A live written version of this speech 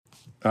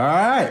All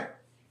right.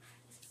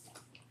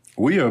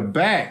 We are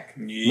back,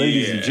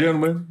 ladies and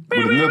gentlemen,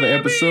 with another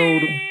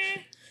episode.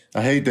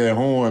 I hate that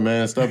horn,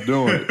 man. Stop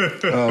doing it.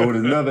 With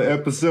another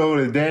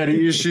episode of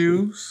Daddy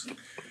Issues.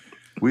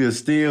 We are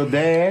still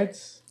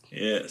dads.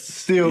 Yes.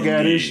 Still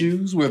got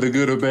issues, whether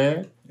good or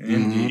bad.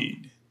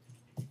 Indeed.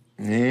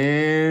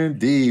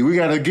 Indeed. We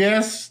got a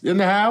guest in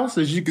the house,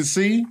 as you can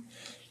see.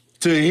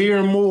 To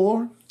hear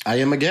more, I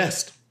am a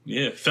guest.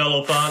 Yeah,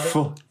 fellow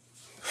father.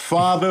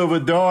 Father of a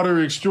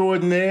daughter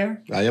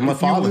extraordinaire. I am a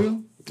father.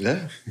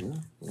 Yeah.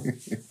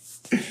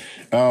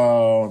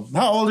 How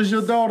old is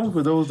your daughter,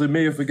 for those that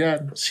may have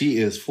forgotten? She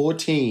is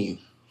 14.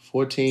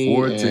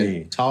 14.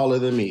 And taller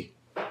than me.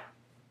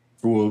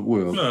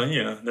 Well,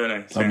 that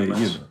ain't saying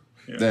much.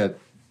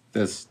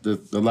 That's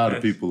a lot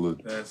of people.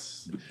 But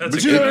it's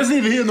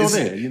neither here nor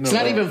there. It's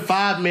not even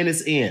 5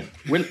 minutes in.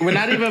 We're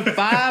not even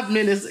 5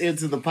 minutes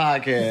into the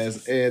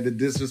podcast, and the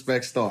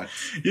disrespect starts.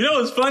 You know,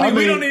 it's funny.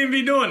 We don't even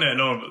be doing that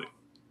normally.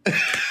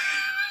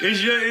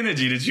 It's your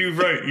energy that you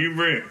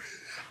bring.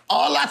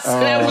 All I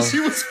said was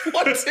she was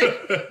 14.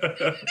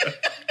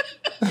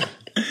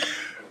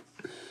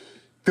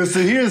 Because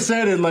Tahir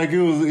said it like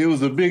it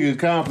was a big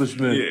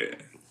accomplishment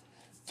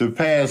to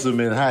pass him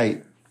in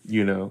height.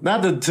 You know,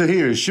 not that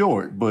Tahir is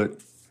short,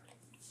 but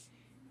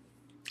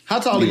how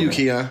tall are you,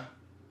 Keon?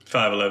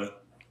 5'11".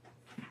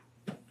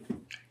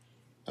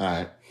 All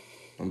right,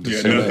 I'm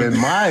just and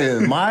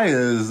Maya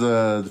is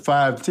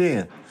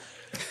 5'10".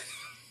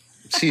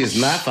 She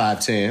is not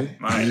 5'10".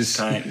 Maya's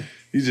tiny.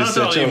 How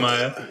tall are you,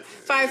 Maya?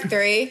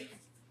 5'3".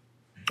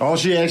 Oh,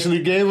 she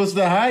actually gave us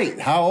the height.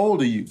 How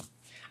old are you?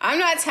 I'm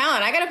not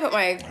telling. I gotta put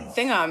my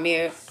thing on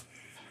mute.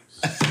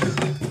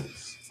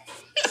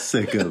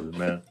 Sick of it,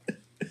 man.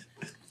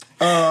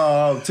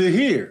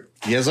 Tahir.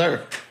 Yes,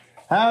 sir.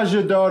 How's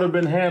your daughter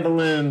been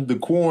handling the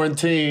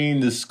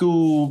quarantine, the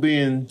school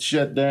being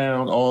shut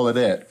down, all of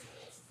that?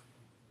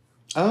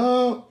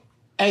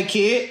 Hey,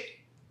 kid.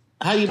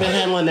 How you been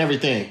handling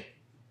everything?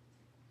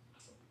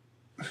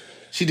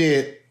 She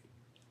did.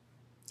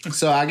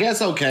 So I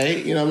guess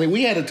okay. You know, I mean,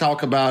 we had to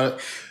talk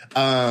about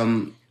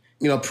it.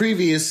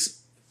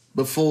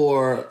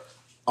 Before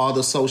all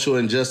the social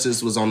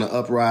injustice was on the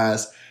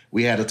uprise,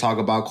 we had to talk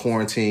about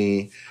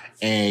quarantine.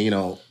 And,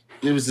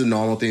 it was the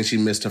normal thing. She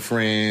missed her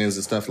friends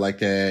and stuff like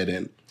that.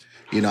 And,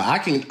 I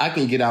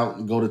can get out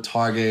and go to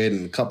Target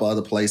and a couple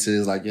other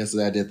places. Like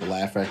yesterday I did the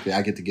Laugh Factory.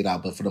 I get to get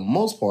out. But for the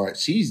most part,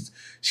 she's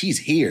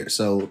here.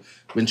 So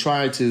been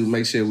trying to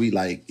make sure we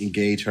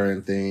engage her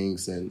in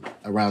things and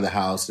around the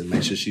house and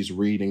make sure she's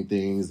reading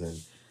things.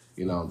 And,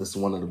 this is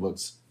one of the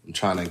books I'm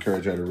trying to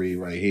encourage her to read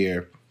right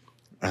here.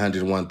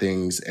 101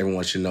 Things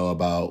Everyone Should Know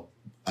About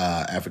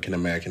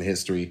African-American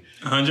History.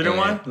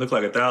 101? Look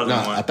like 1,001.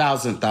 No,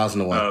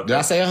 1,001. Oh, okay. Did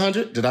I say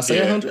 100? Did I say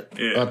 100?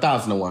 Yeah.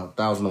 1,001.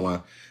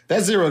 1,001.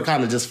 That zero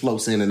kind of just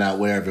floats in and out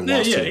wherever it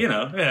wants to.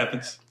 Yeah, it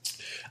happens.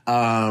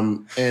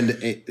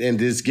 And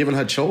just giving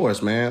her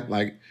chores, man.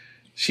 Like,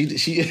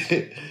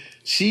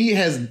 she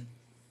has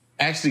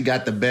actually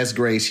got the best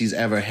grade she's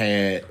ever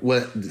had.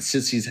 Well,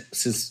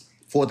 since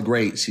fourth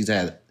grade, she's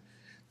had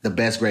the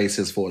best grade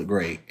since fourth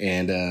grade.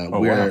 And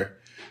we're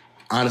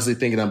honestly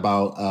thinking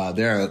about,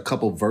 there are a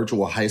couple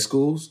virtual high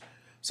schools.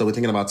 So we're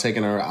thinking about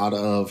taking her out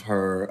of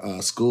her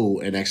school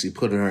and actually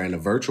putting her in a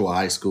virtual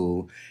high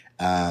school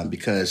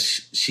because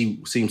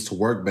she seems to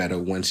work better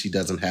when she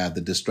doesn't have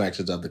the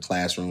distractions of the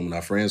classroom and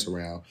our friends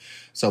around.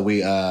 So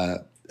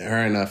her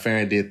and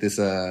Farron did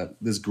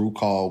this group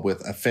call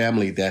with a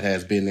family that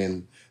has been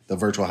in the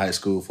virtual high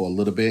school for a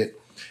little bit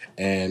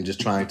and just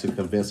trying to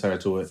convince her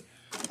to it.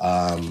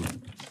 Or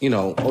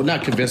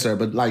not convince her,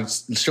 but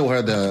show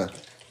her the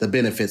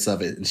benefits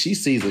of it. And she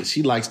sees it.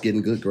 She likes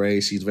getting good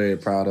grades. She's very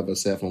proud of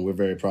herself, and we're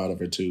very proud of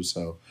her too.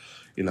 So,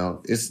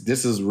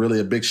 this is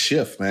really a big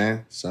shift,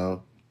 man.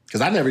 So, because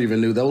I never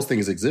even knew those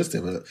things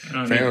existed. But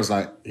Farron's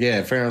like,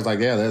 there's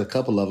a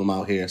couple of them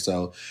out here.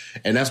 So,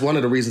 and that's one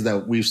of the reasons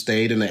that we've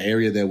stayed in the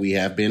area that we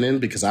have been in,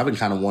 because I've been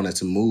kind of wanting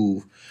to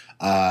move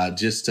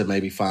just to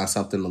maybe find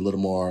something a little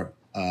more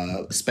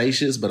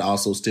spacious, but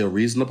also still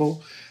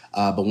reasonable.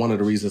 But one of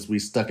the reasons we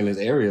stuck in this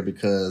area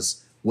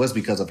was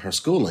because of her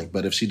schooling.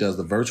 But if she does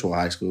the virtual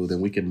high school,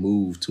 then we can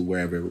move to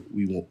wherever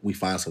we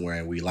find somewhere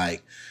and we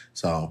like.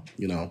 So,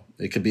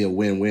 it could be a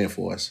win-win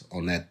for us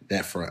on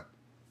that front.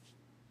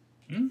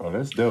 Oh,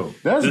 that's dope.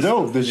 That's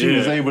dope that she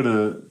was able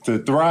to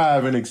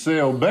thrive and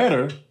excel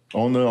better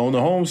on the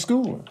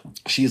homeschooling.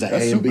 She's an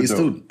A and B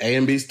student. A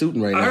and B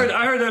student right now.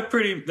 I heard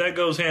that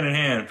goes hand in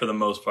hand for the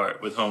most part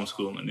with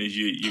homeschooling. Is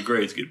your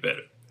grades get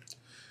better.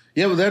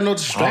 Yeah, but there are no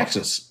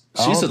distractions.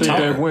 She's a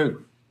talker. That went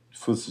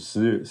for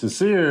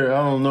Sincere, I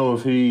don't know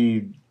if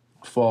he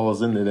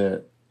falls into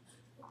that.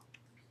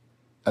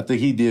 I think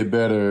he did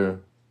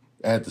better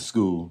at the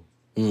school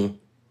than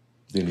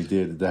he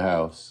did at the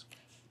house.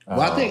 Well,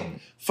 I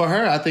think for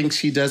her, I think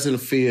she doesn't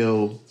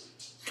feel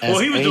as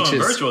he was anxious.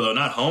 doing virtual, though,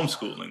 not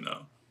homeschooling,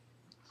 though.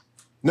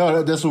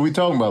 No, that's what we're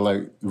talking about,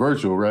 like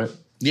virtual, right?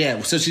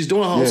 Yeah, so she's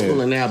doing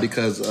homeschooling now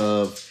because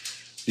of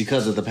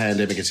the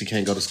pandemic and she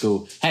can't go to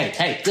school. Hey,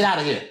 get out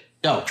of here.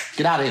 Yo,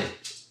 get out of here.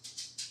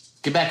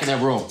 Get back in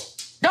that room.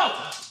 Go!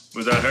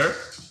 Was that her?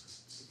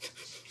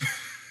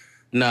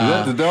 Nah. Is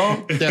that the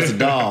dog? That's a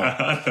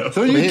dog.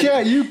 So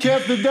you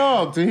kept the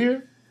dog to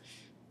here?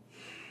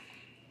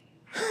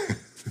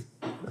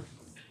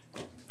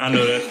 I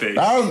know that face.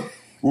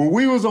 When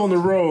we was on the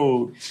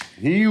road,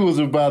 he was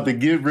about to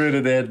get rid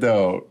of that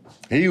dog.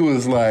 He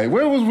was like,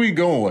 where was we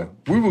going?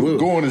 We were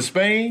going to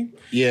Spain?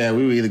 Yeah,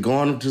 we were either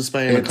going to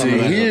Spain or coming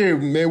back. Tahir,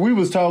 man, we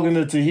was talking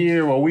to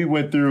Tahir while we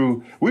went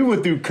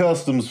through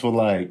customs for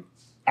like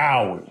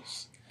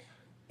hours.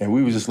 And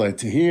we was just like,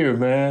 Tahir,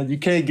 man, you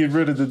can't get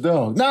rid of the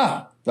dog.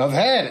 Nah, I've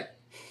had it.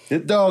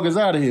 That dog is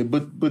out of here.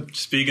 But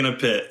speaking of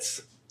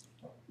pets.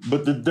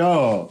 But the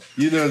dog,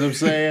 you know what I'm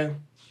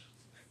saying?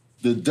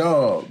 The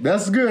dog.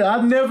 That's good.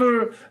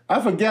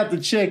 I forgot to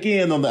check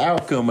in on the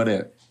outcome of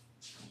that.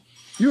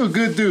 You a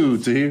good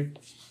dude, Tahir.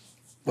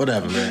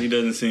 Whatever, man. He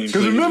doesn't seem.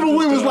 Because remember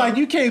we was like,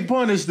 you can't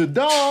punish the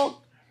dog.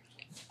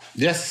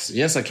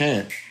 Yes, I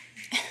can.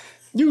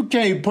 You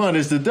can't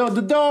punish the dog.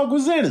 The dog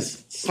was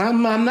innocent.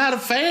 I'm not a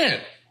fan.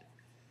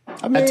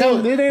 I mean,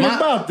 it ain't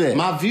about that.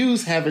 My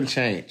views haven't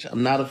changed.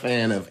 I'm not a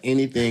fan of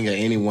anything or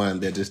anyone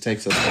that just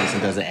takes up space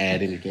and doesn't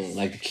add anything.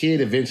 Like the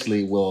kid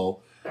eventually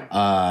will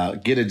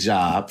get a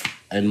job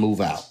and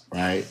move out,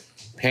 right?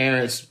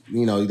 Parents,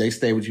 they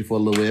stay with you for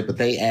a little bit, but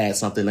they add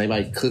something. They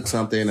might cook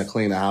something or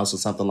clean the house or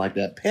something like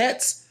that.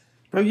 Pets,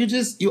 bro,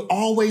 you're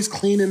always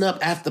cleaning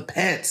up after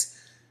pets.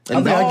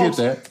 And dogs,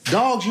 I get that.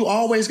 Dogs, you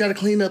always got to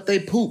clean up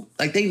their poop.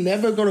 Like, they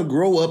never going to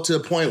grow up to a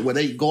point where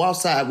they go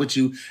outside with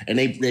you and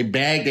they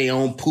bag their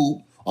own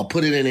poop or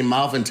put it in their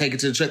mouth and take it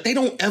to the truck. They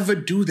don't ever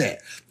do that.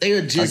 They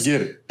are just, I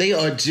get it. They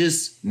are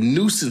just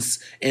nuisance,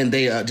 and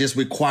they are just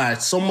require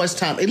so much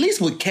time. At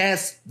least with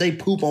cats, they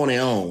poop on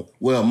their own.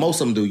 Well,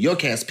 most of them do. Your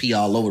cats pee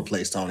all over the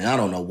place, Tony. I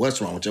don't know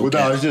what's wrong with your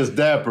cat. No, it's just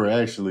Dapper,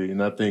 actually,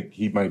 and I think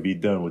he might be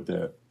done with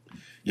that.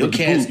 Your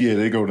cats,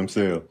 they go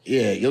themselves.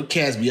 Yeah, your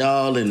cats be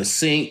all in the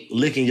sink,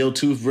 licking your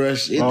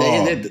toothbrush.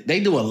 They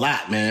do a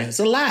lot, man. It's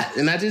a lot.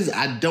 And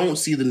I don't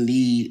see the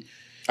need,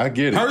 I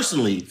get it,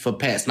 personally, for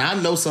pets. Now,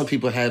 I know some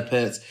people have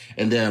pets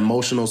and they're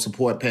emotional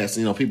support pets.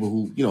 People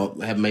who,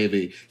 have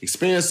maybe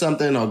experienced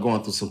something or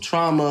going through some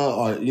trauma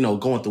or,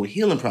 going through a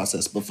healing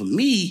process. But for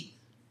me,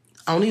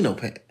 I don't need no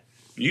pet.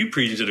 You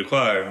preaching to the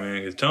choir,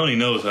 man, because Tony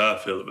knows how I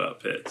feel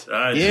about pets.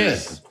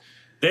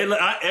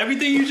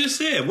 Everything you just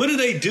said, what do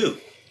they do?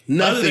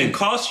 Nothing. Other than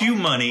cost you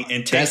money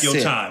and take your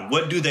time.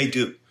 What do they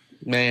do?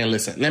 Man,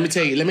 listen. Let me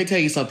tell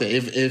you something.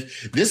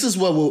 If this is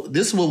what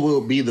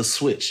will be the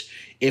switch.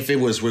 If it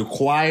was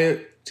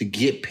required to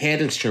get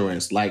pet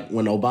insurance, like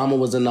when Obama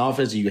was in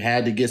office, you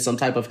had to get some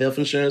type of health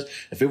insurance.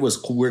 If it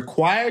was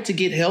required to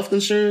get health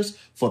insurance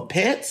for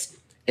pets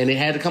and it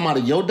had to come out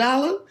of your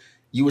dollar,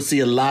 you would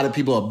see a lot of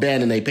people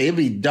abandon their pet. It'd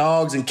be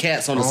dogs and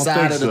cats on the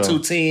side of the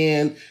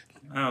 210.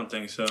 I don't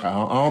think so.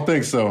 I don't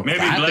think so. Maybe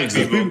black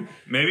people.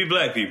 Maybe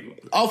black people.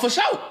 Oh, for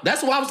sure.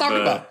 That's what I was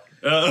talking about.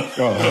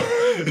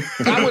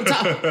 I wouldn't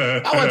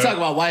talk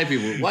about white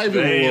people. White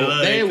people,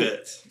 they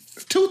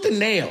tooth and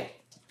nail.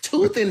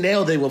 Tooth and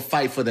nail, they will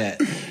fight for that.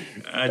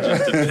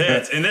 Just the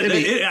pets. And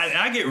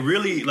I get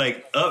really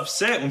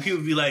upset when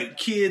people be like,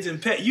 kids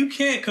and pets. You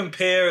can't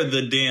compare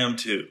the damn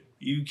two.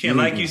 You can't,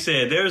 like you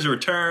said, there's a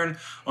return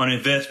on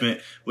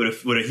investment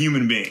with a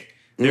human being.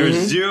 There's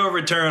zero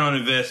return on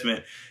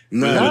investment.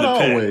 Not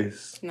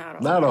always.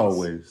 Not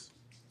always.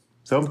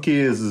 Some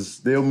kids,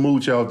 they'll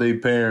mooch out their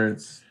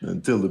parents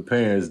until the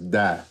parents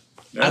die.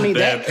 That's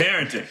bad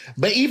parenting.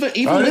 But even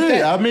with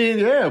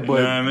that,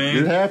 but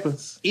it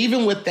happens.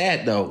 Even with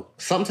that, though,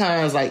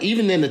 sometimes,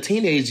 even in the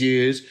teenage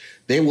years,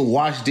 they will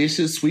wash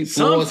dishes, sweep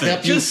floors,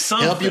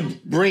 help you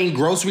bring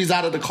groceries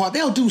out of the car.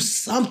 They'll do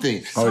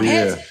something.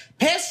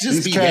 Pets just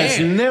These be cats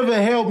there.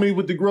 never help me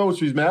with the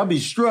groceries, man. I'll be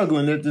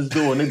struggling at this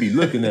door, and they be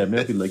looking at me.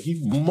 I'll be like,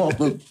 you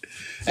mother.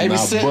 They be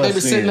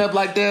sitting up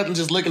like that and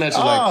just looking at you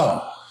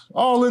like.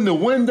 All in the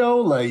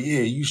window,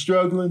 you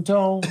struggling,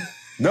 Tone?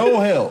 No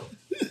help.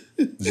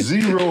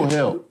 Zero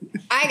help.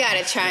 I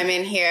gotta chime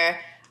in here.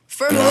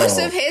 For most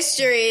of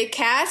history,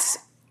 cats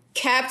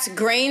kept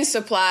grain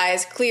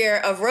supplies clear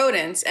of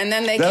rodents, and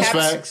then they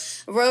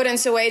kept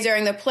rodents away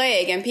during the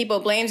plague, and people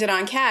blamed it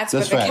on cats.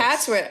 But the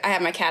cats were. I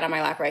have my cat on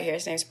my lap right here.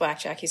 His name's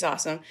Blackjack. He's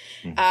awesome.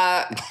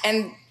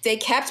 And they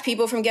kept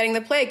people from getting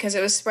the plague because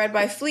it was spread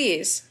by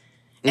fleas.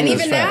 And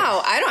even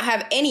now, I don't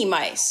have any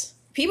mice.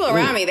 People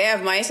around me, they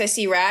have mice. I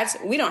see rats.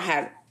 We don't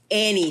have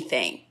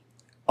anything.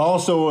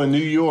 Also in New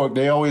York,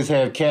 they always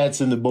have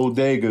cats in the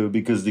bodega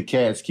because the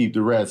cats keep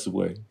the rats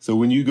away. So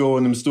when you go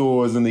in them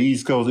stores in the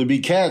East Coast, there'd be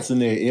cats in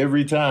there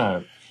every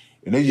time.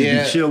 And they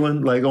just be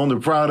chilling on the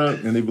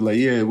product, and they'd be like,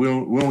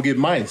 we don't get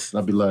mice. And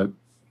I'd be like,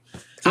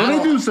 so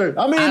they do serve.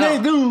 They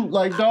do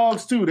like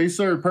dogs too. They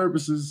serve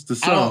purposes to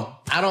some.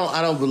 I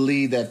don't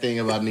believe that thing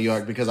about New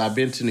York because I've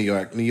been to New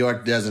York. New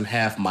York doesn't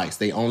have mice.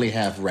 They only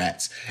have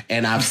rats.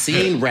 And I've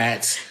seen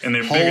rats. And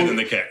they're bigger than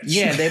the cats.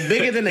 Yeah, they're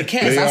bigger than the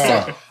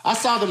cats. I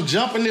saw them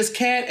jumping this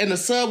cat in the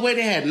subway.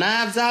 They had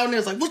knives out, and they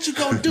was like, what you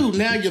gonna do?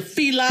 Now you're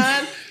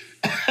feline?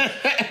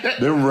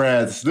 Them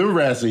rats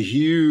are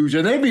huge,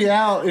 and they be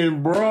out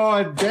in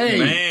broad day.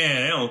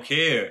 Man, they don't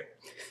care.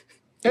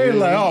 They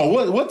like,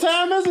 oh, what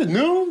time is it?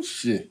 Noon?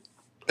 Shit.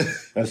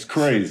 That's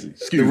crazy.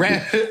 Excuse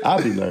me.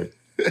 I'll be like.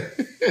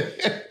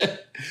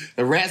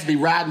 The rats be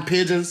riding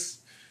pigeons.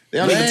 They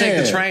don't even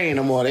take the train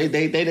no more.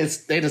 They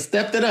just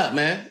stepped it up,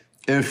 man.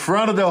 In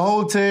front of the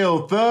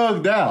hotel,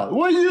 thugged out.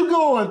 Where you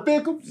going,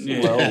 Pickles?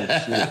 Yeah. Well, oh,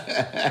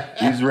 shit.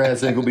 These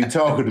rats ain't gonna be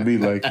talking to me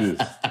like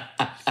this.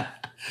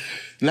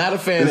 Not a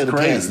fan of the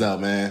pets, though,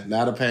 man.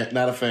 Not a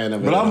fan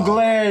of it. But I'm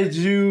glad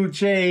you had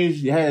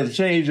to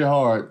change your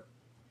heart.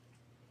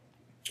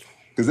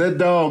 Because that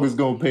dog is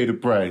gonna pay the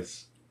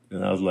price.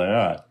 And I was like, all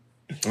right.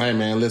 Hey,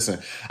 man, listen.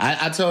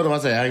 I told him, I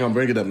said, I ain't gonna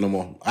bring it up no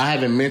more. I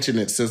haven't mentioned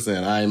it since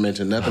then. I ain't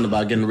mentioned nothing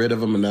about getting rid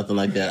of him or nothing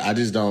like that. I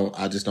just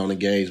don't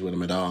engage with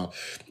him at all.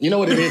 You know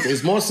what it is?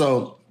 It's more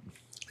so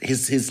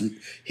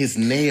his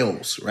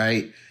nails,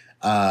 right?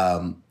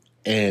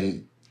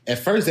 And at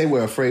first they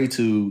were afraid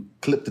to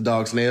clip the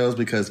dog's nails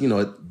because, you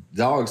know,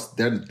 dogs,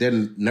 their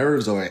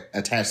nerves are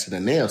attached to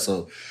the nails.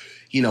 So,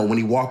 you know, when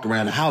he walked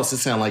around the house, it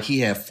sounded like he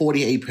had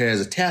 48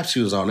 pairs of tap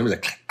shoes on. It was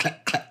like clack,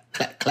 clack, clack.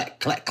 Clack, clack,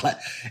 clack,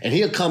 clack. And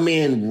he'll come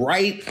in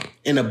right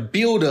in a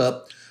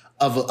buildup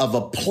of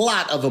a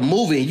plot of a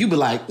movie, and you be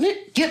like,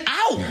 get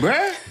out,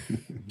 bruh.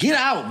 Get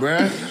out,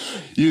 bruh.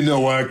 You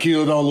know why I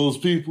killed all those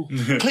people?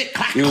 Click,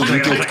 clack,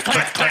 clack, clack,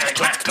 clack, clack,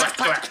 clack, clack,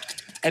 clack.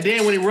 And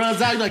then when he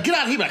runs out, you're like, get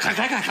out. He be like, clack,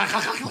 clack, clack, clack,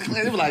 clack, clack. And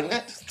he be like,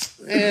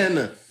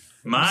 man.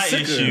 My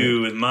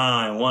issue with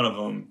mine, one of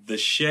them, the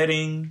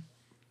shedding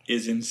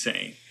is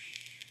insane.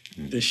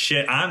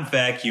 I'm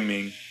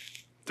vacuuming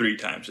 3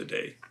 times a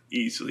day.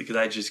 Easily, because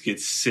I just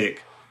get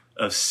sick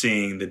of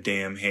seeing the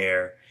damn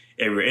hair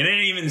everywhere. And it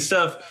ain't even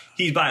stuff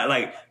he's by.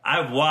 Like,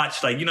 I've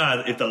watched, like, you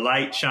know, if the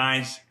light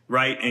shines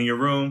right in your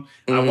room,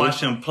 I watch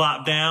him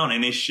plop down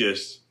and it's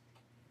just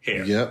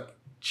hair. Yep.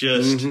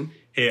 Just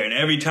hair. And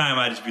every time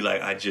I just be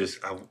like,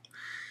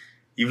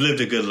 you've lived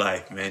a good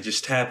life, man.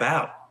 Just tap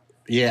out.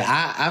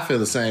 Yeah, I feel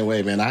the same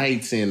way, man. I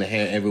hate seeing the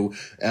hair everywhere.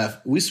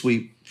 We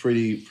sweep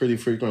pretty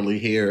frequently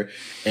here,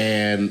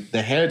 and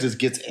the hair just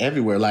gets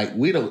everywhere. Like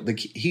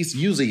he's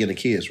usually in the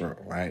kids' room,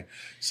 right?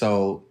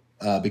 So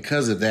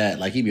because of that,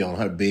 like he be on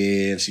her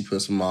bed, she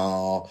puts them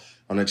all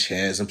on her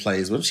chest and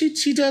plays with them.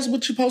 She does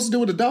what you're supposed to do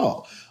with a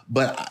dog.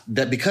 But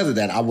because of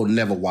that, I will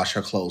never wash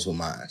her clothes with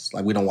mine.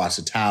 Like we don't wash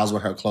the towels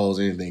with her clothes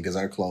or anything because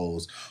her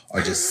clothes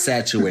are just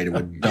saturated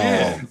with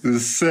dog the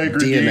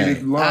segregated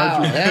DNA.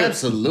 laundry. Oh,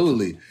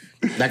 absolutely.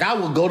 Like, I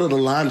will go to the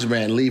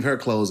laundromat and leave her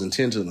clothes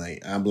intentionally.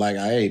 I'm like,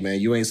 hey, man,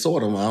 you ain't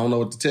sort them. I don't know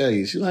what to tell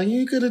you. She's like,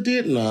 you could have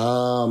did.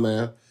 No,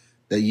 man.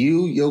 That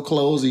your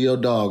clothes, or your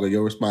dog are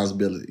your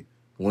responsibility.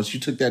 Once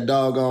you took that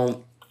dog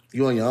on,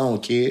 you on your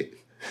own, kid.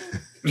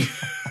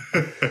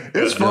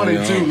 It's funny,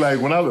 too. Like,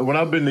 when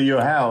I've been to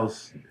your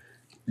house,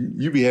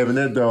 you be having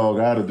that dog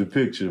out of the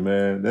picture,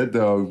 man. That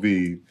dog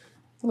be...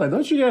 I'm like,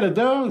 don't you got a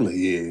dog? Like,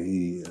 yeah,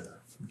 you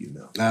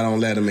know. I don't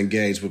let him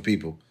engage with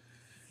people.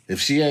 If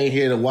she ain't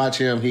here to watch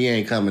him, he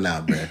ain't coming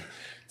out, bruh.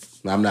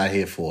 I'm not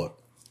here for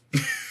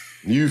it.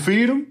 You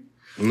feed him?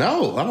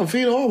 No, I don't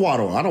feed or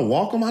water him. I don't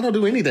walk him. I don't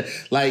do anything.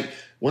 Like,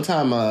 one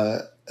time,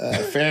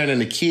 Farron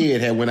and the kid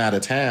had went out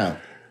of town.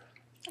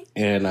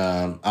 And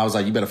I was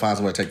like, you better find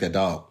somewhere to take that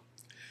dog.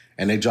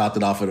 And they dropped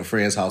it off at a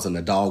friend's house, and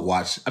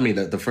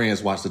the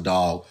friends watched the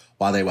dog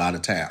while they were out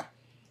of town.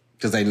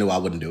 Because they knew I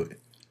wouldn't do it.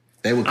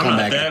 They would come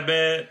back. I'm not that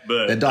bad,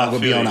 but... That dog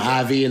would be on the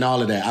IV and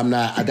all of that.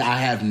 I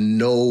have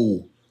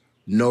no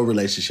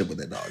relationship with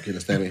that dog. You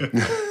understand me?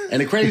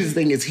 And the craziest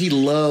thing is he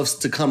loves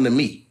to come to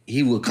me.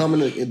 He will come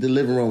in the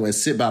living room and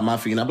sit by my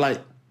feet. And I'm like,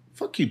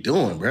 fuck you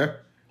doing, bro?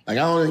 Like,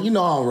 I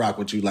don't rock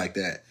with you like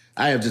that.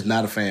 I am just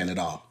not a fan at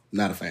all.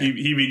 Not a fan. He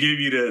be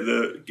give you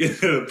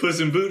the Puss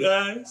in Boot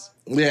eyes?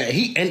 Yeah,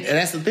 and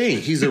that's the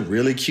thing. He's a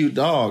really cute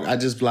dog. I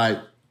just like,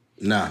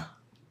 nah.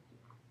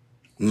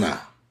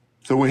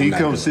 So when he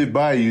comes sit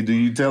by you, do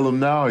you tell him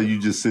now or you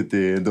just sit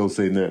there and don't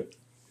say nothing?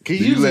 Do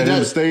you let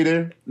him stay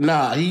there?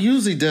 Nah, he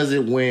usually does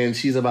it when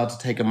she's about to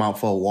take him out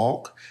for a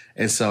walk.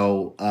 And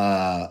so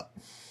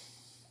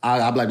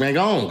I'm like, man,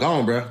 go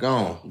on, bro. Go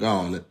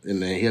on.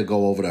 And then he'll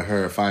go over to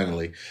her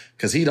finally.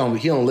 Because he don't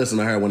listen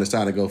to her when it's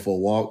time to go for a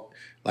walk.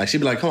 Like, she'd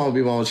be like, come on,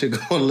 B-Bone. She'll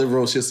go in the living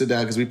room. She'll sit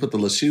down because we put the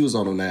little shoes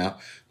on him now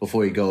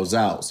before he goes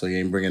out. So he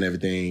ain't bringing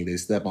everything they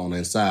step on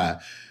inside.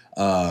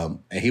 And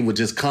he would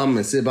just come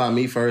and sit by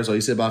me first, or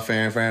he sit by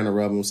Farron to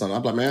rub him or something.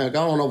 I'm like, man,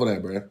 go on over there,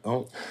 bro.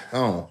 Go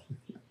on.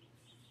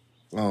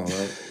 Oh,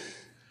 right.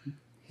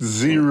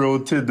 Zero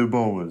tender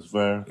moments,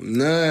 man.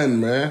 None,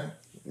 man.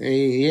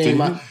 He ain't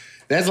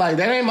that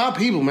ain't my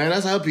people, man.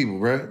 That's her people,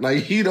 bro.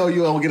 Like, you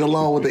don't get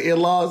along with the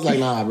in-laws. Like,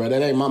 nah, bro,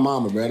 that ain't my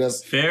mama, bro.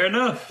 That's fair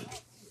enough.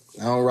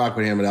 I don't rock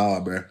with him at all,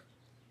 bro.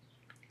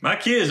 My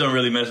kids don't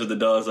really mess with the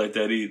dogs like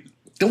that either.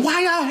 Then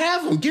why y'all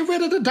have them? Get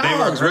rid of the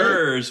dogs. They were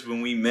hers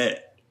when we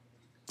met.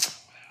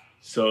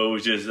 So it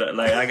was just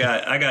like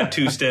I got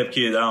 2 step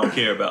kids I don't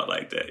care about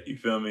like that. You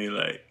feel me?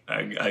 Like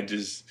I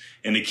just,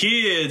 and the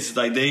kids,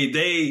 like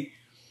they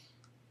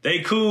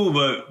cool,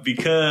 but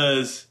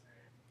because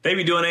they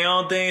be doing their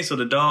own thing. So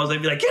the dogs, they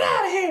be like, get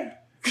out of here.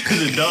 Because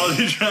the dogs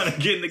are trying to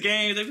get in the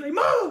game. They be like,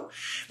 move.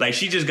 Like,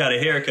 she just got a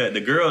haircut.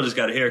 The girl just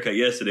got a haircut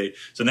yesterday.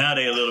 So now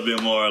they a little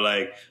bit more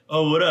like,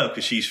 oh, what up?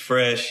 Because she's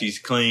fresh, she's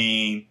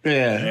clean,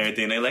 and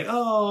everything. They like,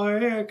 oh, her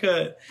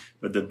haircut.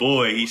 But the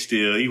boy,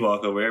 he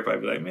walk over, everybody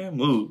be like, man,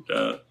 move,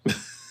 dog.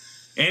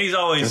 And he's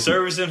always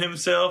servicing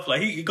himself.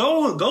 Like, he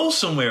go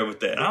somewhere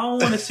with that. I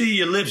don't want to see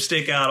your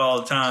lipstick out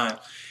all the time.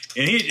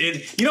 And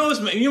you know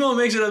what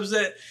makes it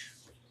upset?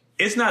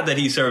 It's not that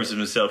he services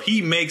himself.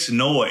 He makes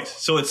noise,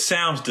 so it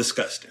sounds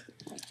disgusting.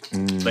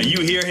 Like,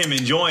 you hear him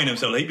enjoying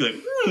himself. Like, he'd be like,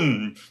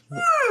 and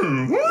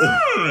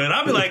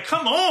I'd be like,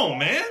 come on,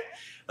 man.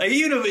 Like,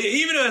 even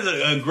as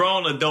a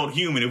grown adult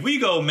human, if we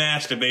go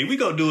masturbate, we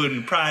go do it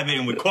in private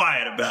and we're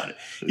quiet about it.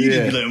 You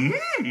just be like,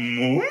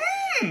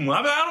 I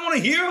don't want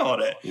to hear all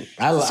that.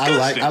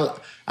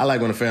 I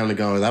like when the family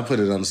goes. I put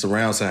it on the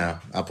surround sound.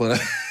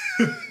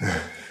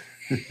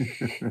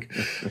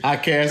 I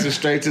cast it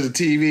straight to the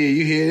TV. And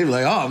you hear it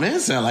like, oh man,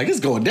 it sounds like it's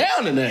going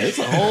down in there. It's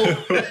a whole.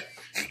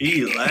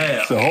 He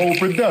laughs. It's a whole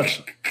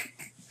production.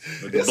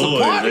 It's a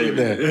party in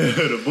there.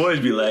 The boys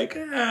be like,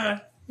 yeah.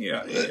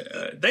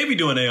 They be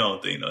doing their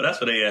own thing though. That's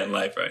what they at in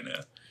life right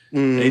now.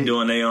 Mm-hmm. They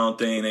doing their own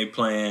thing. They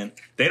playing.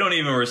 They don't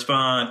even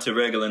respond to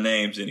regular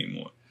names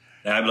anymore.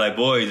 And I'd be like,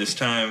 boys, it's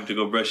time to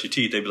go brush your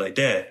teeth. They'd be like,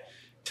 Dad,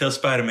 tell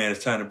Spider-Man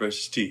it's time to brush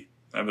his teeth.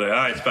 I'd be like, all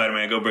right,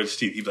 Spider-Man, go brush his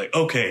teeth. He'd be like,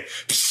 okay.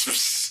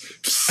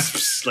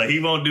 Like,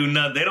 he won't do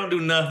nothing. They don't do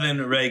nothing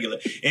regular.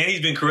 And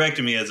he's been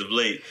correcting me as of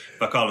late.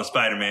 If I call him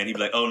Spider-Man, he'd be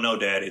like, oh, no,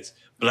 Dad, it's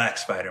Black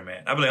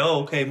Spider-Man. I'd be like,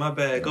 oh, okay, my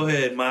bad. Go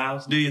ahead,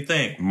 Miles. Do your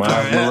thing.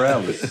 Miles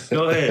Morales.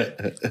 Go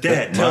ahead.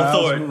 Dad,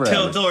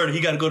 tell Thor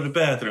he got to go to the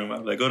bathroom. I'd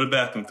be like, go to the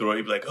bathroom, Thor.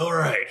 He'd be like, all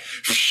right.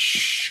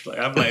 Like,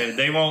 I'm like,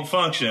 they won't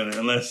function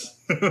unless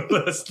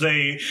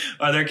they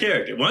are their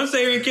character. Once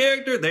they're in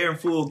character, they're in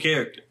full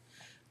character.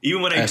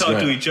 Even when they talk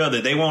to each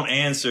other, they won't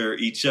answer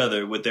each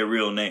other with their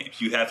real names.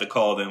 You have to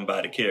call them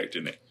by the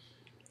character name,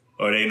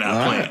 or they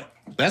not playing.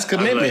 That's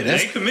commitment.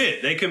 Like,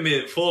 they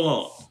commit full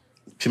on.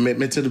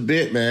 Commitment to the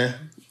bit,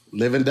 man.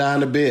 Live and die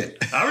in the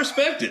bit. I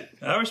respect it.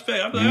 I'm like,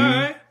 all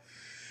right.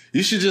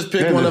 You should just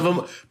pick one of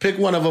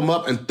them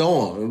up and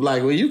throw them.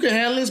 Like, well, you can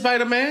handle it,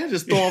 Spider-Man.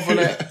 Just throw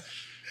them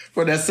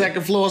from that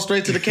second floor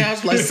straight to the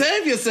couch. Like,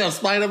 save yourself,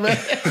 Spider-Man.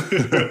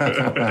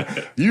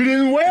 You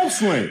didn't web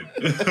sling.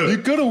 You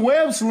could have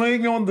web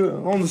sling on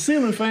the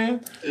ceiling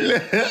fan.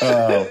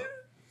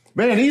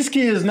 Man, these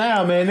kids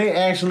now, man, they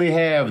actually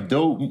have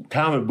dope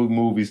comic book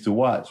movies to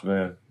watch,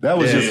 man. That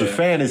was just a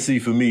fantasy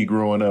for me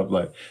growing up.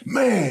 Like,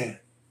 man.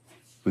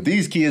 But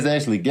these kids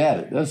actually got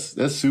it.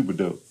 That's super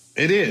dope.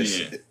 It is.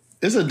 Yeah.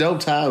 It's a dope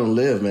time to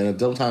live, man. A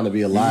dope time to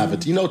be alive.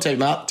 But you know,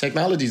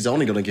 technology is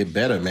only going to get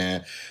better,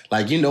 man.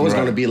 Like, you know, it's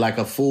going to be like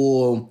a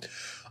full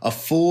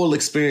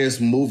experience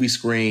movie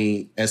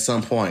screen at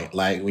some point.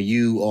 Like, when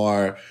you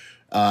are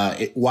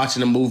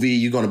watching a movie,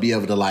 you're going to be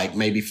able to, like,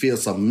 maybe feel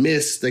some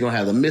mist. They're going to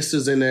have the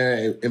misters in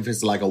there. If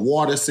it's like a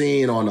water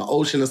scene on the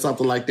ocean or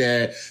something like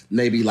that,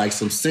 maybe like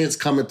some scents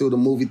coming through the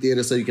movie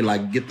theater so you can,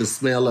 like, get the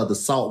smell of the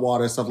salt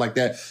water and stuff like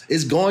that.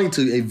 It's going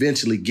to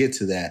eventually get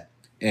to that.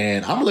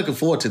 And I'm looking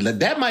forward to that.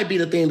 That might be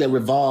the thing that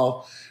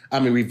revive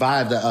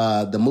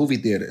the movie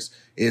theaters.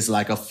 It's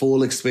like a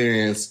full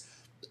experience,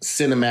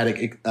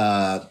 cinematic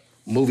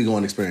movie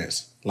going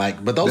experience.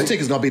 Like, but those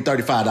tickets gonna be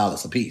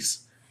 $35 a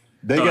piece.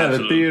 They got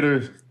a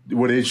theater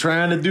where they're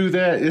trying to do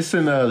that. It's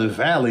in the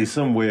Valley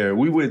somewhere.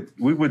 We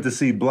went to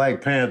see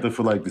Black Panther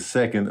for like the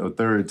second or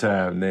third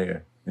time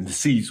there, and the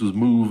seats was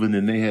moving,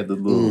 and they had the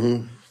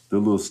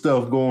little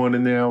stuff going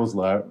in there. I was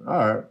like,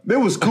 all right, it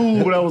was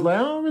cool, but I was like,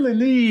 I don't really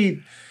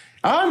need.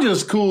 I'm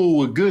just cool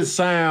with good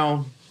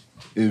sound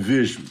and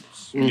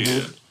visuals.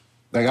 Yeah.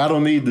 Like, I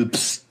don't need the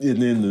psst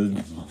and then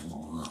the...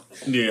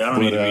 Yeah, I don't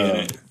need to be in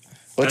it.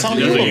 But that's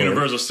what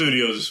Universal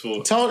Studios is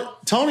for.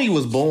 Tony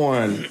was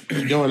born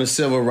during the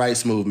civil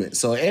rights movement.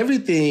 So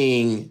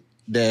everything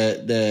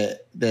that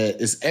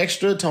is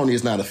extra, Tony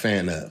is not a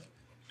fan of.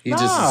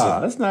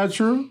 That's not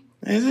true.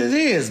 It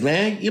is,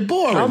 man. You're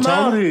boring, I'm Tony.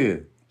 out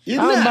here.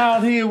 I'm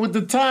out here with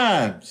the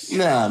times.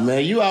 Nah,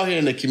 man, you out here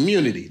in the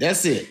community.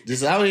 That's it.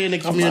 Just out here in the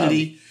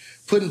community,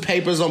 putting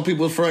papers on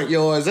people's front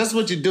yards. That's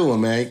what you're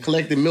doing, man.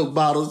 Collecting milk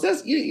bottles.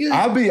 That's you.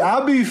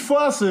 I'll be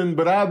fussing,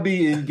 but I'll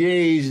be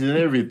engaged in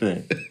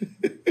everything.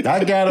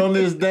 I got on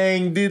this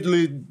dang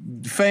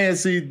diddly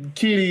fancy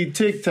kitty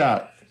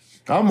TikTok.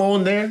 I'm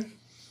on there.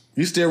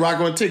 You still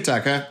rocking with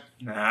TikTok, huh?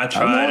 Nah, I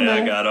tried it.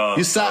 I got off.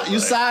 You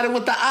sided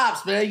with the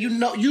ops, man. You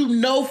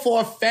know for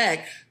a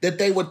fact that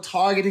they were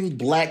targeting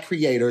black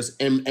creators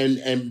and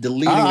deleting that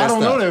stuff. I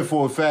don't know that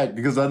for a fact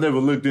because I never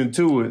looked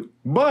into it.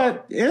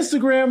 But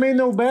Instagram ain't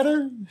no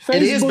better.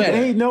 Facebook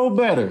ain't no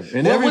better.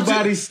 And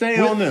everybody stay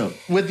on them.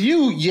 With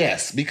you,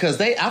 yes, because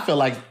I felt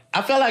like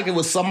it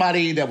was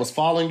somebody that was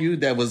following you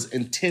that was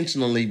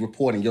intentionally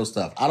reporting your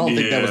stuff. I don't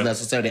think that was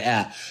necessarily the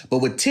app. But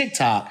with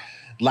TikTok,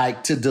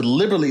 like, to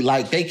deliberately,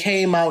 like, they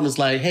came out and it's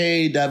like,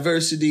 hey,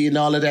 diversity and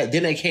all of that.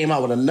 Then they came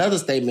out with another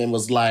statement,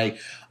 was like,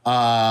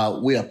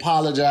 We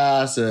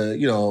apologize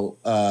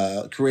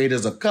to,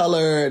 creators of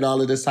color and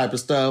all of this type of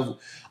stuff.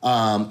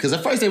 Because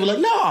at first they were like,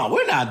 no,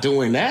 we're not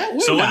doing that.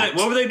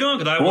 What were they doing?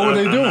 What were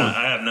they doing?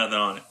 I have nothing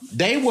on it.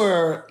 They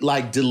were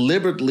like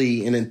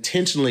deliberately and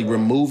intentionally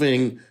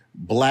removing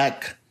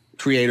Black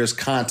creators'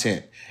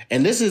 content.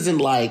 And this isn't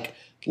like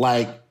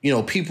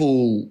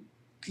people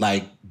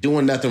like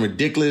doing nothing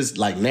ridiculous,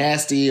 like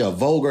nasty or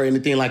vulgar or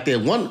anything like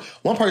that.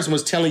 One person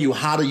was telling you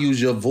how to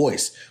use your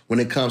voice when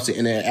it comes to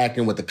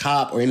interacting with the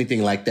cop or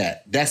anything like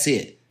that. That's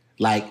it.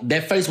 Like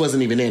that face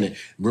wasn't even in it.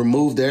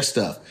 Remove their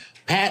stuff.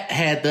 Pat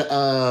had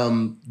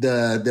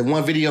the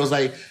one video was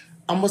like,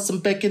 I want some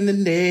bacon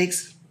and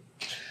eggs.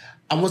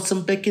 I want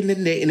some bacon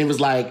and eggs. And it was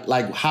like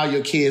how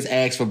your kids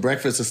ask for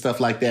breakfast and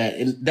stuff like that.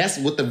 And that's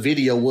what the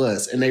video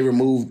was. And they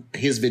removed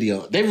his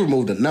video. They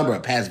removed a number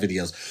of Pat's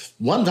videos.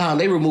 One time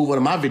they removed one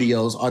of my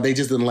videos, or they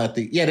just didn't let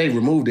they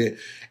removed it.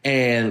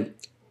 And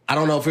I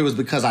don't know if it was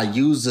because I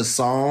used the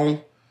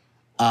song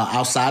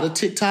outside of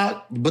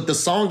TikTok, but the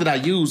song that I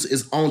use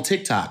is on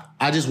TikTok.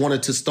 I just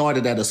wanted to start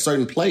it at a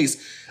certain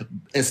place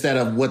instead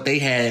of what they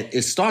had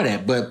it start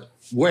at. But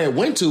where it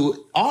went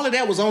to, all of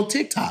that was on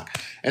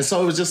TikTok. And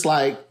so it was just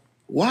like,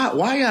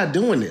 why y'all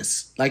doing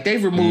this? Like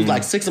they've removed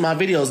like 6 of my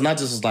videos, and I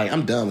just was like,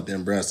 I'm done with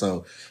them, bro.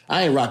 So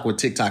I ain't rock with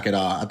TikTok at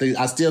all.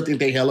 I still think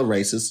they hella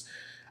racist.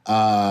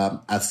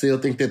 I still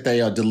think that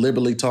they are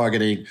deliberately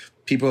targeting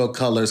people of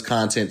color's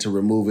content to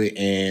remove it,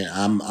 and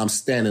I'm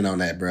standing on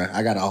that, bro.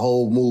 I got a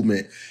whole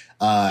movement.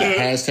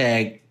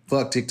 Hashtag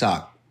fuck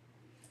TikTok.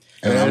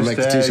 And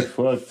hashtag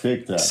fuck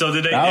TikTok. So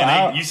did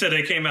they? You said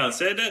they came out and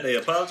said that they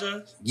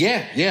apologized?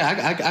 Yeah.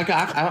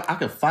 I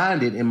can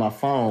find it in my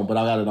phone, but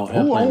I got it on.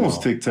 Who owns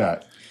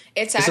TikTok?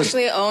 It's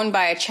actually owned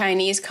by a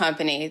Chinese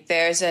company.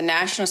 There's a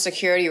national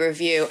security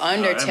review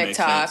under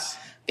TikTok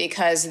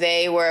because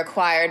they were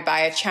acquired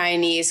by a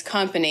Chinese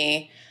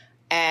company,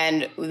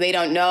 and they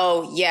don't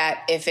know yet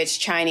if it's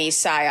Chinese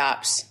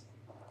psyops.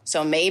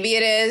 So maybe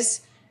it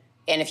is,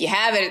 and if you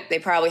have it, they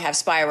probably have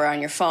spyware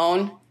on your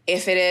phone.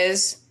 If it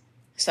is.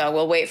 So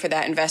we'll wait for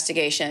that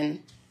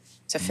investigation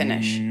to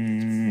finish.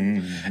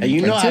 And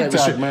you know how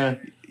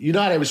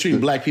they was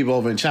treating Black people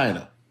over in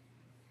China.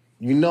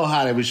 You know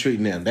how they was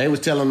treating them. They was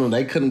telling them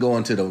they couldn't go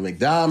into the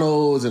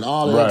McDonald's and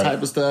all of that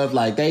type of stuff.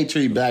 Like they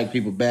treat Black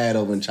people bad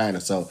over in China.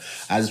 So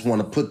I just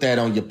want to put that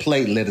on your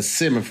plate, let it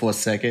simmer for a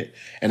second.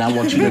 And I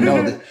want you to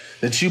know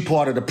that you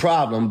part of the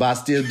problem by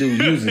still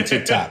using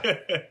TikTok.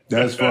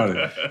 That's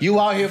funny. You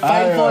out here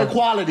fighting for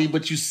equality,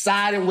 but you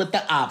siding with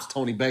the ops,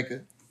 Tony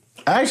Baker.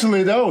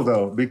 Actually,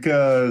 though,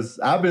 because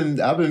I've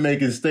been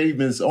making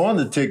statements on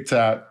the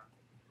TikTok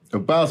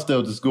about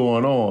stuff that's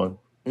going on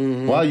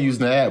while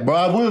using the app. But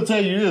I will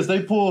tell you this: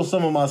 they pulled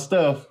some of my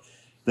stuff.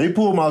 They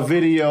pulled my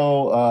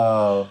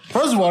video.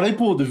 First of all, they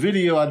pulled the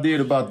video I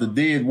did about the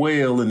dead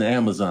whale in the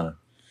Amazon.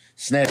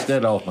 Snatched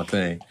that off my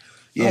thing.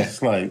 Yeah,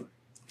 it's like,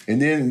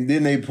 and then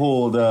they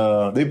pulled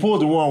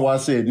the one where I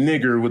said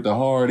nigger with the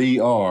hard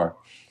ER.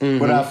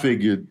 But I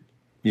figured,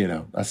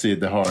 I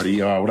said the hard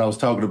ER when I was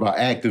talking about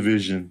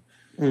Activision.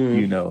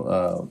 Doing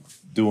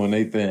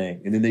their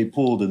thing. And then they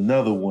pulled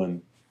another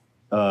one.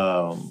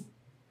 I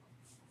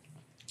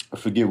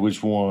forget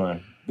which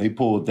one. They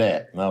pulled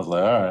that. And I was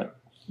like, all right.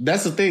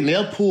 That's the thing.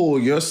 They'll pull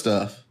your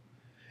stuff,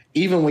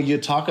 even when you're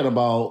talking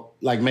about,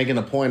 like, making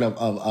a point of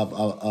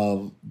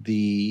highlighting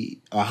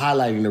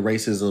the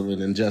racism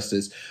and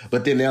injustice.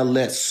 But then they'll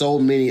let so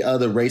many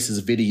other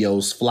racist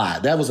videos fly.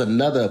 That was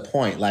another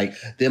point. Like,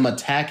 them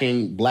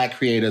attacking Black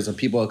creators and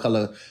people of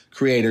color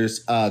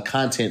creators'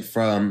 content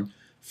from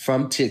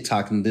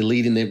TikTok and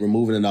deleting it,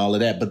 removing it, and all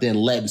of that, but then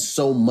letting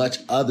so much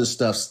other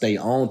stuff stay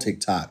on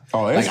TikTok.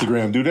 Oh,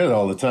 Instagram do that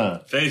all the time.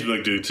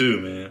 Facebook do too,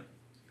 man.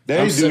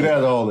 They do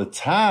that all the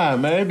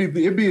time, man.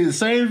 It'd be the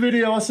same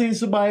video I seen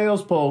somebody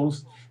else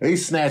post. They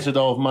snatch it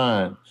off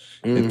mine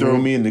and throw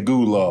me in the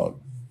gulag.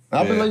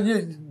 I'll be like,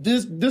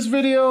 this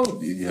video, all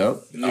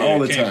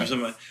the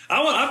time.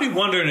 I'll be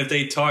wondering if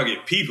they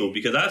target people,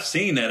 because I've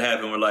seen that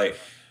happen where, like,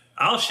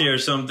 I'll share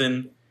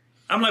something.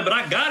 I'm like, but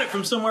I got it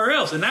from somewhere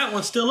else, and that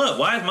one's still up.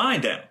 Why is mine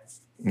down?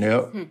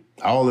 Yep.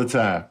 All the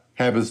time.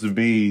 Happens to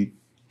be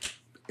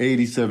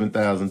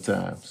 87,000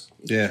 times.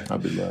 Yeah. I'll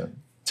be lying.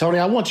 Tony,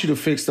 I want you to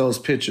fix those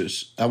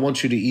pictures. I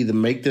want you to either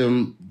make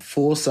them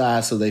full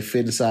size so they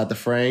fit inside the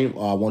frame,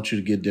 or I want you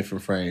to get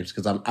different frames,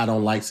 because I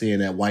don't like seeing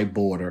that white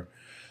border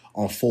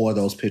on 4 of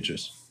those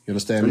pictures. You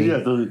understand me?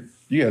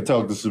 You got to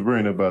talk to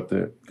Sabrina about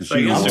that.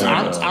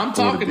 I'm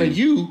talking to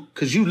you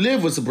because you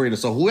live with Sabrina.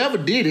 So whoever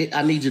did it,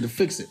 I need you to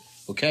fix it.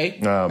 Okay?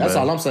 Nah, that's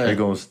all I'm saying. They're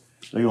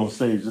gonna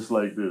stay just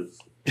like this.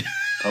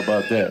 How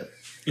about that?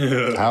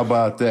 How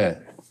about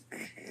that?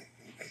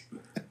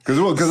 Because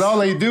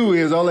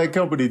all that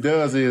company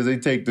does is they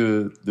take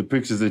the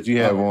pictures that you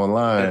have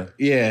online,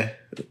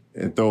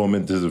 and throw them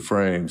into the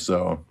frame.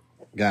 So,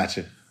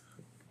 gotcha.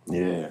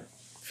 Yeah,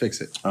 fix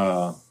it.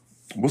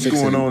 What's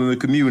going on in the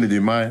community,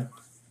 Maya?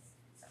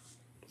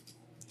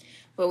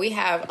 Well, we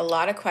have a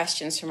lot of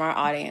questions from our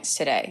audience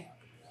today.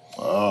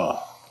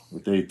 What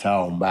they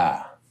talking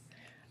about?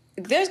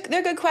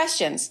 They're good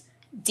questions.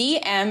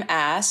 DM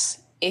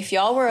asks, if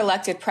y'all were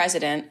elected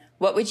president,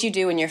 what would you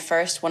do in your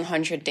first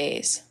 100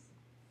 days?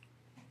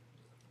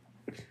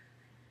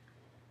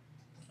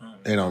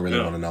 They don't really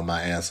want to know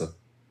my answer.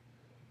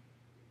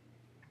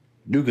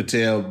 You could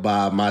tell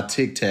by my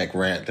Tic Tac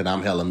rant that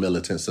I'm hella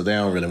militant, so they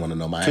don't really want to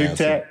know my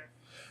answer.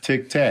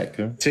 Tic Tac,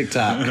 huh?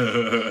 TikTok.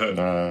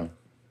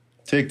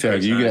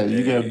 TikTok.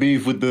 You got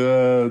beef with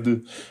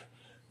the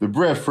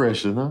breath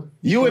freshener, huh?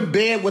 You in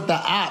bed with the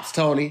ops,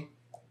 Tony.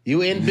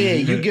 You in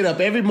bed. You get up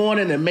every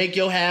morning and make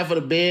your half of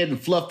the bed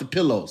and fluff the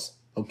pillows.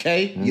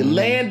 Okay? You're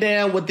laying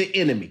down with the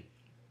enemy.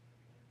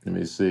 Let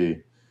me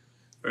see.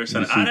 First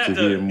 100, I'd have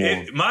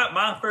to.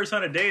 My first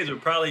 100 days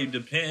would probably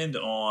depend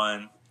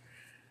on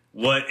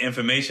what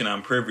information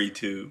I'm privy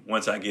to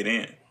once I get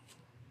in.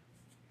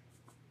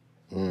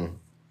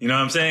 You know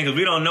what I'm saying? Because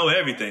we don't know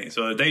everything.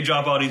 So if they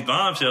drop all these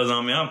bombshells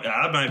on me,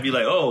 I might be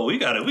like, "Oh, we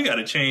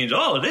gotta change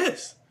all of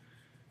this."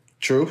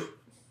 True.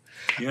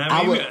 You know what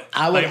I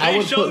mean? If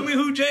they showed me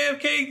who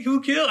JFK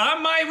killed, I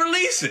might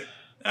release it.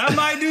 I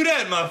might do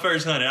that in my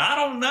first 100. I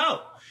don't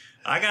know.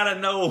 I gotta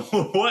know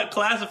what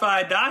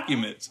classified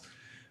documents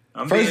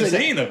I'm being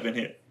seen up in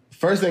here.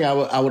 First thing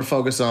I would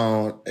focus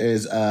on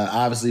is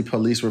obviously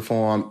police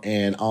reform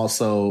and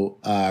also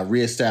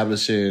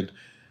reestablishing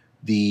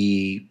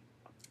the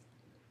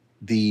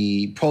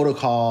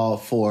protocol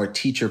for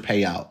teacher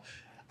payout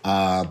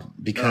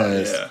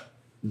because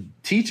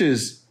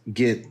teachers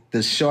get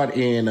the short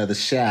end of the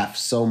shaft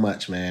so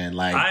much, man.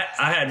 Like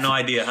I had no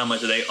idea how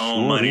much of their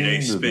own money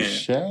they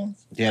spend.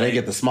 They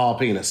get the small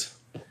penis.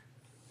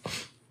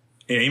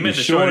 Yeah, he meant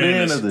the short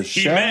end of the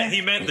shaft.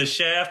 He meant the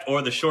shaft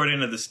or the short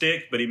end of the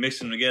stick, but he mixed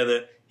them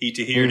together. He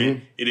tahired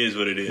it. It is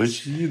what it is.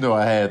 But you know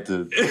I had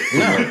to up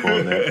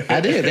on that.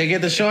 I did. They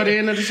get the short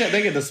end of the shaft.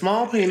 They get the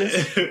small penis.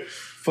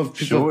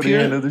 Short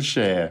end of the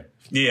shaft.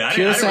 Yeah, I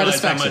didn't realize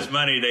how much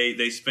money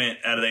they spent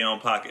out of their own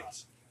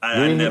pockets.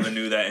 I never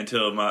knew that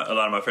until a lot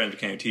of my friends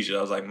became teachers.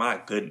 I was like, my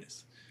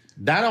goodness.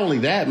 Not only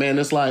that, man,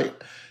 it's like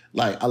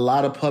a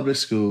lot of public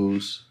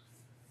schools,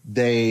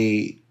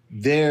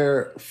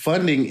 their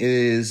funding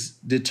is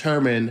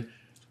determined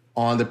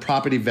on the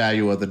property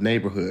value of the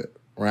neighborhood,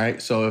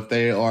 right? So if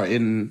they are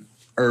in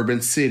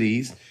urban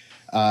cities,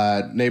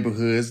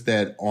 neighborhoods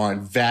that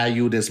aren't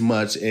valued as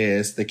much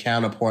as the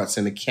counterparts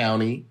in the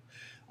county,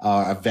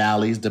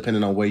 valleys,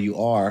 depending on where you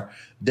are,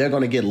 they're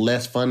going to get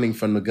less funding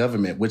from the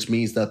government, which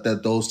means that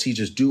those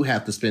teachers do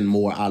have to spend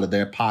more out of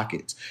their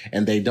pockets,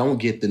 and they don't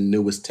get the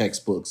newest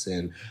textbooks,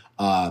 and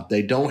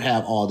they don't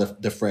have all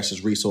the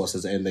freshest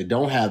resources, and they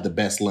don't have the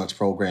best lunch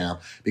program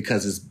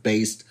because it's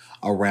based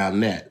around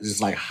that. It's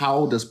like,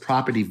 how does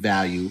property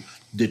value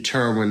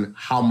determine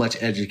how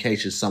much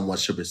education someone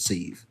should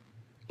receive?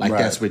 Like,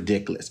 that's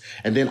ridiculous.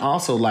 And then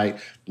also, upon,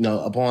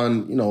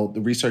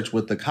 the research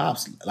with the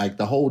cops, like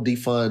the whole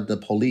defund the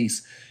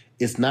police,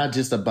 it's not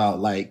just about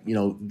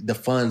the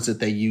funds that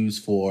they use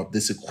for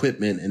this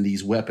equipment and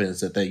these weapons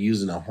that they're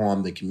using to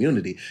harm the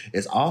community.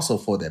 It's also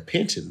for their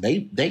pension. They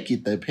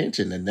get their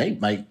pension and they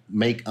might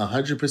make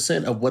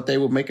 100% of what they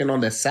were making on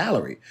their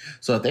salary.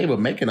 So if they were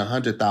making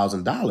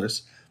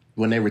 $100,000,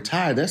 when they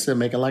retire, they're still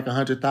making like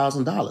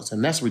 $100,000.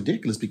 And that's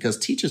ridiculous because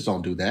teachers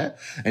don't do that.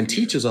 And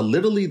teachers are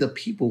literally the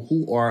people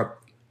who are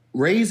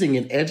raising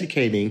and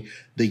educating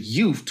the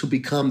youth to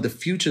become the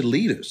future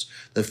leaders,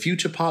 the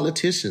future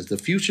politicians, the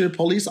future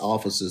police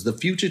officers, the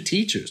future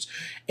teachers.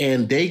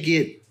 And they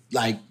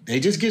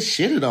just get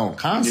shitted on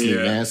constantly,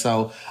 man.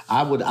 So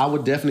I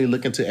would definitely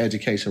look into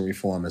education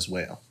reform as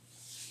well.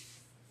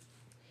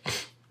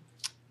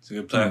 It's a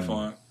good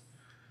platform.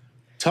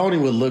 Tony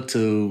would look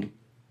to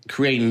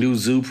create new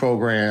zoo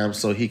programs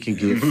so he can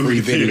get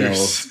free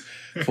videos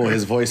for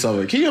his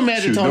voiceover. Can you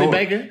imagine Tony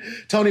Baker?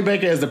 Tony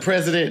Baker as the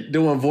president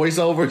doing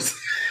voiceovers?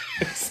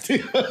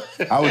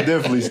 I would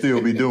definitely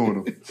still be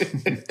doing them.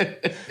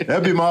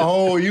 That'd be my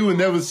whole, you would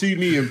never see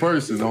me in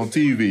person on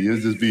TV.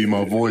 It'd just be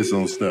my voice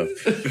on stuff.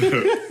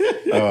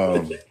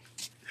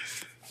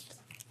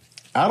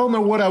 I don't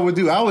know what I would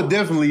do. I would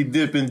definitely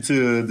dip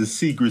into the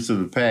secrets of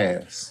the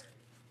past.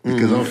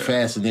 Because I'm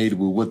fascinated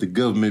with what the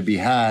government be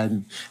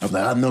hiding. I'm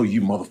like, I know you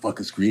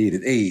motherfuckers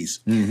created AIDS.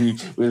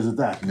 Where's the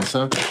documents,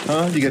 huh?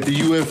 You got the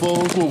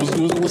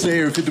UFOs? What's the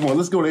Area 51?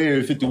 Let's go to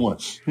Area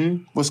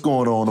 51. What's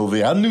going on over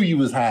there? I knew you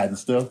was hiding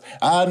stuff.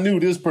 I knew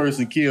this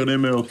person killed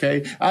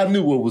MLK. I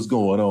knew what was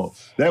going on.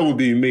 That would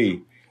be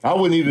me. I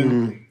wouldn't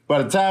even...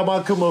 By the time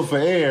I come up for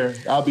air,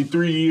 I'll be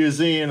 3 years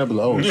in. I'll be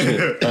like, oh,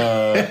 shit.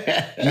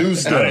 New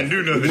stuff. I didn't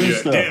do nothing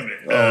yet. Damn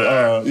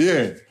it.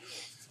 Yeah.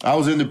 I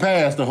was in the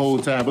past the whole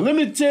time. But let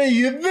me tell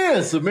you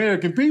this,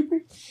 American people.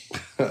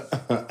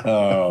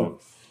 But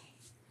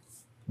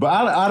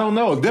I don't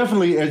know.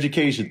 Definitely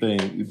education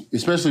thing,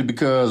 especially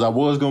because I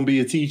was going to be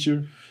a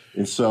teacher.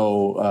 And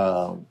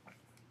so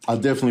I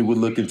definitely would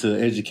look into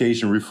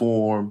education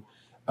reform,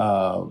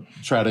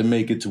 try to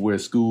make it to where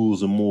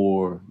schools are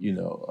more,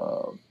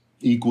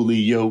 equally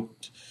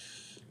yoked.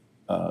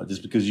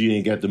 Just because you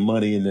ain't got the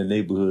money in the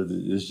neighborhood,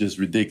 it's just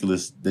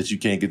ridiculous that you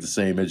can't get the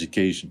same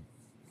education.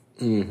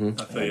 I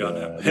feel you on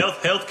that.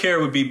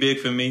 Healthcare would be big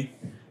for me.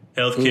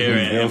 healthcare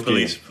and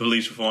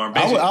police reform.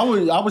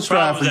 I would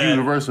strive for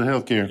universal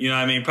healthcare. You know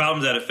what I mean?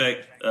 Problems that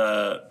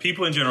affect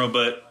people in general,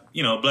 but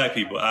black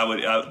people.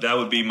 That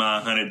would be my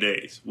 100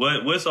 days.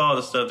 What's all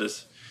the stuff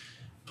that's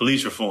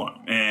police reform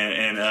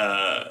and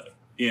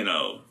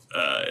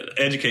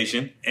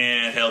education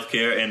and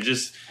healthcare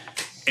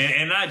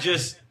and not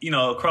just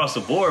across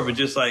the board, but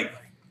just like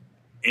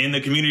in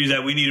the communities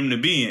that we need them to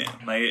be in.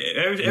 Like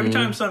every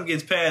time something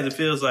gets passed, it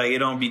feels like it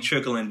don't be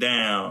trickling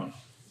down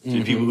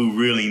to people who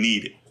really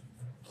need it.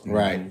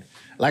 Right.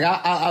 Like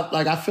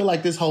I feel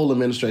like this whole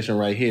administration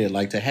right here,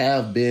 like to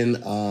have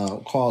Ben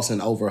Carlson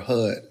over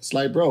HUD, it's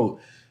like, bro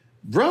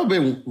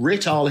been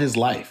rich all his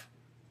life.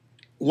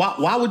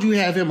 Why would you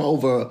have him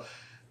over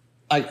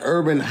like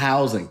urban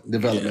housing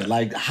development? Yeah.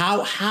 Like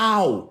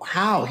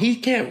how he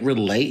can't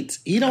relate.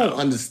 He don't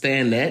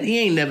understand that. He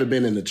ain't never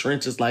been in the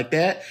trenches like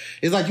that.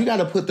 It's like you got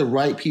to put the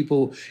right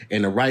people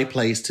in the right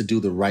place to do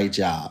the right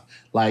job.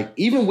 Like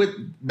even with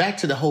back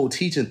to the whole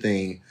teaching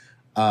thing.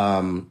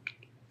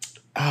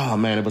 Oh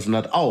man, it was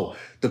another. Oh,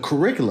 the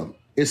curriculum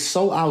is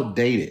so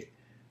outdated.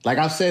 Like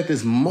I've said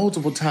this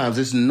multiple times,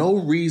 there's no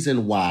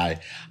reason why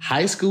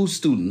high school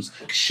students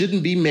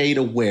shouldn't be made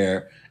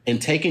aware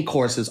and taking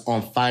courses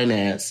on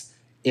finance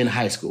in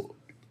high school.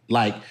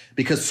 Like,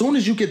 because soon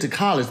as you get to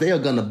college, they are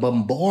going to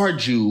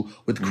bombard you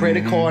with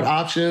credit card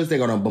options. They're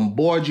going to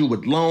bombard you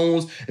with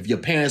loans. If your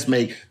parents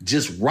make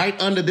just right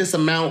under this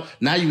amount,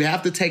 now you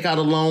have to take out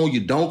a loan.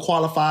 You don't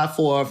qualify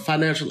for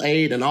financial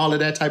aid and all of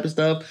that type of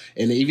stuff.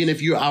 And even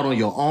if you're out on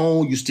your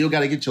own, you still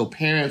got to get your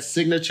parents'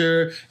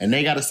 signature. And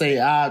they got to say,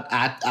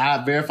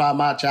 I verify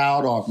my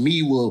child, or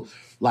me will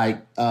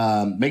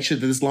make sure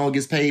that this loan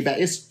gets paid back.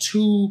 It's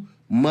too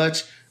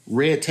much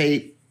red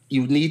tape.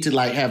 You need to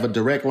have a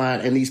direct line,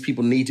 and these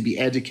people need to be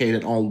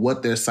educated on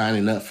what they're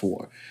signing up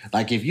for.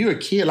 Like if you're a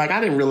kid, I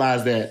didn't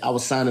realize that I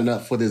was signing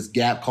up for this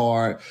Gap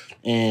card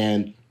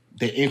and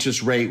the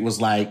interest rate was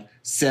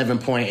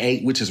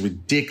 7.8, which is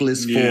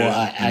ridiculous for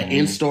an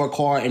in-store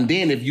card. And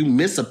then if you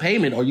miss a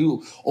payment or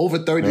you over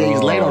 30 days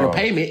late on a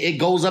payment, it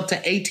goes up to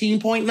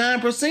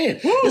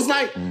 18.9%. It's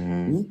like,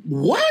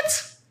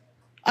 what?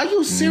 Are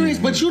you serious?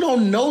 But you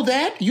don't know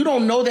that. You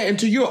don't know that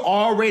until you're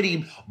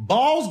already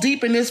balls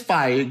deep in this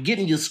fire,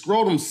 getting your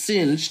scrotum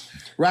singed,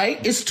 right?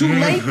 It's too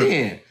late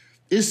then.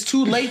 It's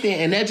too late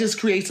then. And that just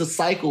creates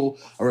a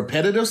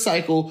repetitive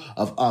cycle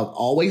of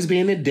always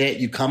being in debt.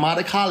 You come out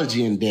of college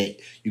in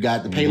debt. You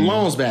got to pay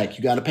loans back.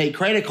 You got to pay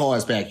credit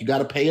cards back. You got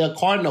to pay a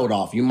car note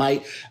off. You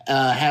might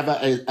have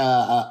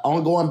a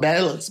ongoing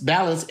balance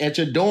at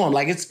your dorm.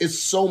 It's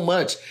so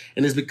much.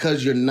 And it's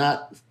because you're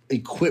not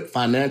equipped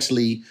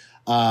financially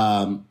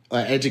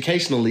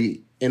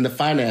educationally in the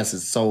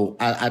finances. So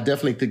I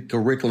definitely think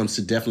curriculum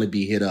should definitely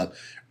be hit up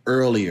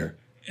earlier.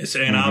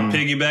 And I'll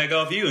piggyback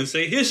off you and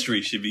say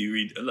history should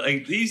be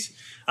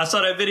I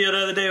saw that video the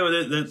other day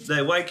where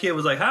that white kid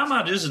was like, how am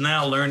I just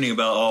now learning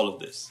about all of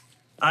this?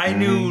 I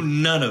knew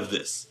none of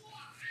this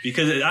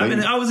because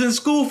I was in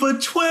school for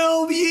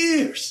 12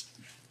 years.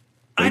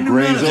 I knew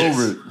none of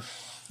this.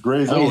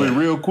 Graze over it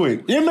real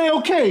quick.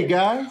 MLK,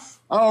 guys.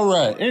 All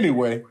right.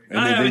 Anyway. And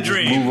I have a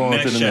dream. Move on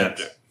to the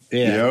chapter. Next.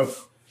 Yeah. Yep.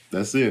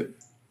 That's it.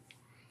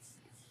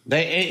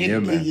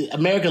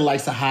 America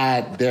likes to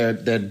hide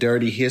their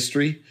dirty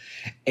history.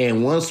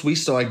 And once we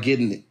start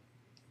getting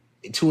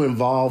too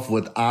involved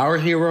with our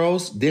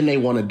heroes, then they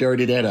want to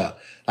dirty that up.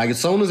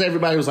 As soon as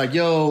everybody was like,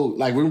 yo,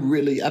 we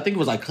really, I think it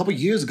was a couple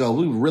years ago,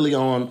 we were really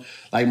on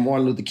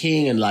Martin Luther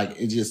King and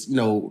it just,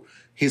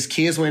 his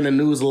kids were in the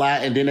news a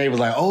lot. And then they was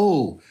like,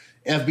 oh,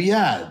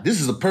 FBI, this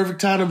is a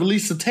perfect time to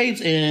release the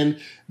tapes and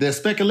the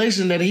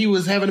speculation that he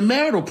was having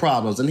marital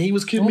problems and he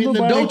was committing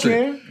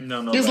adultery.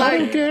 No, it's I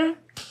don't care.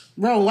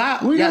 Bro, why?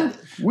 We don't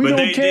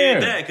they care.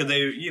 Did that because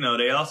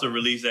they also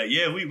released that.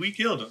 Yeah, we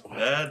killed him.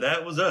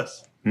 That was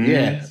us.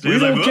 Yeah, so we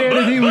don't care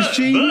that he was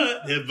cheating.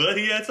 But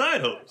he had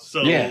side hoes.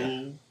 So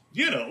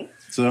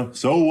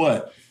So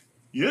what?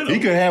 He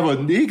could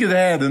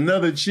have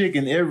another chick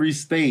in every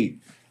state.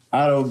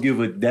 I don't give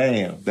a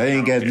damn. They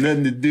ain't got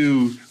nothing to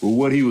do with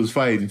what he was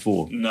fighting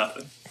for.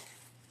 Nothing.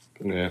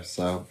 Yeah,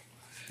 so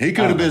he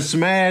could have been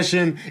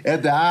smashing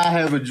at the "I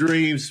Have a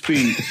Dream"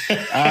 speech.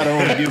 I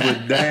don't give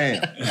a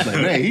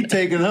damn. Man, he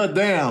taking her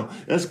down.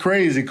 That's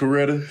crazy,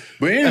 Coretta.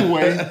 But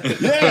anyway,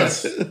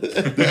 yes,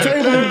 the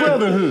table of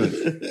brotherhood.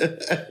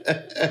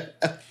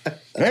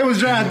 They was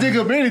trying to dig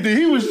up anything.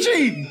 He was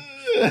cheating.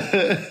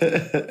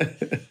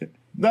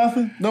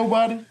 Nothing.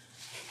 Nobody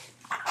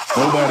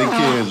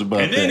cares about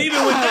that. And then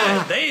even with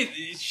that,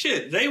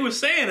 they were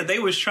saying that they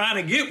was trying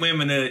to get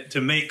women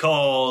to make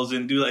calls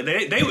and do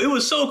it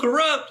was so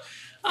corrupt.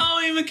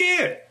 I don't even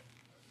care.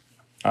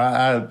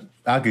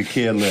 I could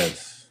care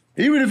less.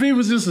 Even if he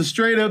was just a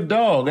straight up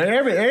dog.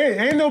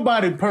 Ain't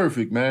nobody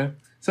perfect, man.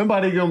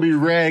 Somebody gonna be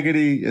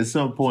raggedy at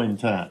some point in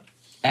time.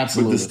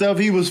 Absolutely. But the stuff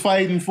he was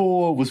fighting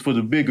for was for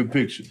the bigger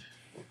picture.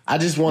 I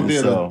just want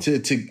them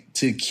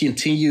to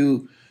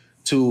continue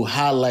to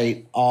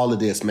highlight all of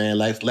this, man.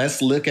 Like,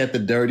 let's look at the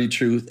dirty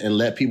truth and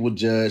let people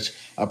judge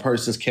a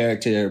person's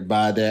character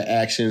by their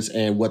actions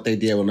and what they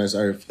did on this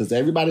earth. Because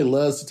everybody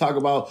loves to talk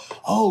about,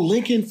 oh,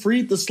 Lincoln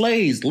freed the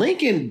slaves.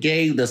 Lincoln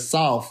gave the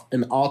South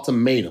an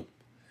ultimatum.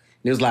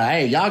 He was like,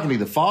 hey, y'all can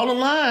either fall in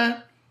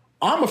line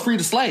or I'm going to free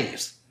the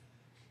slaves.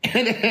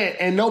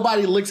 And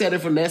nobody looks at it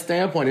from that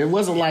standpoint. It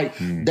wasn't like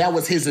that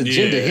was his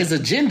agenda. Yeah. His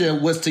agenda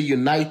was to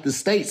unite the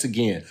states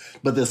again.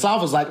 But the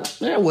South was like,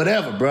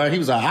 whatever, bro. He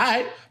was like, all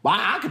right, well,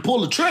 I could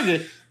pull the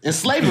trigger and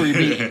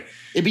slavery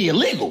it'd be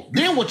illegal.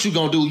 Then what you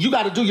gonna do? You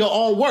got to do your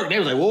own work. They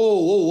was like,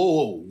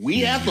 whoa. We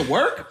have to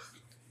work?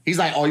 He's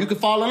like, oh, you can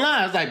fall in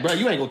line. It's like, bro,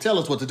 you ain't gonna tell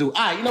us what to do. All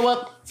right, you know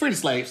what? Free the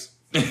slaves.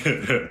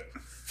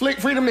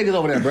 Free them niggas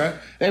over there, bro.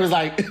 They was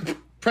like,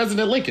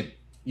 President Lincoln,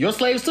 your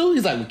slaves too?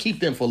 He's like, well,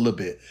 keep them for a little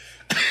bit.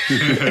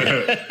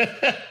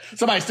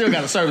 Somebody still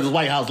got to serve this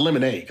White House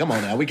lemonade. Come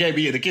on now, we can't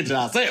be in the kitchen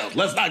ourselves.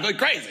 Let's not go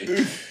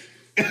crazy.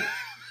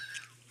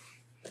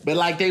 But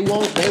like they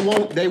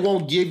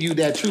won't give you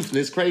that truth. And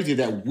it's crazy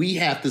that we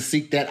have to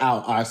seek that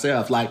out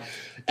ourselves. Like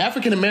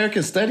African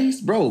American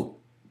studies, bro.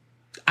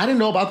 I didn't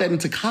know about that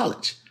until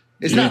college.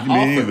 It's not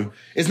offered.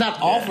 It's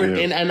not offered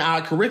in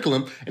our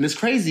curriculum. And it's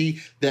crazy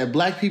that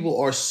Black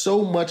people are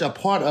so much a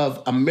part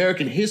of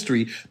American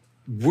history.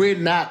 We're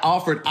not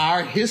offered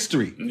our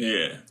history.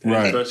 Yeah.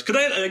 Right. Because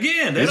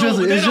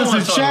they don't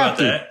want to talk about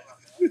that.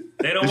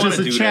 They don't want to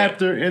do that. It's just a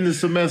chapter in the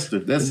semester.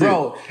 That's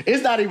Bro,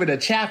 it's not even a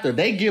chapter.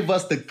 They give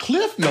us the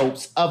cliff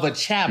notes of a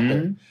chapter.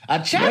 Mm-hmm.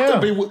 A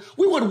chapter,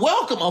 we would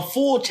welcome a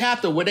full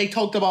chapter where they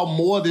talked about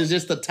more than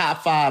just the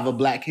top 5 of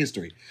Black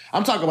history.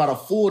 I'm talking about a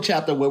full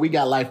chapter where we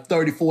got like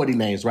 30, 40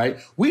 names, right?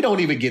 We don't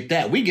even get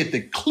that. We get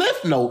the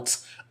cliff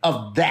notes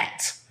of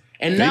that.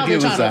 And now they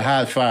give us a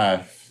high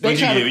five. You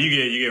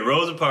get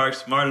Rosa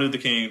Parks, Martin Luther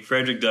King,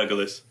 Frederick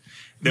Douglass.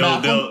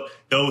 Malcolm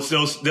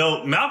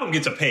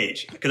gets a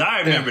page because I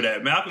remember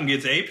that Malcolm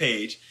gets a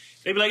page.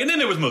 They'd be like, and then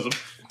there was Muslim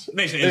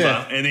Nation of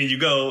Islam, and then you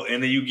go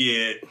and then you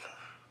get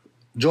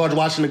George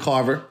Washington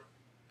Carver.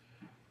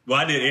 Well,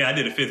 I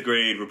did a 5th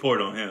grade report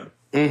on him.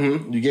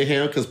 Mm-hmm. You get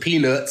him because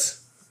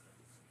Peanuts.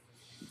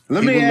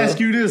 Let me ask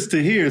you this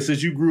to hear,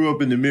 since you grew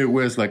up in the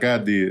Midwest like I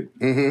did.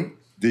 Mm-hmm.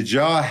 Did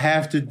y'all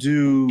have to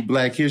do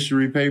Black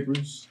History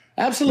papers?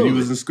 Absolutely. When you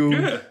was in school?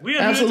 Yeah, we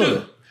had absolutely.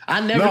 To do. I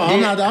never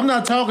did. I'm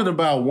not talking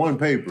about one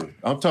paper.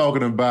 I'm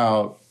talking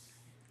about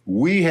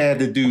we had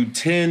to do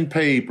 10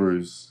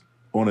 papers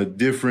on a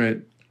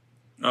different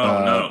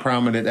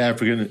prominent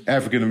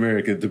African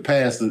American to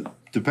pass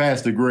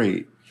the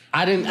grade.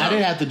 I didn't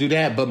have to do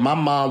that, but my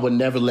mom would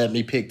never let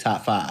me pick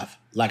top 5.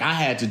 Like I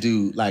had to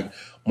do like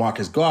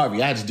Marcus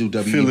Garvey. I had to do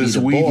W.E.B.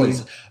 Du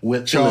Bois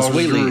with Phyllis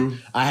Wheatley.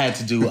 I had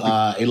to do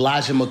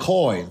Elijah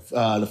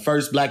McCoy, the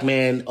first Black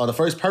man or the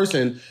first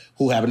person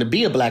who happened to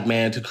be a Black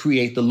man to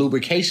create the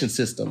lubrication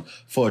system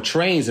for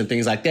trains and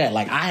things like that.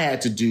 Like I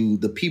had to do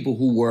the people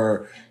who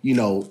were,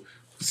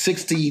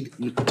 60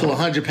 to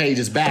 100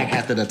 pages back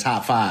after the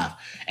top 5.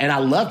 And I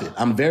loved it.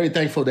 I'm very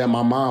thankful that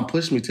my mom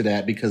pushed me to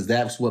that because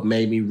that's what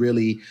made me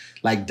really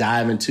like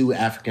dive into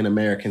African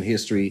American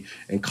history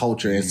and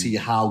culture and see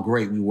how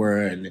great we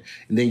were. And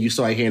then you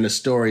start hearing the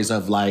stories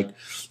of like,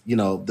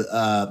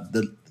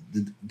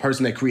 the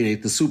person that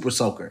created the Super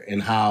Soaker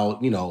and how,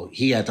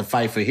 he had to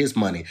fight for his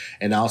money.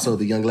 And also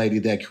the young lady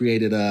that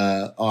created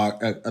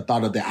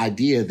thought of the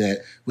idea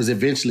that was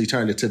eventually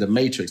turned into the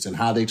Matrix and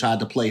how they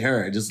tried to play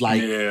her. Just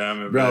like, I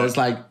remember bro, that. It's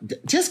like,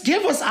 just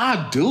give us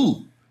our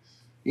due.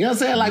 You know what I'm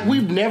saying? Like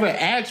we've never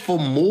asked for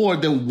more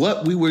than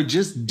what we were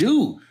just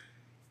due.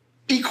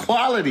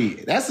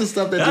 Equality. That's the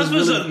stuff that's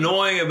what's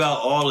annoying about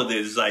all of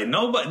this. It's like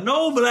no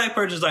Black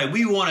person's like,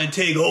 we want to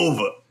take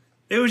over.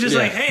 It was just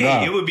like,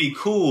 hey, it would be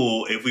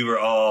cool if we were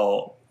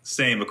all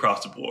same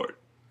across the board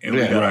and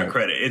we got our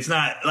credit. It's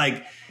not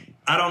like,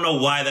 I don't know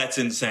why that's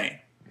insane.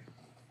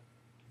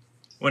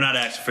 We're not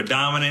asking for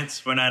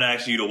dominance. We're not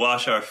asking you to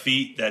wash our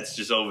feet. That's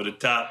just over the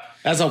top.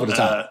 That's over the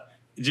top.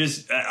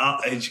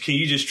 Can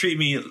you just treat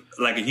me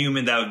like a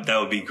human? That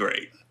would be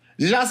great.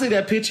 Did y'all see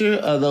that picture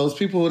of those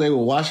people they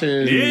were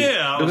washing?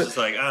 Yeah, I was just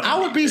like, I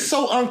would be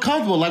so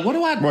uncomfortable. Like, what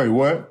do I? Wait,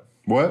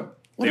 what?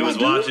 They was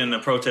washing the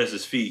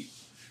protesters' feet.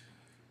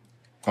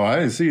 Oh, I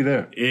didn't see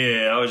that.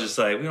 Yeah, I was just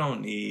like, we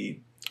don't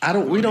need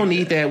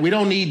that. We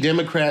don't need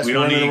Democrats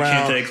running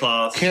around.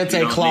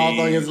 Kente cloth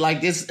on you.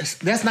 Like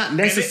that's not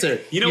necessary.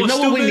 You know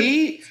what we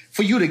need?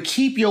 For you to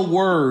keep your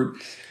word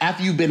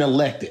after you've been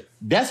elected.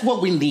 That's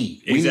what we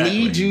need. Exactly.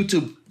 We need you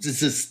to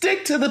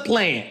stick to the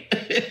plan.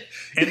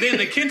 And then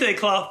the Kente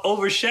cloth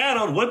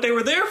overshadowed what they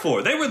were there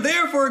for. They were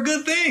there for a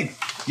good thing.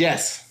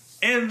 Yes.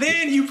 And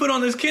then you put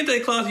on this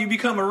Kente cloth, you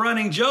become a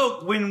running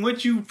joke when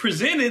what you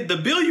presented, the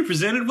bill you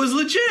presented, was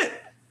legit.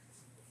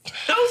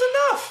 That was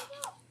enough.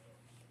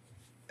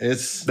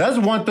 That's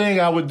one thing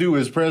I would do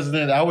as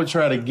president. I would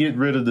try to get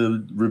rid of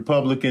the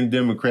Republican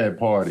Democrat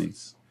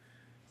parties.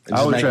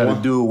 I would try to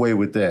do away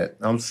with that.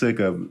 I'm sick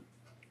of it.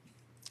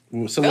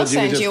 So they'll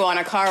send you on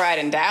a car ride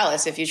in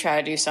Dallas if you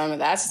try to do some of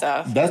that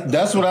stuff.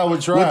 That's what I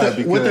would try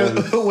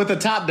with the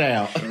top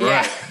down.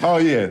 Right. Oh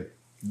yeah,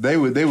 they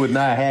would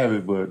not have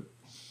it, but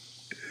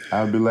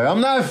I'd be like,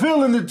 I'm not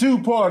feeling the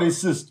two-party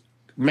system.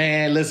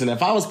 Man, listen,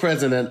 if I was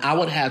president, I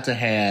would have to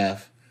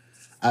have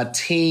a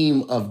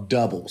team of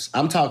doubles.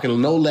 I'm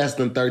talking no less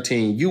than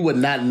 13. You would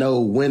not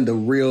know when the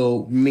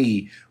real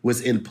me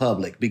was in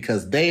public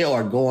because they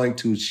are going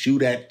to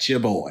shoot at your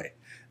boy.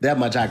 That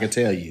much I can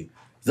tell you.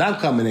 'Cause I'm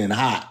coming in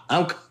hot.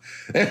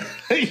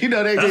 You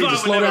know, they need to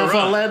slow down for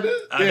Atlanta.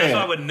 That's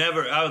why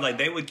I would like,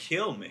 they would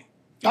kill me.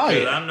 Oh,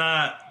 yeah. I'm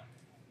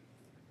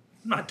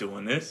not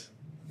doing this.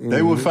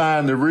 They would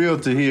find the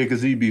realtor here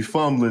because he'd be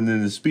fumbling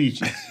in his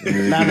speeches.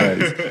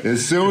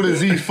 As soon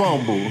as he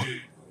fumbled,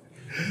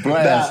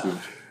 blast him.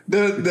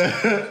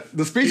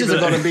 The speeches are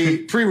going to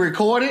be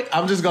pre-recorded.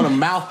 I'm just going to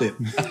mouth it.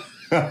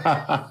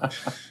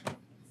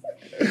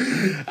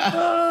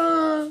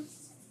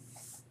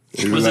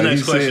 What's the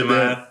next question,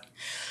 Maya?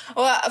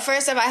 Well,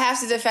 first off, I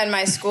have to defend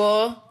my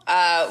school.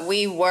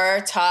 We were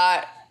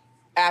taught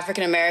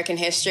African American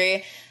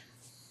history.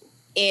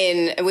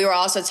 We were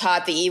also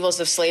taught the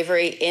evils of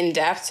slavery in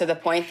depth to the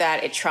point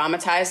that it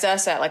traumatized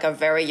us at like a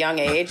very young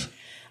age.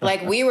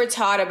 Like we were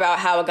taught about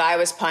how a guy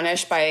was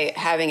punished by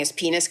having his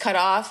penis cut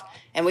off,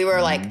 and we were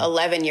like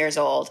 11 years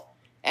old.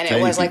 And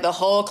it was like the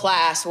whole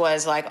class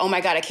was like, oh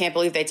my God, I can't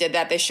believe they did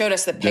that. They showed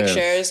us the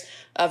pictures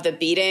of the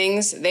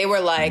beatings. They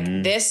were like,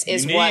 this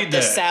is what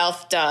the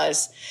South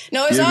does.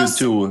 No, it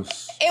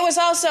was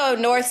also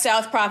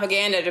North-South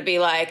propaganda to be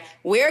like,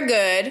 we're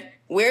good.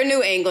 We're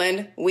New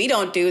England. We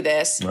don't do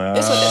this.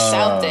 This is what the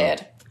South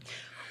did.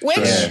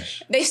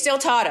 Which they still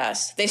taught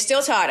us. They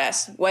still taught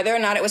us, whether or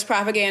not it was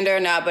propaganda or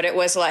not, but it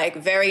was like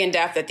very in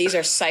depth that these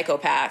are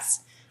psychopaths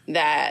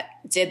that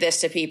did this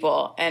to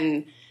people.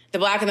 And the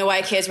black and the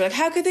white kids were like,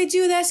 how could they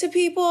do that to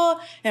people?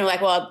 And we're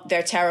like, well,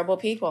 they're terrible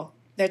people.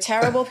 They're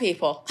terrible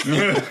people.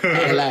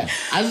 And like,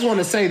 I just want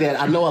to say that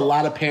I know a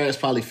lot of parents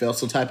probably felt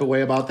some type of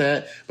way about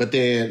that, but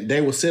then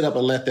they will sit up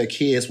and let their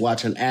kids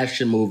watch an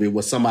action movie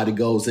where somebody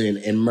goes in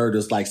and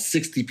murders like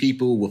 60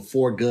 people with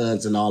 4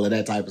 guns and all of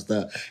that type of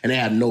stuff, and they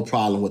have no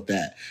problem with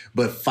that.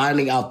 But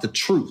finding out the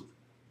truth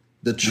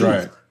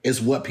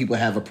is what people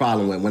have a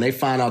problem with. When they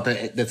find out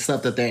that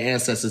stuff that their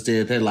ancestors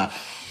did, they're like,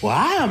 well,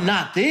 I am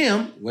not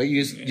them. Well,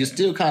 you're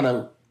still kind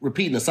of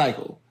repeating the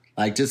cycle,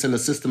 like just in a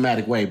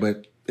systematic way,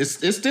 but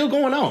it's still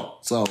going on.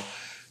 So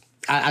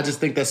I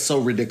just think that's so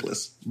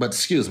ridiculous. But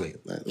excuse me,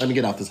 let me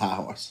get off this high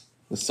horse.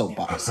 This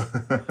soapbox.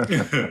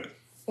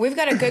 We've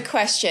got a good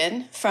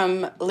question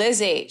from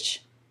Liz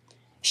H.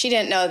 She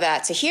didn't know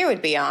that Tahir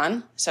would be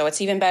on, so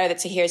it's even better that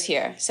Tahir's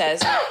here.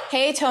 Says,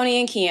 hey,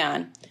 Tony and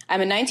Keon. I'm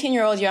a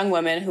 19-year-old young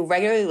woman who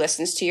regularly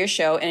listens to your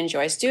show and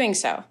enjoys doing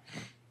so.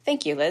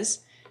 Thank you, Liz.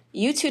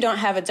 You two don't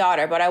have a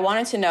daughter, but I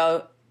wanted to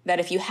know that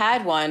if you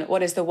had one,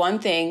 what is the one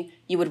thing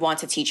you would want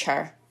to teach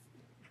her?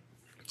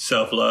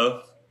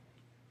 Self-love.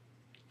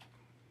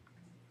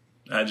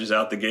 Just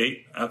out the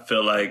gate. I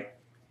feel like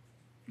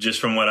just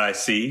from what I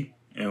see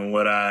and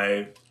what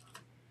I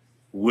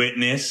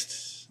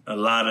witnessed, a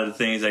lot of the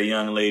things that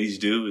young ladies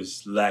do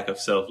is lack of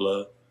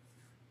self-love.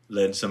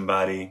 Letting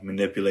somebody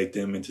manipulate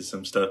them into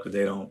some stuff because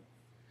they don't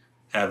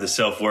have the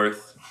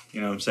self-worth. You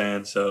know what I'm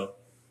saying? So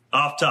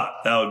off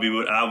top, that would be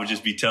what I would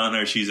just be telling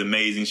her. She's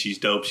amazing. She's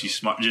dope. She's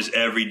smart. Just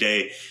every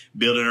day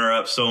building her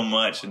up so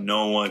much and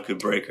no one could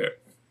break her.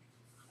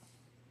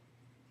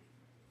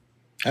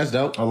 That's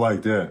dope. I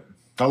like that.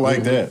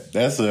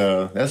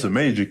 That. That's a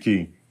major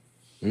key.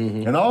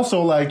 Mm-hmm. And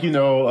also, like, you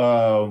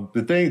know,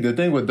 the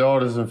thing with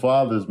daughters and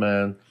fathers,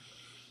 man,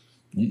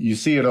 you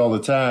see it all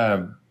the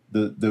time.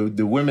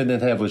 The women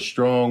that have a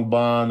strong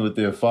bond with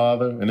their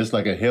father, and it's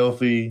like a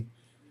healthy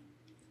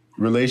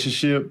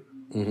relationship,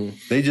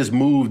 they just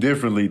move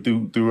differently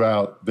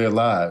throughout their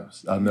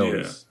lives, I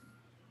notice.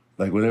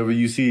 Yeah. Like whenever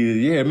you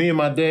see, me and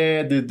my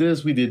dad did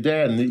this, we did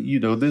that, and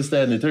you know, this,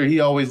 that, and the third, he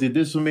always did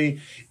this for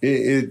me.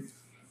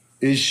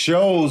 It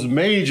shows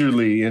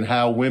majorly in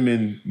how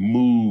women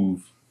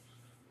move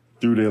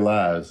through their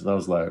lives. And I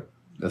was like,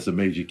 that's a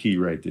major key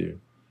right there.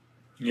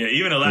 Yeah,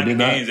 even a lack of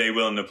games they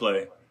willing to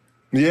play.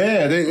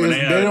 Yeah, they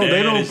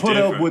don't put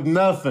up with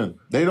nothing.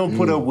 They don't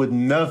put up with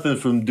nothing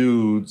from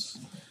dudes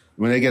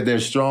when they get their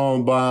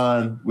strong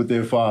bond with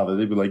their father.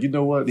 They be like, you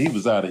know what? He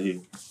was out of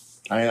here.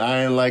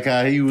 I ain't like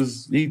how he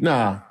was. I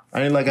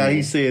ain't like how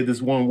he said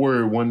this one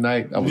word one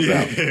night. I was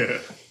out.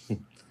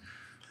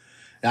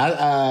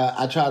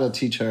 I try to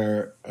teach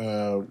her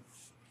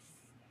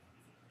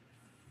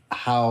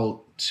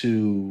how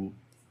to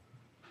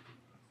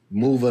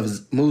move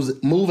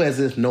as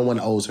if no one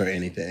owes her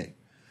anything.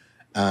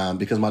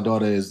 Because my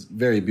daughter is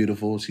very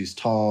beautiful. She's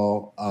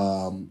tall,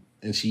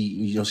 and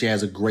she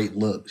has a great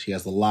look. She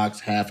has the locks,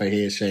 half her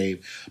head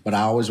shaved. But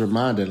I always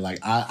remind her, like,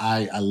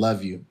 I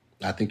love you.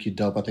 I think you're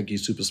dope. I think you're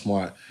super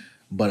smart.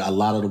 But a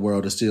lot of the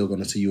world is still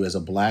going to see you as a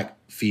black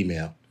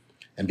female.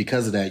 And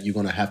because of that, you're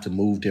going to have to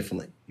move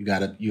differently. You got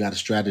to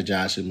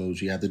strategize your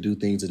moves. You have to do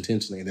things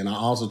intentionally. And then I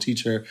also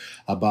teach her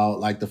about,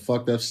 like, the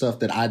fucked up stuff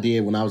that I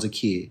did when I was a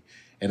kid.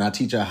 And I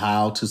teach her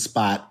how to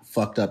spot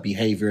fucked up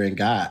behavior in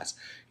guys.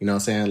 You know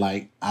what I'm saying?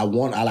 Like, I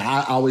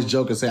always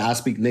joke and say I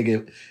speak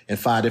nigga in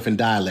 5 different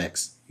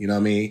dialects. You know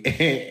what I mean?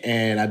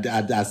 And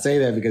I say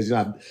that because, you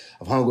know,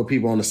 I've hung with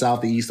people on the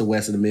South, the East, the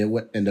West, and the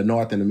Midwest, and the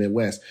North and the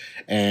Midwest.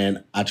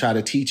 And I try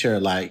to teach her,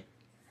 like,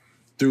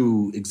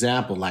 through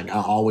example, like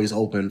I always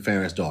open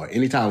Farron's door.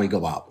 Anytime we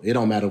go out, it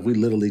don't matter if we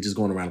literally just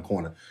going around the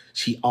corner.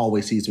 She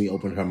always sees me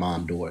open her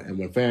mom's door. And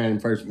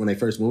when they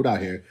first moved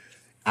out here,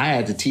 I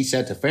had to teach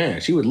that to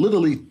Farron. She would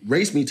literally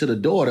race me to the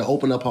door to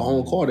open up her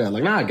own car door.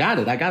 Like, nah, I got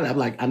it. I'm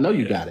like, I know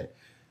you got it.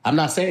 I'm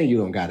not saying you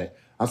don't got it.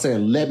 I'm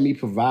saying let me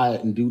provide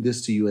and do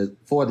this to you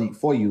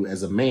for you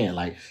as a man.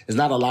 Like, there's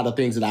not a lot of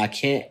things that I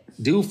can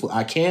do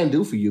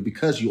for you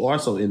because you are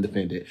so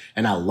independent,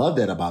 and I love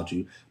that about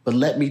you. But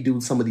let me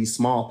do some of these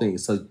small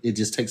things so it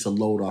just takes a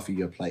load off of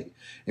your plate.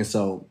 And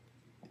so,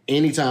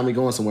 anytime we're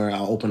going somewhere, I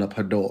open up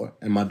her door,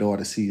 and my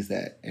daughter sees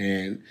that,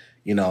 and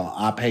you know,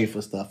 I pay for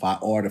stuff. I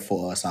order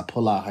for us. I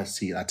pull out her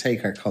seat. I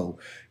take her coat.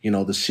 You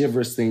know, the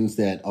chivalrous things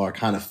that are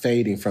kind of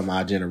fading from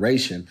our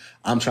generation,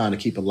 I'm trying to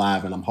keep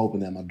alive, and I'm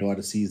hoping that my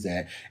daughter sees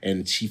that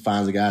and she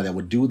finds a guy that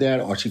would do that,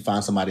 or she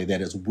finds somebody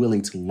that is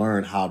willing to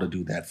learn how to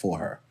do that for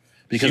her.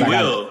 Because she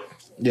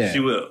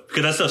will.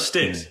 Because that stuff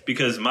sticks.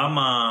 Because my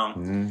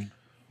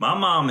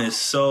mom is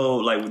so,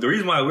 like, the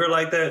reason why we're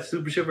like that,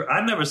 super chipper,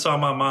 I never saw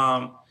my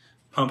mom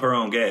pump her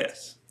own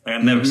gas. Like,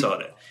 I never saw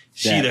that.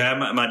 She either had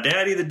my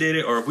dad either did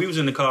it, or if we was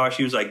in the car,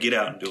 she was like, "Get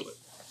out and do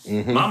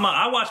it."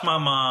 I watched my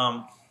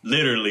mom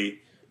literally.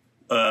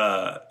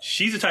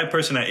 She's the type of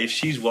person that if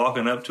she's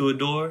walking up to a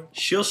door,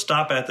 she'll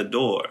stop at the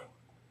door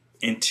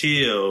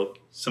until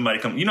somebody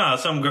comes. You know how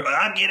some girl,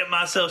 I get it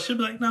myself. She'll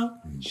be like, "No,"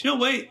 she'll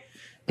wait.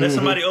 Let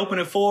somebody open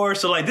it for her.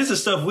 So like, this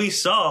is stuff we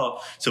saw.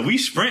 So we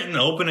sprinting,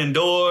 opening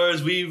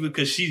doors.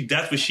 Because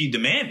that's what she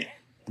demanded.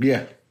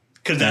 Yeah,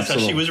 because that's how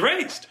she was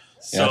raised.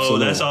 So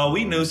that's all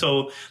we knew.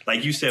 So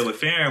like you said with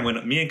Farron,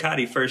 when me and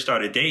Cotty first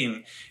started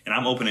dating and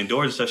I'm opening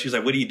doors and stuff, she was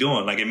like, "What are you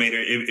doing?" Like, it made her,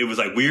 it was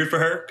like weird for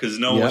her because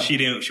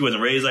she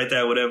wasn't raised like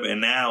that, whatever. And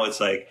now it's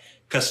like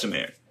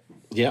customary.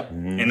 Yep.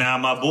 And now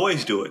my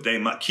boys do it.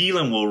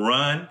 Keelan will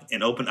run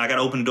and open. I got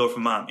to open the door for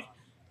mommy.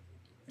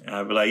 And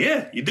I'll be like,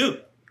 "Yeah, you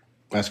do."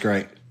 That's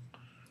great.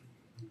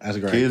 That's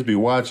great. Kids be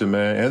watching,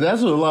 man. And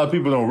that's what a lot of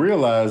people don't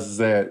realize is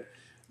that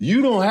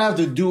you don't have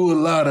to do a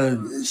lot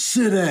of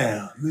sit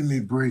down. Let me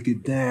break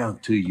it down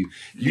to you.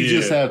 You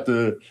just have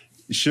to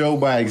show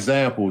by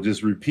example,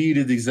 just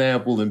repeated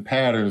example and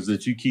patterns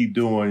that you keep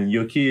doing. And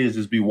your kids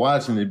just be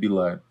watching and be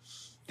like,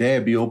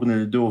 "Dad be opening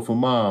the door for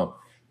mom.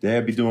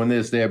 Dad be doing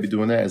this. Dad be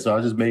doing that." So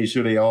I just made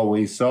sure they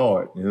always saw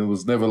it. And it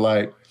was never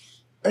like,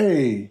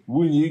 "Hey,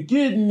 when you're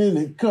getting in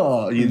the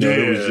car," you know,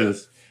 it was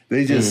just,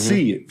 they just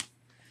see it.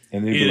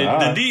 And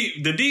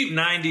the deep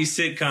 90s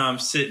sitcom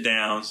sit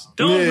downs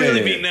don't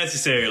really be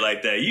necessary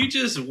like that. You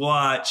just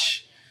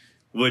watch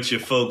what your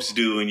folks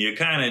do and you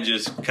kind of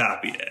just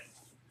copy that.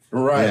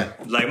 Right. Yeah.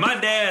 Like my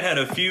dad had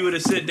a few of the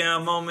sit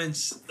down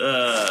moments,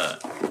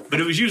 but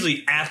it was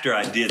usually after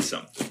I did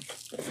something.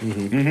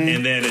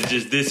 And then it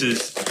just, this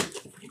is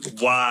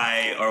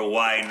why or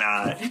why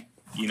not.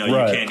 You know,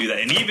 you can't do that.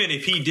 And even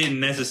if he didn't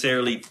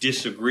necessarily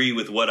disagree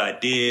with what I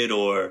did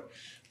or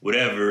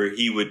whatever,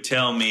 he would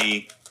tell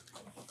me,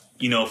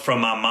 you know, from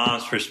my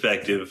mom's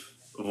perspective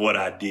of what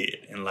I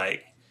did and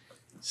like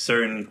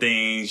certain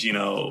things, you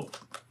know,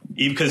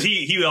 because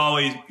he would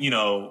always, you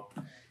know,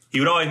 he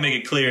would always make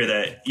it clear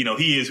that, you know,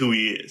 he is who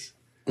he is.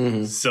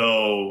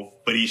 So,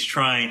 but he's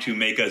trying to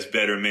make us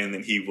better men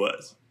than he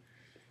was.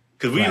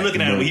 Because we're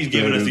looking at him, he's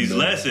giving us these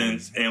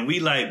lessons and we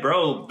like,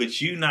 bro,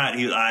 but you not,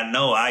 I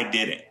know I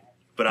didn't,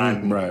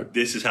 but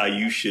this is how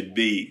you should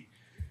be,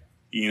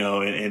 you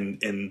know,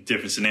 in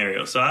different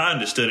scenarios. So I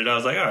understood it. I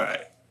was like, all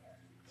right.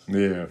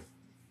 Yeah.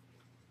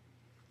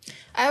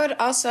 I would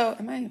also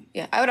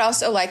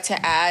like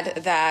to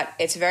add that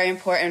it's very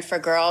important for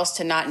girls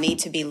to not need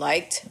to be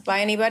liked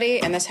by anybody.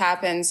 And this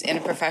happens in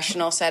a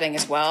professional setting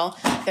as well.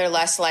 They're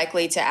less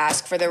likely to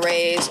ask for the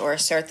raise or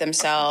assert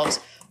themselves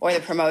or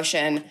the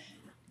promotion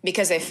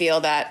because they feel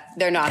that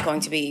they're not going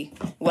to be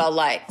well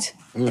liked.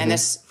 And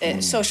this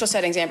in social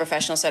settings and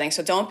professional settings.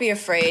 So don't be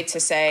afraid to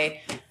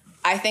say,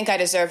 "I think I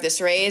deserve this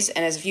raise."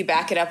 And as if you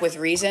back it up with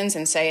reasons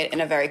and say it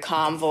in a very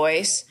calm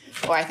voice,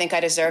 or "I think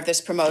I deserve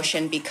this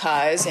promotion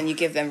because," and you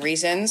give them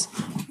reasons,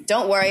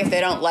 don't worry if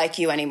they don't like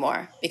you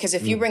anymore. Because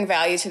if you bring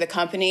value to the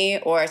company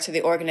or to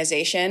the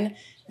organization,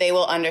 they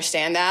will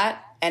understand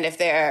that. And if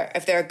they're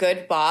a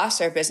good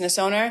boss or business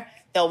owner,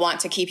 they'll want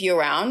to keep you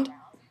around.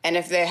 And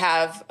if they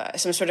have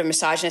some sort of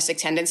misogynistic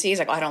tendencies,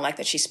 like, "Oh, I don't like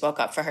that she spoke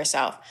up for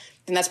herself,"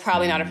 then that's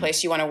probably not a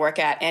place you want to work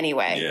at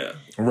anyway. Yeah.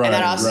 Right. And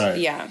that also,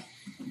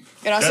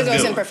 it also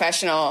goes in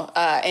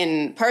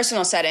in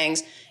personal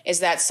settings, is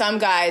that some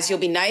guys, you'll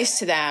be nice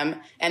to them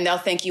and they'll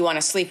think you want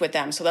to sleep with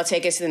them. So they'll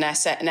take us to the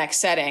next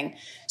setting.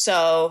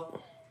 So,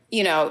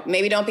 you know,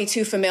 maybe don't be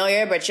too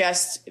familiar, but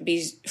just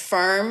be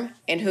firm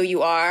in who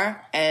you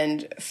are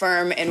and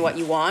firm in what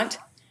you want.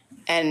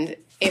 And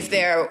if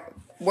they're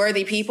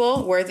worthy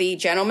people, worthy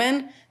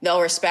gentlemen,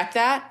 they'll respect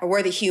that. Or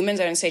worthy humans,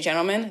 I didn't say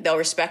gentlemen, they'll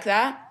respect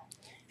that.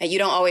 And you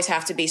don't always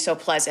have to be so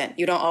pleasant.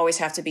 You don't always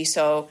have to be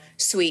so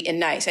sweet and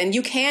nice. And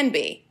you can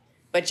be.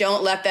 but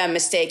don't let them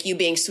mistake you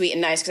being sweet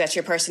and nice because that's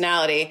your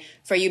personality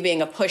for you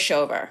being a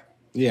pushover.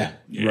 Yeah.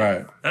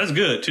 Right. That's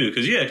good, too.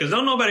 Because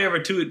don't nobody ever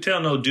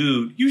tell no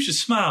dude, you should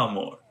smile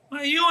more.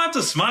 Like, you don't have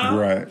to smile.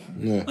 Right.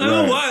 Yeah.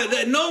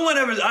 Why? No one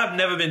ever, I've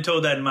never been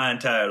told that in my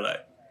entire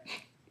life.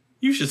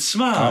 You should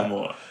smile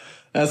more.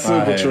 That's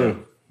super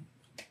true.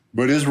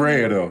 But it's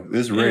rare, though.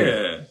 It's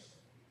rare.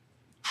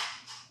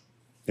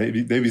 Yeah.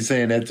 They be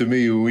saying that to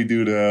me when we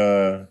do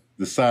the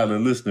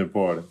silent listening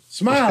party.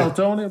 Smile,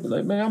 Tony. I'll be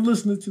like, man, I'm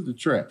listening to the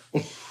track.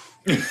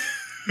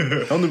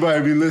 Don't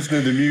nobody be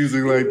listening to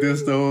music like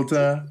this the whole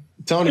time.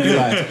 Tony be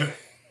like,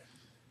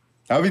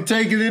 I'll be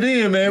taking it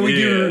in, man.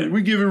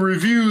 We giving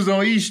reviews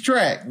on each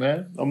track,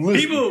 man. I'm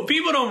listening.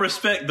 People don't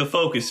respect the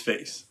focus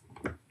face.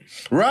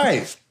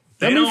 Right.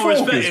 They don't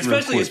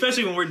respect,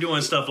 especially when we're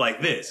doing stuff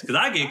like this. Because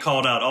I get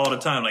called out all the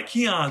time, like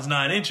Keon's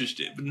not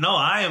interested. But no,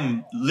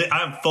 I'm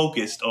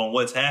focused on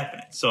what's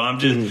happening. So I'm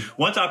just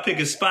once I pick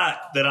a spot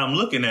that I'm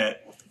looking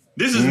at,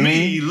 this is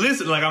me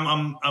listening. Like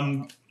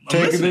I'm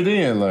taking listening. it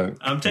in, like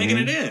I'm taking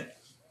it in.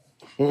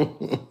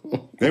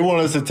 They want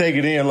us to take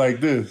it in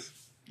like this.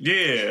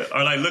 Yeah,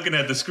 or like looking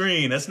at the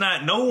screen. That's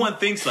not. No one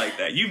thinks like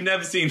that. You've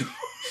never seen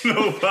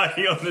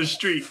nobody on the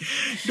street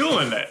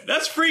doing that.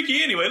 That's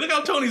freaky anyway. Look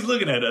how Tony's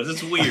looking at us.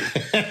 It's weird.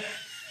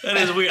 That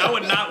is weird. I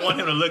would not want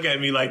him to look at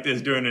me like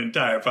this during the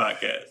entire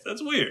podcast.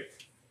 That's weird.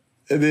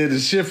 And then to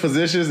shift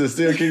positions and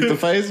still keep the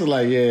face.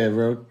 Like, yeah,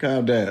 bro,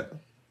 calm down.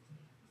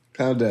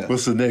 Calm down.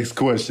 What's the next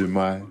question,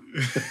 Maya?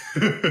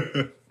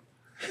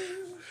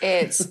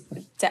 It's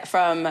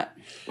from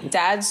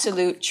Dad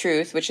Salute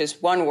Truth, which is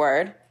one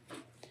word.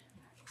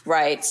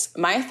 Writes,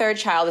 my third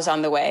child is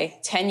on the way,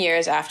 10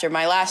 years after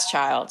my last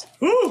child.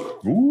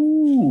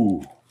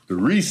 Ooh, the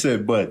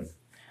reset button.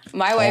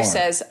 My wife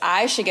says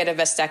I should get a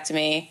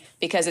vasectomy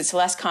because it's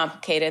less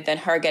complicated than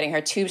her getting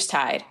her tubes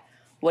tied.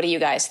 What do you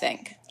guys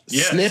think?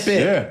 Yes. Snip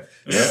it.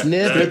 Yeah.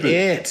 Snip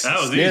it. That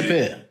was Snip easy.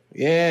 it.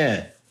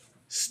 Yeah.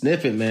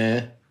 Snip it,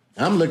 man.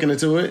 I'm looking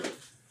into it.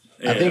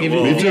 Yeah, I think if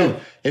you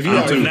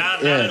now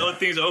that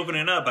things are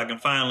opening up, I can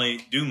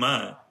finally do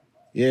mine.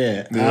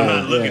 Yeah. I'm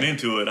not looking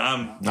into it.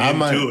 I'm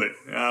into it.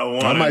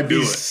 I might be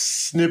do it.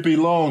 Snippy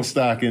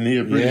Longstock in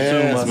here pretty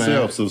soon myself.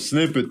 Man. So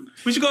snip it.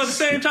 We should go at the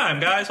same time,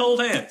 guys.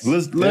 Hold hands.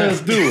 Let's do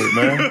it,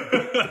 man.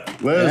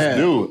 Let's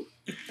do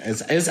it.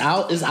 It's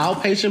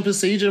outpatient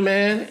procedure,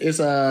 man. It's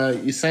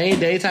a same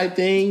day type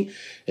thing,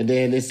 and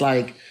then it's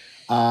like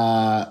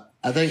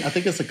I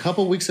think it's a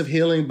couple weeks of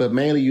healing, but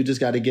mainly you just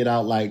got to get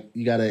out. Like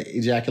you got to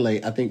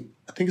ejaculate. I think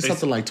it's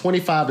something like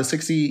 25 to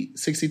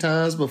 60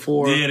 times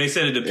before. Yeah, they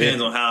said it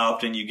depends on how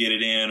often you get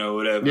it in or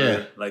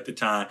whatever, like the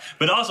time.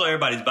 But also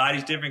everybody's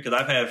body's different because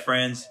I've had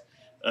friends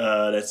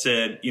that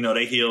said,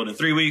 they healed in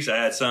 3 weeks. I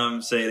had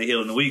some say they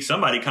healed in a week.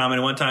 Somebody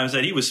commented one time and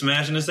said he was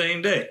smashing the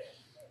same day.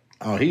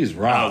 Oh, he's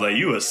right. I was like,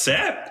 you a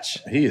savage.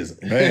 He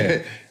is.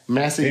 Man.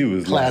 Massy, he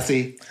was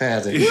classy,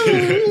 classy. So,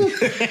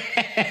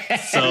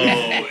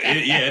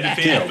 it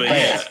depends. But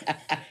yeah,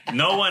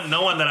 no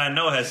one that I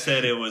know has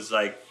said it was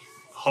like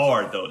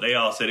hard, though. They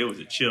all said it was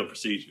a chill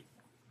procedure.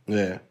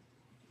 Yeah.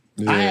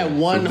 I had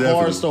one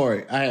horror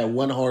story.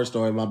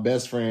 My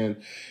best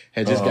friend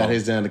had just got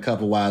his done a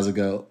couple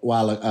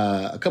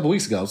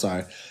weeks ago,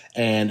 sorry.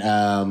 And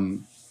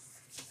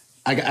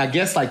I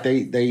guess like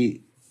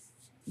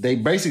they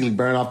basically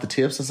burn off the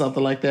tips or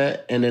something like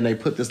that, and then they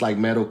put this like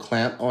metal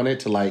clamp on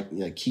it to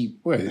like keep.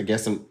 Wait, I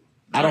guess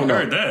I don't know.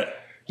 Heard that.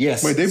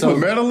 Yes. Wait, they put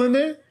metal in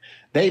there?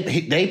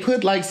 They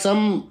put like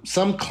some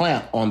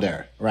clamp on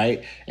there,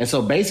 right? And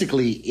so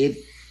basically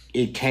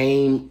it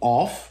came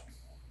off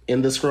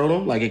in the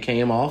scrotum, like it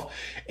came off,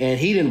 and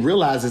he didn't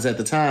realize this at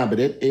the time, but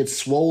it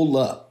swole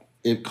up.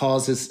 It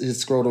caused his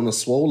scrotum to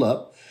swell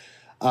up,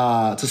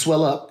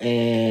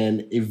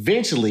 and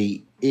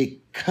eventually it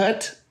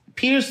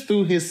pierced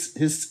through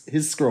his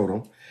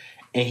scrotum,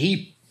 and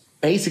he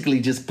basically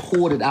just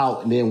pulled it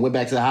out and then went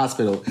back to the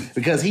hospital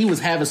because he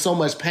was having so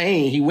much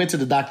pain. He went to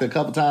the doctor a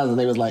couple times and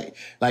they was like,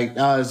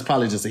 it's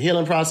probably just a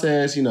healing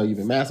process. You've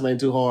been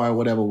masturbating too hard,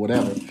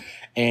 whatever.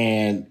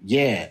 And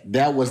yeah,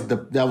 that was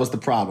the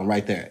problem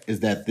right there, is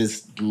that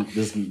this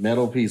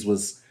metal piece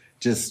was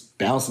just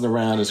bouncing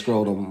around his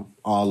scrotum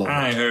all over.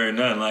 I ain't heard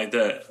nothing like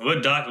that.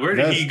 What doctor? Where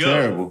did he go?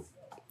 Terrible.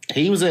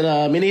 He was in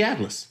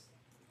Minneapolis.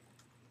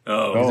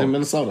 Oh, he was in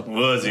Minnesota.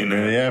 Was he now?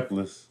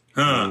 Minneapolis.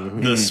 Huh.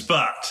 Mm-hmm. The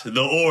spot.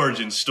 The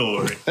origin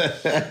story.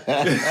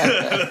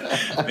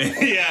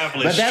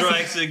 Minneapolis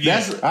strikes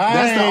again.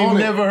 I ain't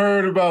never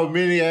heard about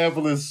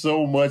Minneapolis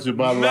so much in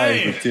my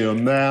life until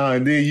now.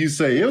 And then you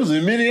say, it was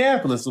in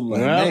Minneapolis. I'm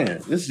like,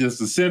 man, it's just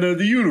the center of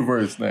the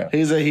universe now.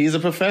 He's a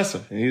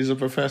professor. He's a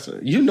professor.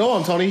 You know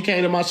him, Tony. He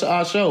came to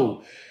our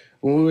show.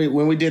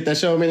 When we did that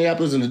show in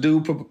Minneapolis and the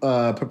dude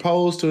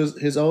proposed to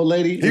his old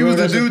lady. He was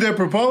the dude that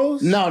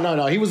proposed?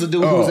 No. He was the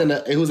dude who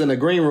was in the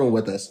green room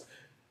with us.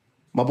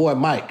 My boy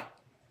Mike.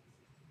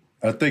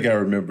 I think I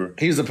remember.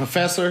 He was a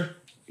professor.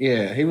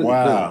 Yeah, he was.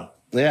 Wow.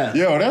 Yeah.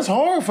 Yo, that's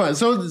horrifying.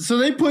 So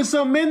they put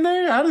something in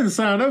there? I didn't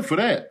sign up for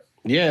that.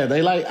 Yeah,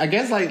 they I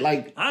guess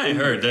like I ain't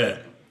heard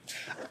that.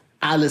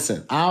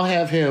 I'll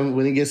have him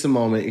when he gets a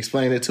moment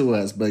explain it to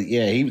us. But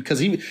yeah,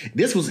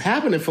 this was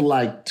happening for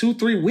like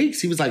 2-3 weeks.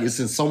 He was like, it's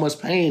in so much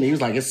pain. He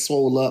was like, it's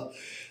swole up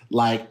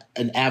like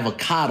an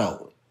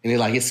avocado. And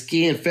his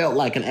skin felt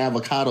like an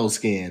avocado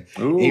skin.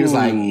 He was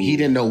like, he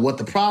didn't know what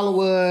the problem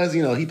was.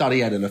 He thought he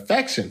had an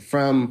infection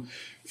from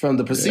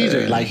the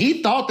procedure. Yeah. Like,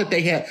 he thought that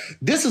they had,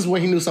 this is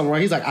when he knew something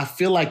wrong. He's like, I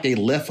feel like they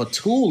left a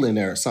tool in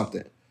there or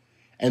something.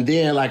 And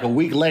then like a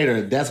week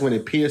later, that's when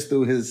it pierced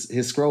through his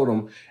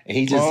scrotum. And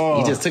he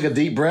just took a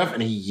deep breath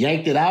and he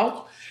yanked it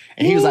out.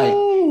 And he was like,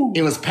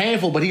 it was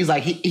painful, but he's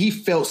like, he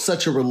felt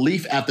such a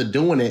relief after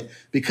doing it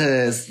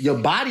because your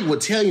body will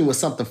tell you when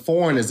something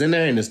foreign is in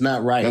there and it's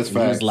not right. That's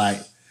facts. He was like,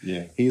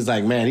 he's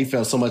like, man, he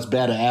felt so much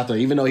better after,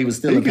 even though he was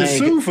still in pain. He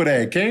could sue for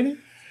that, can't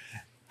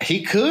he?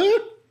 He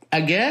could,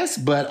 I guess,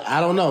 but I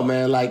don't know,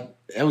 man. Like,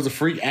 it was a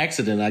freak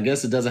accident. I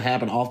guess it doesn't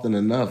happen often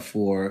enough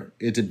for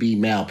it to be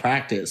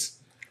malpractice,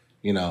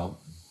 It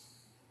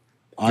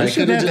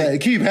shouldn't have to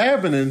keep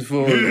happening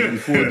for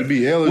it to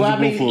be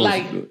eligible for.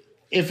 Like,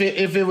 if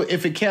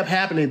it kept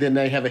happening, then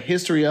they have a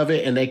history of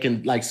it, and they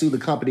can like sue the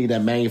company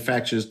that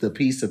manufactures the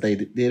piece that they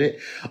did it.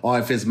 Or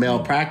if it's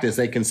malpractice,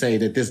 they can say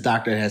that this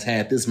doctor has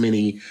had this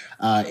many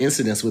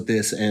incidents with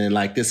this, and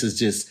like this is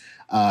just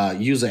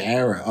user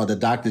error, or the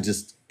doctor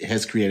just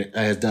has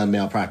done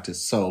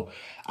malpractice. So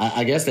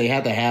I guess they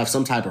have to have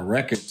some type of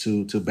record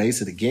to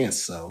base it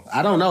against. So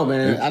I don't know,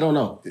 man. I don't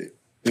know.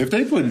 If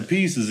they putting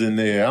pieces in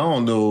there, I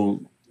don't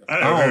know.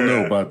 I don't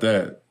know about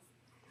that.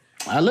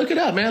 I look it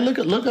up, man.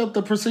 Look up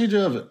the procedure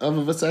of a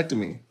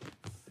vasectomy.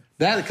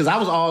 That because I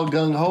was all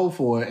gung ho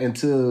for it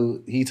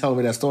until he told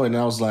me that story, and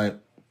I was like,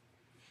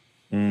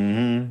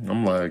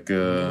 I'm like,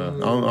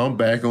 I'm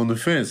back on the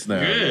fence now.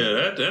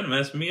 Yeah, that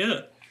messed me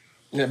up.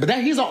 Yeah, but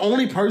he's the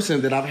only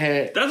person that I've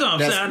had. That's what I'm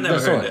saying. I never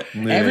heard that.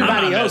 Yeah.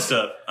 Everybody I'm not else,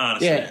 messed up,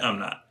 honestly, I'm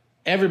not.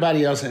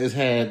 Everybody else has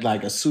had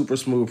like a super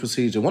smooth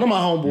procedure. One of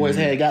my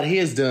homeboys got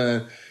his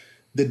done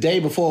the day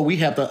before we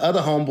had the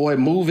other homeboy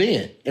move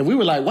in. And we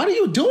were like, what are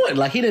you doing?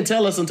 Like, he didn't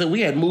tell us until we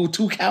had moved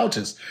 2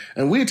 couches.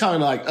 And we were talking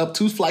like up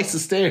 2 flights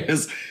of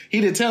stairs. He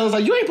didn't tell us,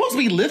 like, you ain't supposed to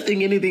be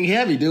lifting anything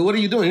heavy, dude. What are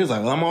you doing? He was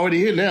like, well, I'm already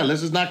here now. Let's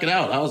just knock it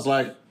out. I was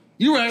like,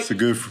 you right. That's a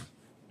good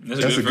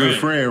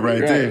friend right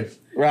there.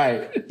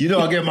 Right. I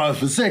got my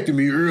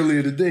vasectomy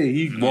earlier today.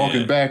 He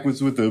walking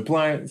backwards with the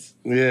appliance.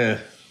 Yeah.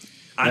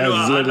 I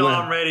know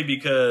I'm ready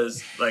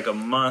because like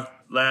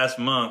last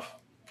month,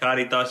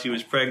 Cotty thought she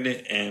was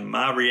pregnant, and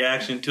my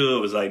reaction to it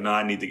was like, no,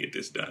 I need to get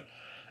this done.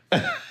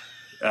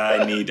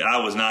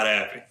 I was not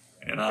happy.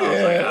 And I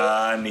was like,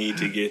 I need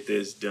to get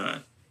this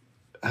done.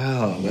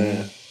 Oh,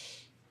 man.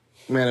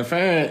 Man, if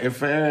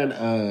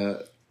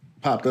Farron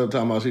popped up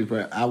talking about she's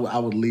pregnant, I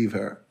would leave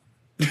her.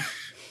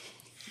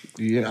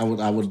 Yeah, I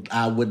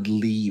would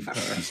leave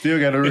her. You still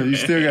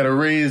gotta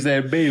raise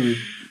that baby.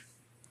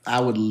 I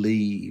would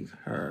leave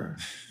her.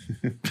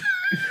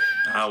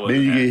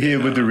 Then you get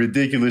hit with the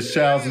ridiculous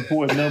child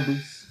support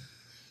numbers.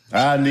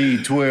 I need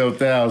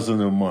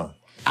 $12,000 a month.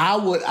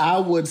 I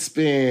would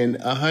spend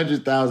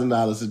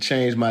 $100,000 to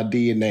change my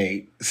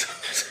DNA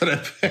so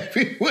that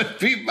baby would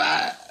be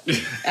mine.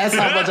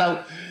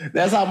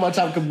 That's how much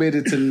I'm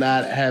committed to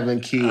not having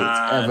kids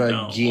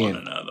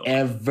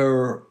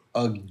ever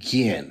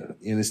again.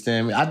 You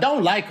understand me? I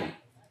don't like them.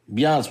 To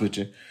be honest with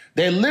you,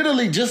 they're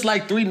literally just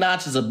like 3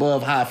 notches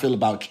above how I feel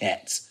about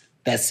cats.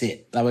 That's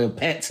it. I mean,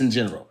 pets in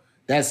general.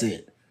 That's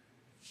it.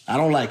 I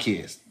don't like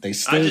kids.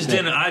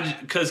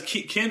 Because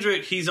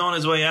Kendrick, he's on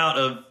his way out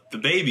of the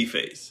baby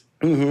phase.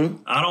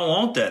 Mm-hmm. I don't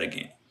want that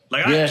again.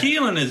 Like,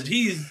 Keelan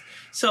he's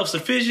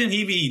self-sufficient.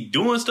 He be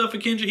doing stuff for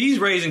Kendrick. He's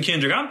raising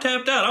Kendrick. I'm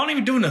tapped out. I don't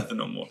even do nothing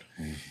no more.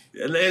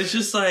 It's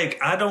just like,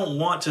 I don't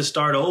want to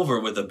start over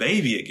with a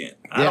baby again.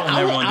 I don't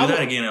ever want to do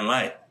that again in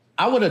life.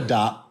 I would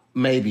adopt,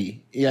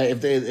 maybe. Yeah,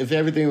 if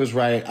everything was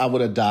right, I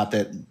would adopt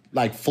at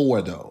like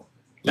 4 though.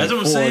 Like that's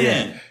what I'm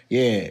saying.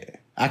 Yeah.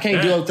 I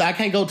can't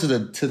go to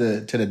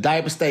the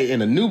diaper stage in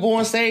the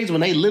newborn stage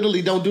when they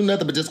literally don't do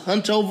nothing but just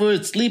hunch over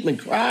and sleep and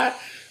cry.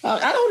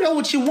 I don't know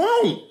what you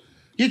want.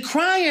 You're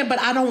crying, but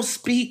I don't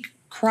speak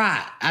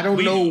cry. I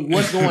don't know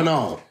what's going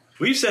on.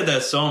 We've said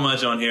that so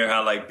much on here,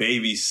 how like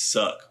babies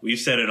suck. We've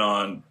said it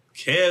on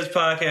Kev's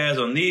podcast,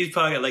 on these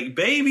podcasts. Like,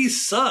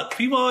 babies suck.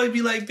 People always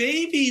be like,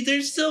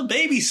 babies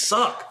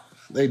suck.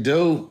 They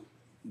do.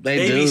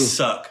 Babies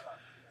suck.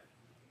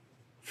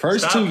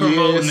 First Stop 2 years.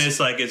 promoting this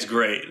like it's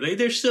great.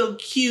 They're so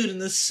cute,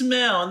 and the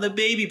smell and the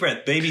baby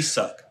breath. Babies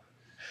suck.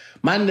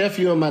 My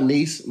nephew and my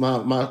niece,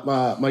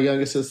 my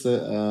younger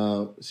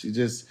sister, she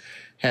just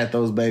had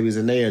those babies,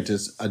 and they are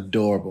just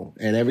adorable.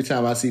 And every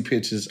time I see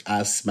pictures,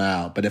 I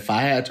smile. But if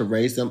I had to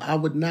raise them, I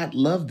would not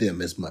love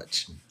them as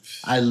much.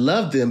 I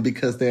love them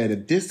because they're at a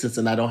distance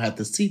and I don't have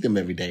to see them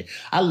every day.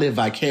 I live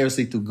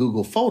vicariously through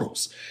Google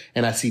Photos,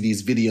 and I see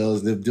these videos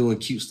and they're doing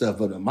cute stuff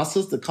with them. My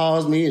sister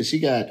calls me, and she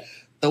got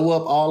throw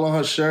up all on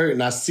her shirt,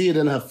 and I see it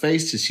in her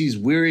face because she's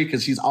weary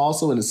because she's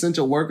also an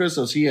essential worker,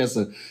 so she has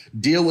to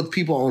deal with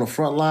people on the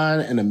front line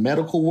in the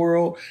medical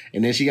world,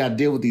 and then she got to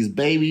deal with these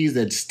babies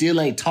that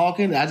still ain't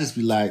talking. I just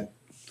be like,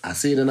 I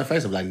see it in her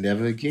face. I'm like,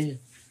 never again.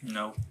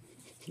 No.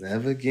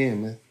 Never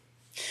again, man.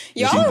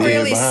 Y'all are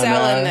really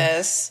selling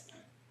this.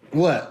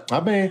 What? I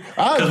mean,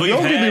 don't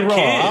get me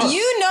wrong.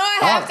 You know I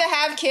have to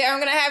have kids. I'm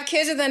going to have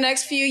kids in the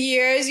next few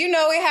years. You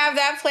know we have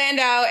that planned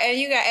out, and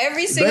you got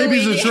every single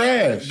babies week. are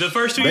trash. The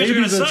first 2 years are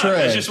going to suck. Trash.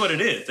 That's just what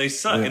it is. They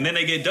suck, and then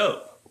they get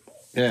dope.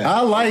 Yeah.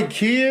 I like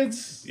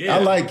kids. Yeah. I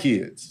like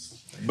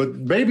kids.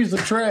 But babies are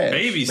trash.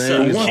 Babies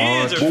suck.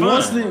 Kids are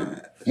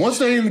fun. Once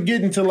they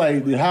get into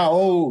like how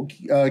old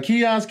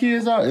Keon's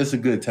kids are, it's a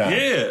good time.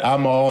 Yeah.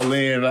 I'm all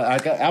in.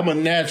 I'm a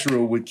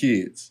natural with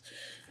kids.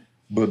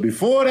 But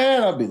before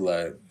that, I'll be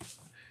like,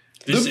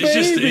 it's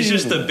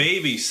just the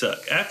babies suck.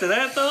 After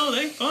that, though,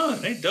 they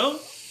fun. They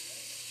dope.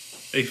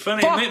 They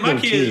funny. My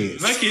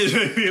kids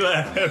make me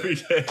laugh every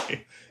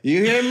day.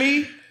 You hear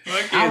me?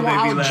 My kids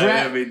make me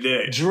laugh every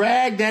day.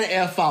 Drag that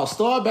F out.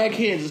 Start back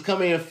here and just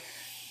come in.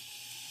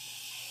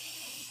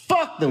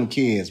 Fuck them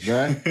kids,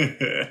 bro.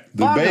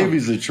 The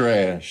babies are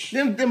trash.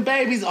 Them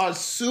babies are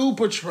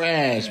super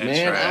trash,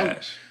 man.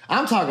 Trash.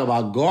 I'm talking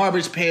about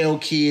garbage pail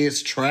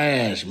kids,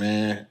 trash,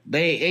 man.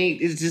 They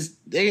ain't. It's just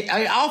they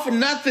offer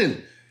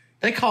nothing.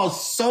 They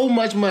cost so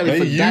much money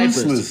for diapers.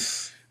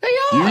 Useless. They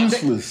are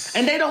useless,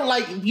 and they don't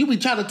like. You be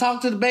trying to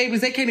talk to the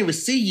babies. They can't even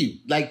see you.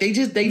 Like they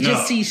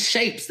just see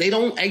shapes. They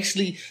don't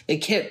actually. They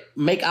can't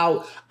make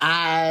out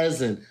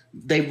eyes, and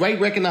they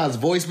recognize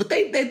voice. But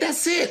they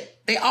that's it.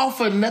 They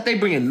offer nothing. They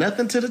bringing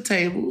nothing to the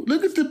table.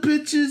 Look at the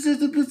pictures.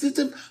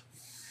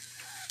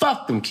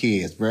 Fuck them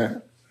kids,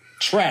 bro.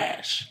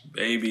 Trash.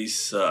 Babies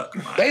suck.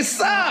 They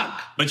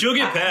suck. But you'll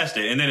get past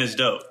it, and then it's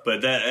dope.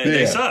 But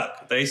they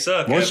suck. They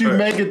suck. Once you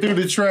make it through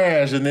the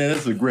trash, and then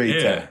it's a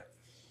great time.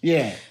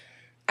 Yeah.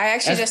 I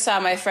actually just saw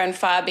my friend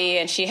Fabi,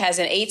 and she has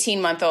an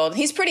 18-month-old.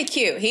 He's pretty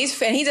cute. He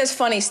does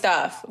funny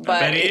stuff.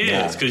 But I bet he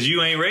is, because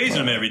you ain't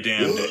raising him every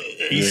damn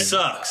day. He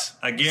sucks.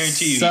 I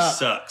guarantee you, he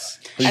sucks.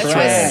 He's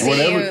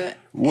trash.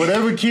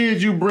 Whatever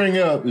kid you bring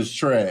up is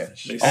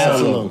trash.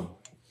 Absolutely.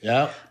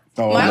 Yep.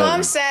 My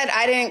mom said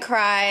I didn't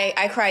cry.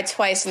 I cried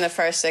twice in the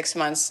first 6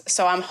 months.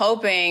 So I'm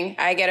hoping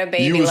I get a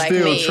baby like me.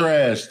 You were still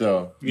trash,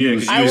 though. Yeah,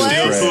 because you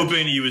were still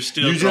pooping. You were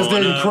still. You just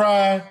didn't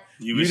cry.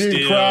 You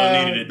didn't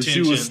cry, needed attention. But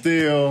you were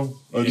still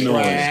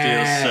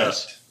annoying. Still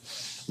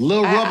sucked.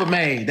 Little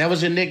Rubbermaid. That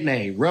was your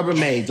nickname.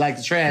 Rubbermaid, like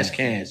the trash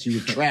cans. You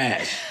were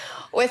trash.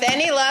 With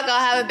any luck,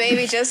 I'll have a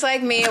baby just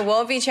like me. It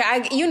won't be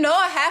trash. You know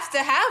I have to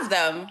have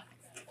them.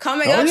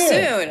 Coming up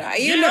soon.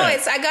 You know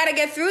I got to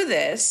get through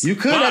this. You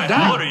could have done.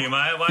 How old are you,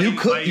 Maya? Why do you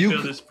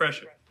feel this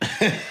pressure?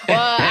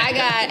 Well, I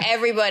got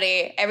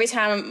everybody. Every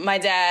time I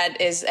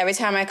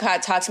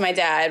talk to my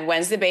dad,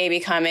 when's the baby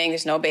coming?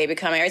 There's no baby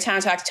coming. Every time I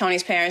talk to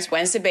Tony's parents,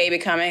 when's the baby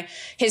coming?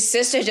 His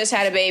sister just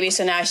had a baby,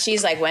 so now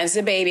she's like, when's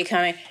the baby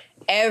coming?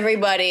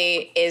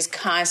 Everybody is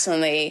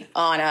constantly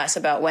on us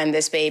about when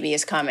this baby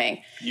is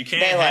coming. You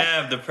can't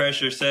have the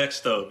pressure sex,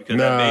 though, because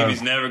that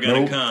baby's never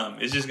going to come.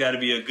 It's just got to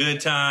be a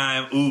good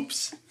time.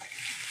 Oops.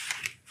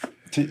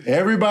 To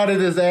everybody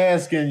that's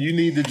asking, you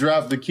need to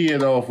drop the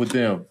kid off with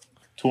them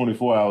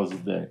 24 hours a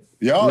day.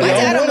 Y'all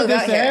wanted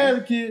this to have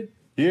a kid.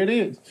 Here it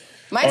is.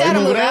 My dad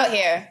will move out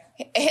here.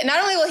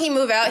 Not only will he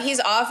move out, he's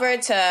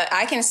offered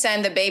I can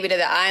send the baby to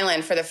the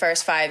island for the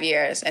first 5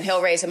 years, and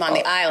he'll raise him on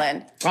the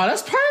island. Oh,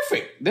 that's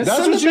perfect. That's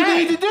what you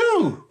need to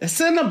do. Let's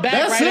send them back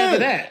after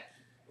that.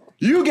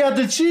 You got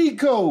the cheat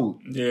code.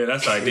 Yeah,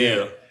 that's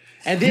ideal.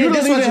 And then you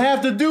don't even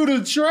have to do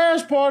the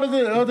trash part of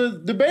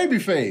the baby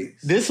phase.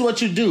 This is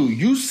what you do.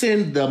 You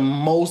send the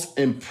most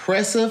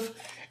impressive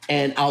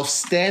and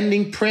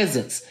outstanding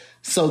presents.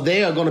 So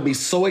they are going to be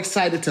so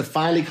excited to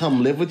finally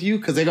come live with you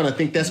because they're going to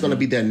think that's going to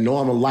be their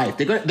normal life.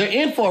 They're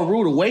in for a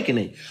rude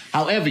awakening.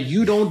 However,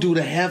 you don't do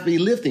the heavy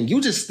lifting.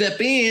 You just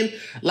step in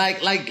like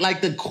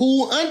the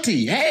cool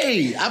auntie.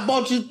 Hey, I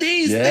bought you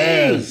these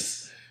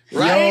things.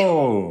 Right?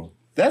 Yo,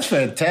 that's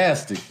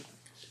fantastic.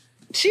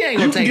 She ain't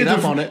going to take it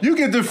up on it. You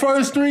get the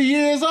first 3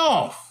 years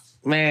off.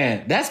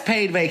 Man, that's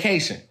paid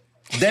vacation.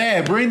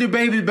 Dad, bring the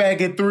baby back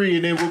at 3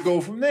 and then we'll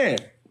go from there.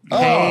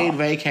 Paid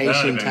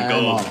vacation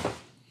time off.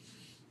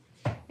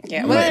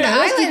 Yeah, well, the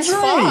island's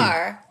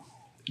far.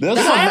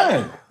 That's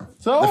fine.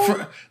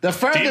 So the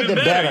further the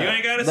better. You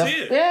ain't got to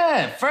see it.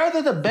 Yeah,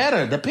 further the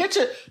better. The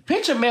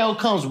picture mail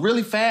comes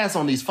really fast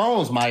on these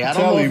phones, Mike. I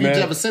don't know if you've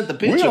ever sent the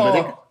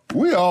picture.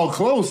 We all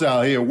close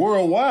out here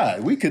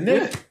worldwide. We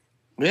connect.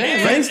 Look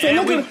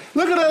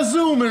at us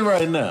zooming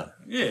right now.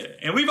 Yeah,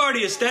 and we've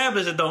already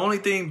established that the only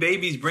thing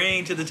babies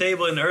bring to the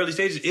table in the early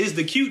stages is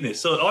the cuteness.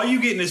 So all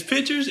you getting is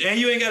pictures, and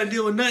you ain't got to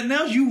deal with nothing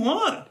else. You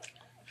won.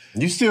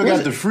 You still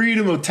got the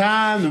freedom of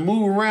time to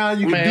move around.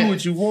 You can do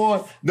what you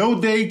want. No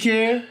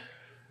daycare.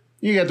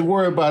 You got to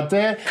worry about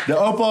that. The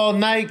up all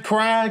night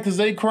crying because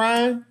they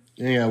crying.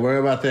 Yeah, worry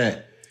about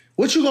that.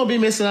 What you gonna be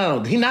missing out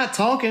on? He not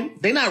talking.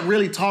 They not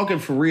really talking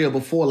for real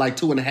before like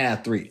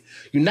 2.5, 3.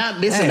 You're not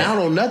missing out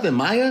on nothing,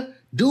 Maya.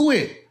 Do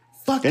it.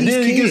 Fuck and these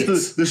then kids. He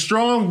gets the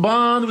strong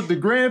bond with the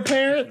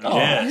grandparent. Oh,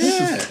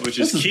 which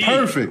is key.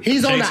 Perfect.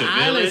 He's on the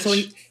island, so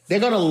they're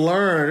gonna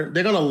learn.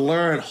 They're gonna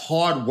learn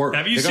hard work.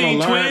 Have you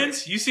seen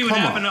Twins? You see what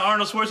happened to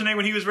Arnold Schwarzenegger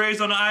when he was raised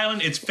on the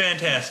island? It's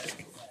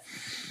fantastic.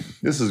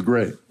 This is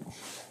great.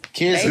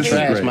 Kids are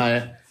trash,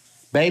 man.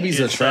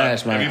 Babies are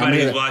trash, man.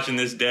 Everybody who's watching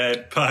this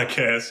dad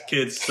podcast,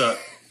 kids suck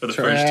for the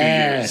first 2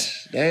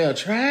 years. They are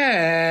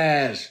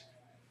trash.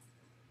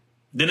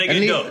 Then they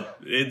get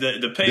dope.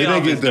 The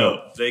payoff is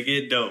dope. They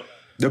get dope.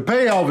 The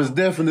payoff is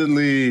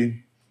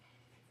definitely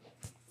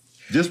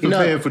just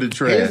preparing for the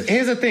trash.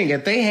 Here's the thing: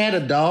 if they had a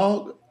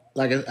dog,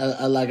 like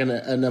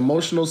an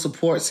emotional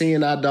support,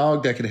 seeing our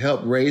dog that could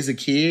help raise a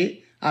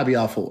kid, I'd be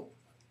all for it.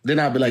 Then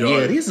I'd be like,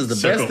 this is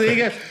the best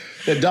thing.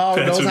 The dog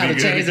knows how to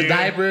change the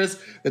diapers.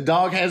 The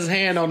dog has his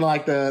hand on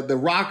like the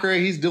rocker.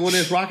 He's doing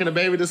this, rocking the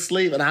baby to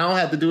sleep, and I don't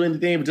have to do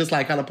anything but just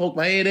like kind of poke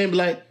my head in and be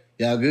like,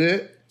 y'all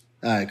good?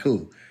 All right,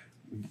 cool.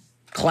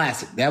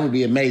 Classic. That would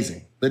be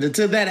amazing. But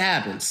until that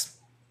happens,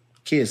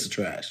 kids are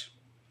trash.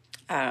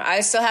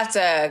 I still have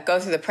to go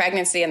through the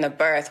pregnancy and the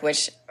birth,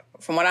 which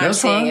from what I'm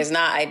seeing is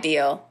not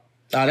ideal.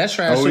 Oh, that's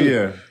trash. Oh, too.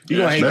 yeah.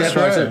 You're going to hate that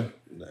person.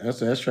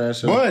 That's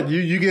trash. Too. But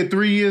you get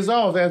 3 years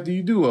off after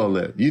you do all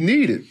that. You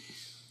need it.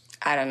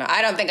 I don't know.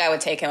 I don't think I would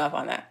take him up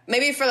on that.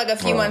 Maybe for like a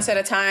few months at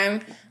a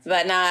time,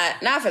 but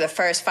not for the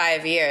first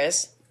 5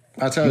 years.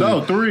 I tell you.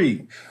 No,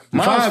 3.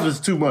 5 is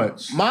too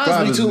much.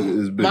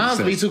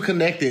 Mom's be too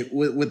connected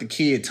with the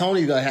kid.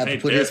 Tony's going to have to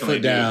put his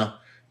foot down.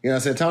 You know what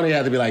I'm saying? Tony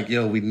had to be like,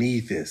 yo, we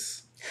need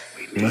this.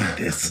 We need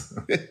this.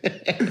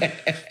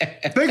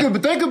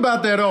 Think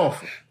about that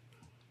offer.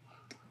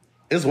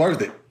 It's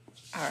worth it.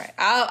 All right.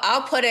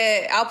 I'll put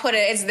it.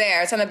 It's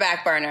there. It's on the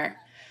back burner.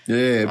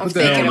 Yeah, put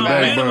that on the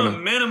back burner.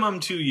 Minimum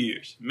 2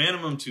 years.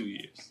 Minimum 2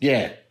 years.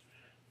 Yeah.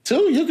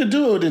 2, you could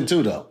do it within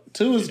 2, though.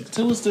 2 is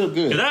still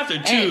good. Because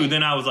after 2,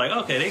 then I was like,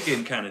 okay, they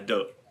getting kind of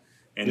dope.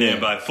 And then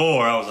by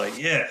 4, I was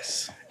like,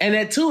 yes. And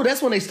at 2,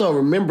 that's when they start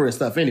remembering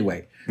stuff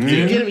anyway.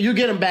 Mm-hmm. You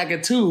get them back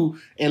at 2,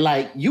 and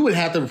like you would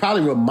have to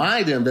probably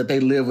remind them that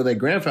they lived with their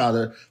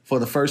grandfather for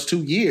the first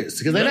 2 years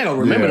because they're not gonna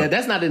remember that.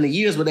 That's not in the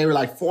years where they were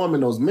like forming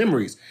those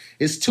memories.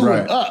 It's 2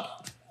 and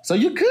up, so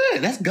you're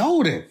good. That's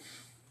golden.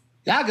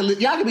 Y'all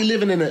can be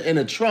living in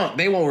a trunk.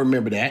 They won't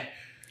remember that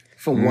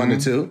from 1 to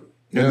 2.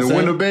 You know the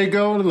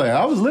Winnebago, like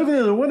I was living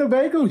in a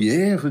Winnebago.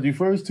 Yeah, for the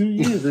first 2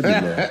 years.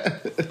 I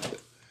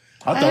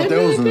thought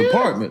that was an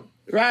apartment.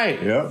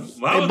 Right. Yeah.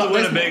 Why was the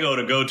Winnebago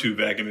to go to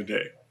back in the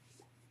day?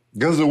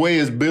 Because the way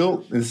it's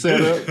built and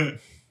set up.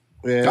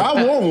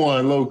 I want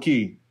one, low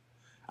key.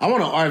 I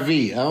want an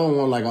RV. I don't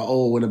want like an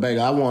old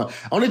Winnebago.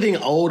 Only thing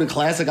old and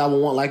classic I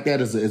would want like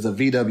that is a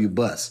VW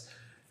bus.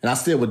 And I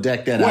still would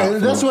deck that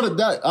out. That's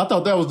I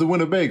thought that was the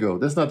Winnebago.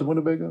 That's not the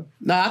Winnebago?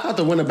 No, I thought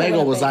the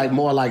Winnebago was like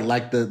more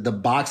like the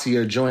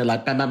boxier joint,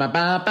 like like the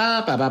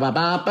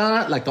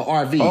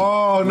RV.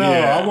 Oh no,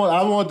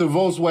 I want the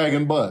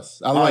Volkswagen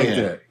bus. I like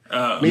that.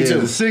 Me too.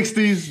 The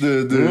 60s,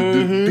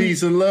 the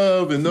peace and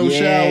love and no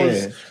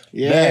showers.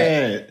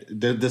 Yeah,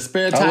 the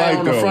spare tire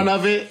on the front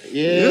of it.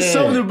 Yeah, there's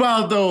something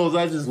about those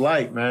I just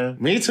like, man.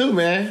 Me too,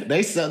 man.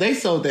 They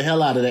sold the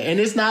hell out of that, and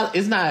it's not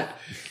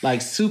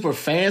like super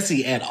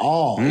fancy at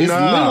all.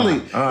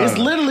 It's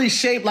literally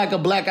shaped like a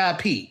Black Eyed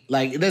Pea.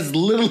 Like it's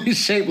literally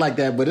shaped like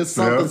that, but it's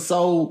something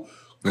so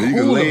cool you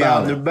can lay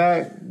about out in the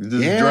back,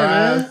 just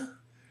drive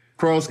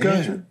cross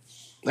country. Yeah.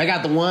 They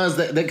got the ones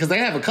that because they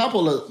have a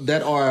couple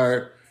that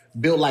are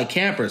built like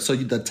campers, so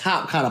the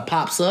top kind of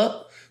pops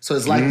up. So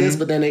it's like this,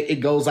 but then it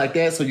goes like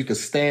that, so you can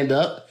stand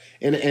up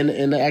in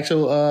the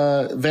actual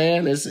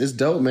van. It's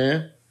dope,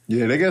 man.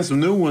 Yeah, they got some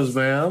new ones,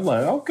 man. I'm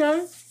like,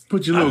 okay,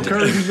 put your little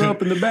curtains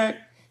up in the back.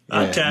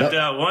 I tapped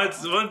out once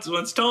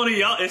Tony.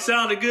 It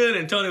sounded good,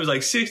 and Tony was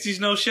like 60s,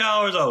 no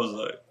showers. I was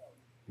like,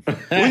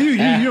 well, you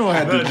don't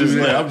have to do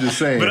that. I'm just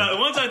saying. But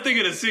once I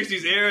think of the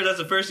 60s era, that's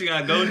the first thing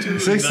I go to.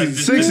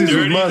 60s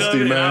was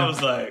musty, man. I was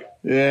like.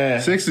 Yeah,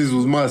 60s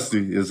was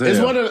musty as hell.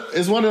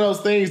 It's one of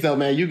those things though,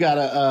 man. You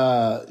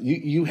gotta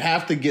you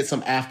have to get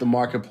some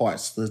aftermarket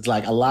parts. It's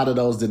like a lot of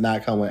those did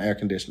not come with air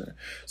conditioner,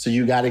 so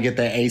you got to get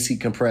that AC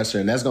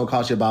compressor, and that's gonna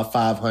cost you about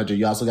 $500.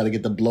 You also got to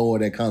get the blower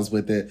that comes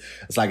with it.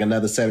 It's like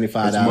another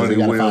 $75. Money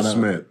well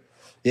spent.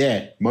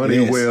 Yeah,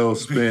 money well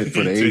spent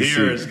for the AC.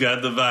 Tahira's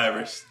got the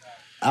virus.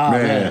 Oh,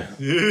 man.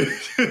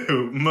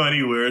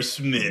 Money where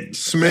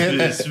Smith.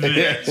 Yeah,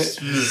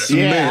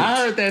 I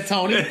heard that,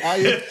 Tony.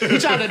 You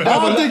tried to I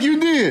don't think you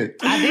did.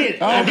 I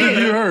did. I don't think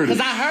you heard it.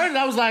 Because I heard it,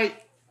 I was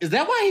like, is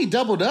that why he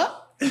doubled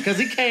up? Because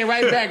he came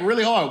right back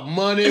really hard.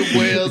 Money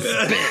well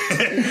spent.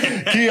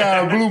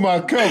 Keon blew my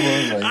cover.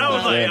 I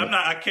was like,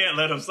 I can't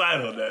let him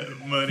sign on that.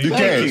 Money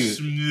well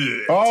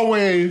spent.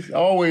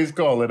 Always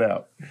call it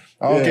out.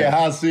 I don't care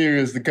how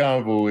serious the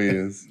convo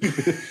is.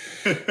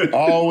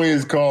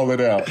 Always call it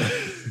out.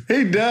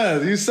 He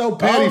does. He's so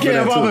petty. I don't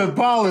care if I'm in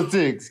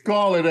politics.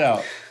 Call it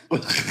out. We're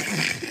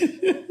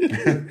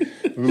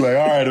like,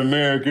 all right,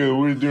 America,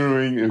 we're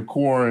doing a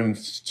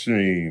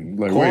quarantine.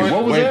 Like, wait,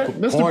 what was that?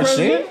 Mr.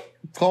 President?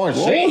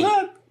 Quarantine?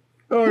 What was that?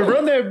 Oh,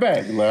 run that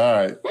back. Like, all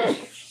right.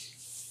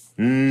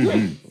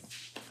 Mm-hmm.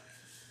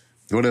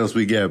 What else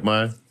we got,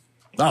 man?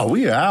 Oh,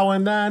 we an hour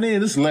and 9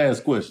 in. This is the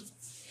last question.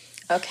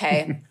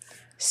 Okay.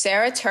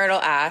 Sarah Turtle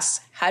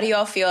asks, how do you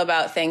all feel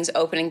about things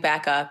opening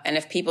back up and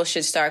if people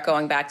should start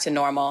going back to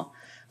normal,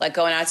 like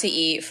going out to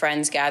eat,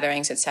 friends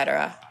gatherings,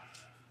 etc.?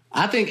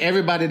 I think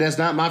everybody that's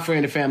not my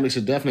friend and family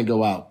should definitely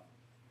go out.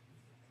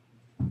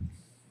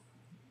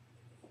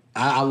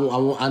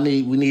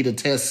 We need a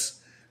test.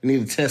 We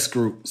need a test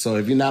group. So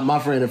if you're not my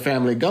friend and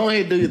family, go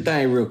ahead and do your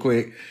thing real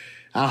quick.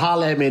 I'll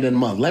holler at me in a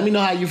month. Let me know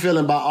how you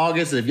feeling by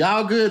August. If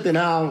y'all good, then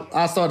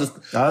I'll start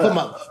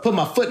to put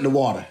my foot in the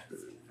water.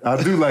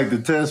 I do like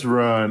the test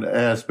run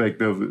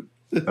aspect of it.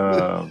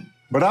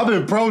 But I've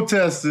been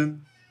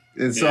protesting,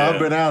 and so I've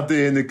been out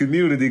there in the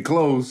community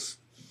close.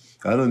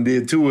 I done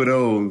did 2 of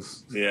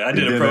those. Yeah, I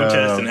did a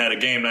protest and had a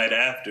game night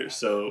after,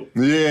 so.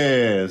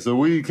 Yeah, so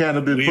we kind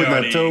of been putting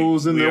our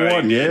toes in the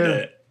water.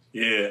 Yeah.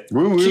 Yeah.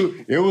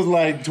 It was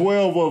like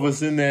 12 of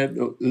us in that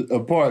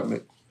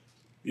apartment.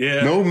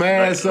 Yeah. No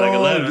masks like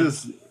on,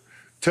 just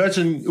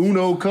touching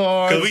Uno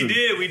cards. Because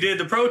we did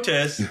the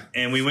protest,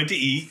 and we went to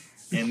eat,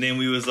 and then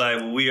we was like,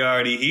 well, we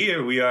already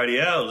here, we already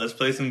out, let's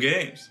play some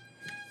games.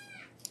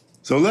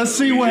 So let's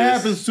see what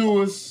happens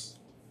to us.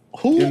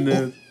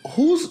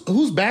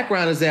 Whose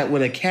background is that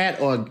with a cat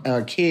or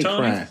a kid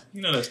crying?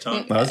 You know that's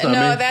Tony.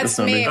 That's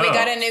me. We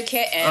got a new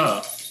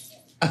kitten.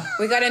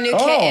 We got a new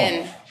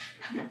kitten.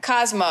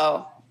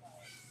 Cosmo.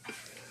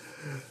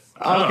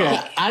 Okay,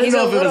 I didn't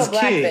know if it was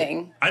black kid.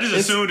 Thing. I just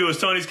assumed it was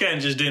Tony's cat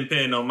and just didn't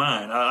pay no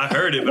mind. I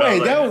heard it, but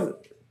wait, I was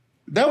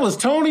that was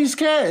Tony's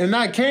cat and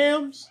not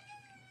Cam's?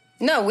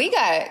 No, we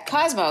got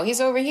Cosmo.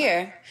 He's over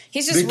here.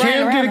 He's just Did running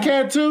Cam around. get a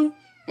cat too?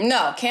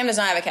 No, Cam does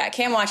not have a cat.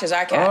 Cam watches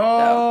our cat.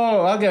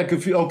 Oh, I got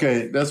confused.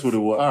 Okay, that's what it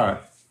was. All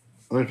right.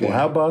 Okay. Well,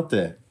 how about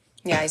that?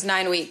 Yeah, he's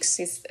 9 weeks.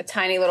 He's a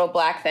tiny little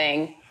black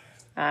thing.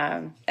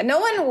 And no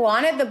one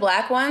wanted the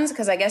black ones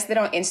because I guess they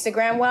don't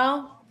Instagram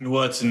well.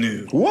 What's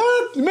new?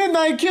 What?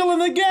 Midnight killing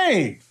the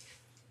game.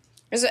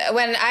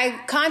 When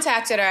I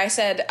contacted her, I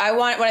said, I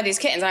want one of these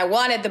kittens. I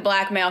wanted the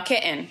black male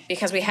kitten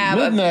because we have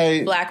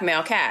a black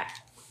male cat.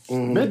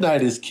 Mm-hmm.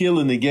 Midnight is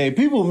killing the game.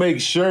 People make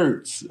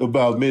shirts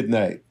about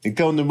Midnight and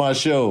come to my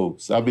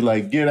shows. I'll be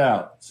like, get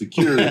out,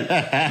 security.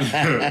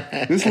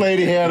 This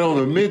lady had on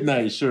a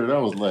Midnight shirt. I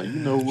was like, you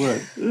know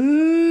what?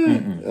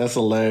 That's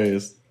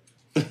hilarious.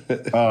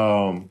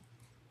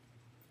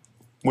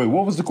 Wait,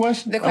 what was the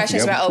question? The question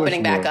is about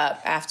opening back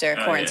up after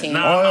quarantine. Yeah.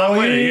 No, I'm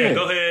with it. Yeah,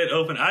 go ahead,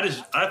 open.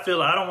 I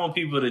feel I don't want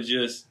people to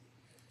just.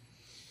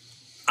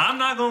 I'm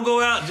not gonna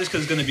go out just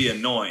because it's gonna be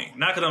annoying.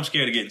 Not because I'm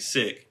scared of getting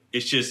sick.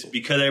 It's just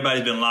because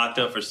everybody's been locked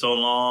up for so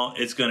long.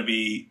 It's gonna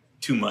be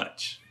too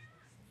much.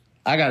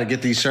 I gotta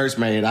get these shirts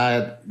made. I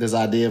had this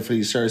idea for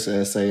these shirts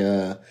that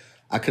say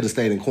I could have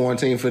stayed in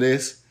quarantine for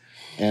this.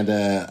 And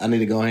I need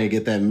to go ahead and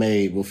get that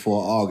made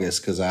before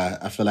August because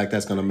I feel like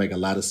that's going to make a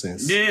lot of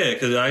sense. Yeah,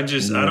 because I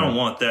don't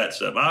want that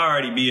stuff. I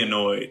already be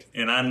annoyed,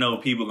 and I know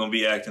people going to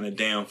be acting a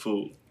damn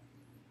fool.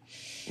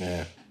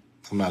 Yeah,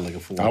 I'm not looking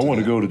forward to I want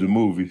to go to the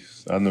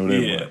movies. I know that.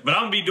 Yeah, but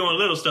I'm going to be doing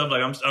little stuff.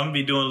 Like I'm going to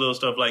be doing little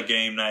stuff like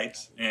game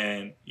nights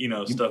and,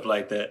 stuff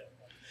like that.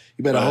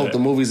 You better hope the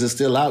movies are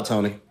still out,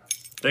 Tony.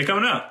 They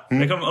coming out.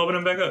 They come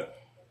opening back up.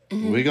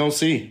 Mm-hmm. We're going to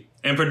see.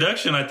 And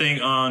production, I think,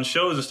 on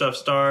shows and stuff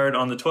start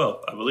on the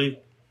 12th, I believe.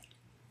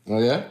 Oh,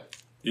 yeah?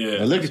 Yeah.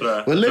 Well,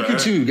 look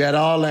at you. Got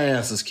all the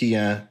answers,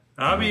 Keon.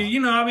 I'll be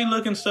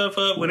looking stuff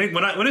up. When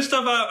it's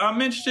stuff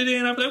I'm interested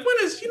in, I'll be like, when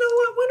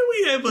are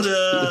we able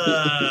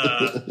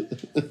to...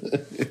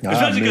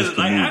 Especially because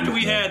after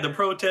we had the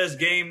protest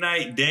game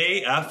night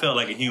day, I felt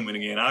like a human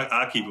again.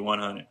 I'll keep it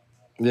 100.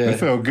 Yeah. It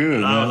felt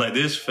good, I was like,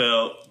 this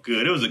felt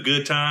good. It was a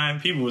good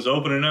time. People was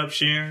opening up,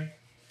 sharing.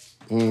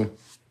 Yeah,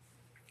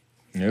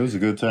 it was a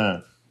good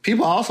time.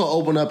 People also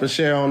open up and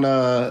share on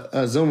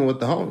Zooming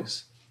with the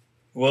homies.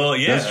 Well,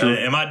 yeah. That's true.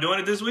 Am I doing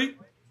it this week?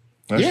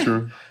 That's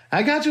true.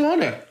 I got you on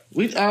there.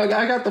 I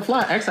got the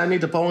fly. Actually, I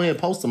need to go ahead and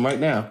post them right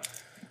now.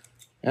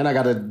 And I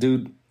got to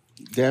do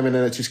Damn It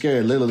That You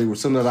Scared. Literally, as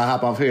soon as I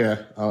hop off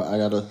here, I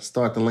got to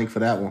start the link for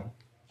that one.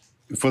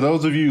 For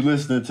those of you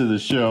listening to the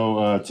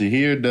show,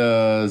 Tahir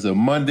does a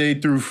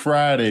Monday through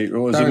Friday,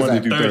 or is it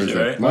Monday through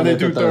Thursday? Right? Monday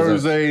through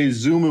Thursday,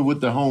 Zooming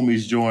with the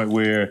Homies joint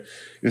where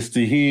it's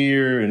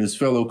Tahir and his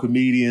fellow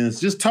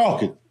comedians just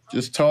talking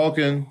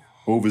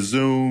over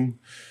Zoom.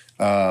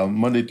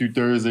 Monday through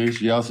Thursday.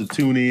 She also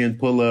tune in,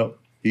 pull up.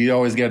 He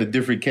always got a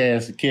different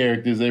cast of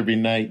characters every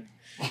night.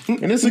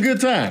 And it's a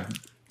good time.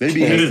 They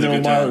be hating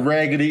on my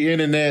raggedy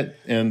internet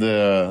and,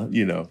 I'll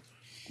be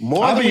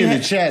in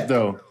the chat,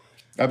 though.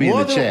 I'll be in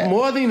the chat.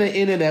 More than the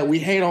internet, we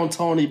hate on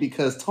Tony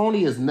because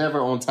Tony is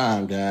never on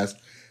time, guys.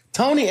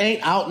 Tony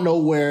ain't out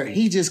nowhere.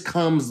 He just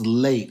comes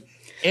late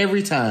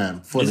every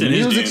time. For the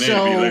music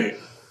show,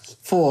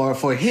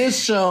 for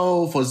his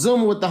show, for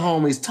Zooming with the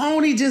Homies.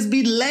 Tony just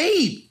be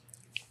late.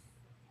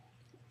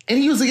 And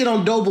he used to get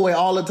on Doughboy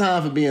all the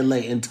time for being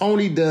late. And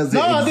Tony does the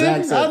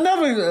exact same. I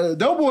never,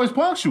 Doughboy's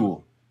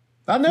punctual.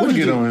 I never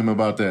get on him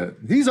about that.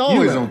 He's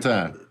always on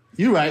time.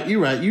 You're right. You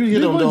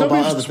get on Doughboy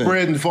about other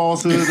spreading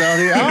falsehoods out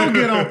here. I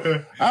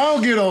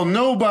don't get on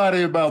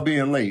nobody about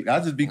being late. I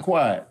just be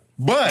quiet.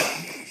 But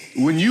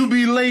when you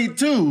be late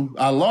too,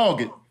 I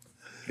log it.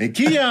 And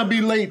Keon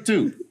be late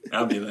too.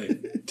 I'll be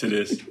late to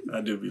this.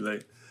 I do be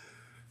late.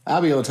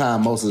 I'll be on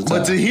time most of the time.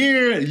 But to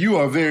hear, you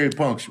are very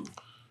punctual.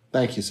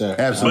 Thank you, sir.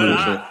 Absolutely.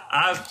 But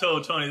I've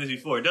told Tony this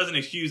before. It doesn't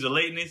excuse the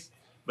lateness,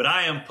 but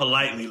I am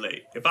politely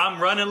late. If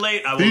I'm running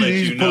late, I will let you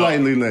know. He's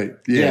politely late.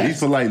 Yeah, he's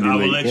politely late. I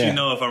will let you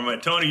know if I'm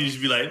right. Tony used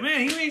to be like,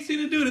 man, you ain't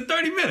seen the dude in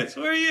 30 minutes.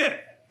 Where are you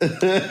at? My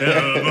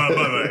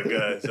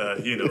guys,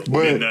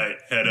 midnight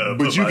had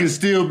but you can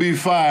still be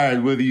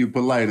fired whether you're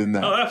polite or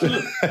not. Oh,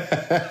 absolutely.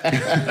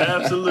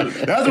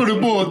 Absolutely. That's what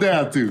it boils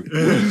down to. You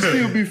can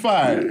still be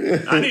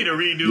fired. I need a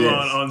redo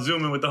on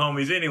Zooming with the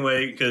homies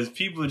anyway, because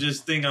people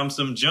just think I'm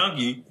some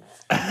junkie.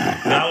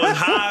 I was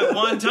high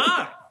one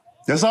time.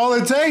 That's all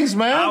it takes,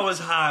 man. I was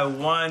high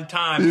one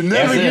time. You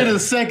never get a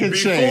second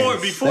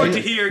chance. Before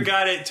Tahir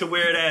got it to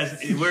where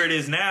it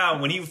is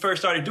now, when he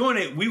first started doing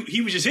it,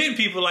 he was just hitting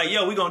people like,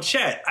 yo, we gonna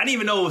chat. I didn't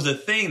even know it was a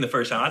thing the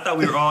first time. I thought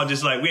we were all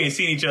just like, we ain't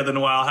seen each other in a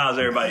while. How's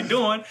everybody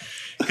doing?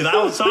 Because I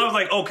was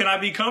like, oh, can I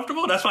be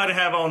comfortable? That's why I didn't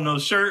have on no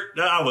shirt.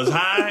 I was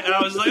high. And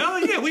I was like, oh,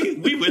 yeah, we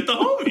with the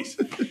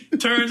homies.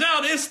 Turns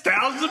out there's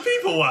thousands of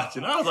people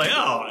watching. I was like,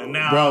 oh, and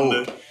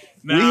now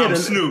I'm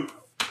Snoop.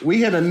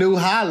 We hit a new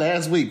high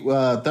last week.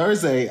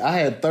 Thursday, I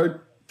had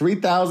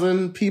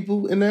 3,000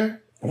 people in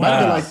there.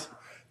 Wow. Like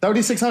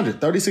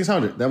 3,600.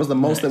 That was the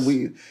most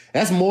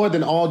that's more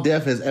than All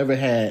Def has ever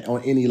had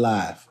on any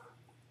live.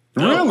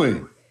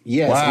 Really?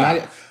 Yes.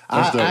 Wow.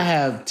 I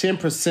have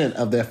 10%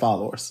 of their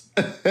followers.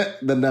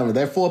 The number.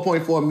 They're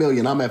 4.4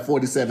 million. I'm at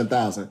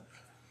 47,000.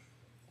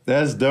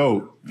 That's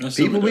dope.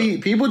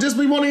 People just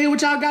want to hear what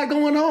y'all got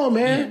going on,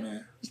 man.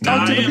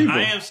 Yeah, man.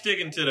 I am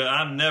sticking to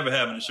I'm never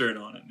having a shirt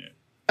on in there.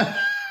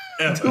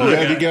 I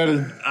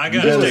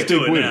gotta stick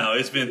to it now.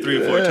 It's been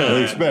 3 or 4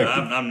 times.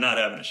 I'm not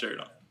having a shirt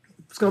on.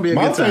 It's gonna be a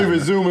good time. My favorite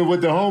Zooming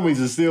with the homies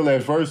is still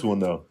that first one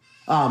though.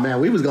 Oh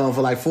man, we was going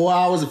for like 4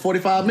 hours and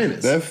 45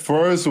 minutes. That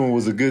first one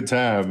was a good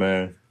time,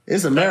 man.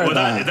 It's a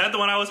marathon. Is that the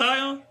one I was high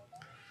on?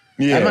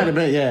 Yeah, that might have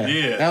been.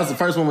 Yeah. That was the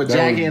first one with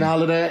Jackie and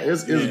all of that. It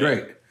was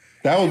great.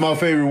 That was my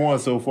favorite one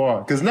so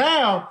far. Because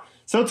now,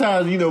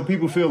 sometimes,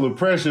 people feel the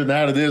pressure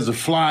now that there's a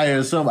flyer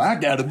or something. I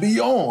got to be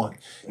on.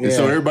 And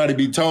so everybody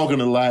be talking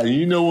a lot.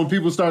 And when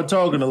people start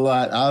talking a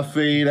lot, I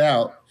fade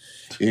out.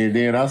 And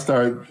then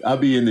I'll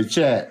be in the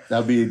chat.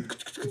 I'll be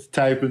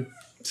typing.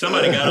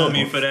 Somebody got on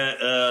me for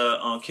that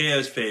on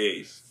Kev's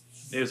page.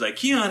 It was like,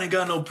 Keon ain't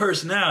got no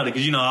personality.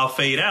 Because, I'll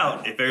fade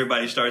out if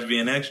everybody starts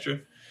being extra.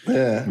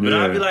 Yeah. But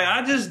I'd be like,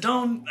 I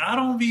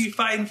don't be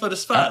fighting for the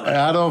spotlight.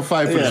 I don't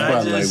fight for the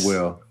spotlight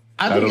well.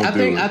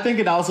 I think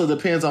it also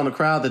depends on the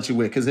crowd that you're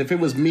with. Because if it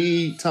was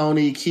me,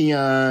 Tony,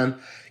 Keon,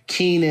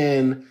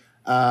 Keenan,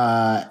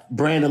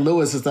 Brandon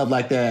Lewis and stuff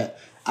like that,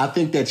 I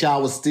think that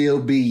y'all would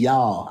still be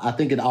y'all. I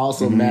think it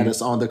also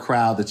matters on the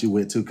crowd that you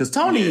went to. Because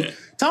Tony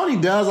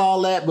does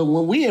all that, but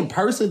when we in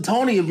person,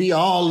 Tony will be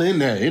all in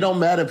there. It don't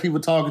matter if people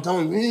talking.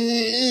 Tony,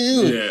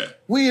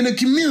 we in the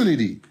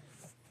community.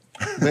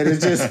 But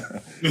it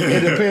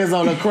depends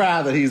on the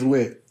crowd that he's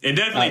with. It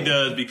definitely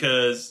does,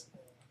 because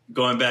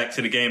going back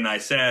to the game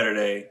night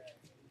Saturday,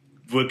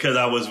 because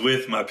I was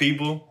with my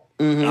people,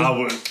 I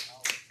was.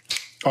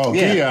 Oh,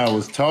 Keon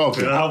was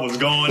talking. I was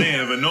going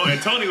in, but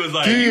and Tony was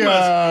like,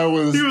 Keon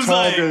was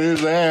talking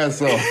his ass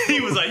off.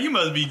 He was like, you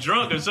must be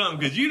drunk or something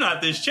because you're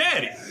not this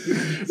chatty.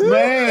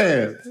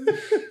 Man.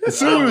 As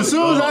soon as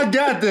I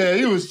got there,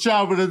 he was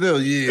chopping it up.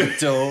 Yeah,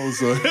 Joe.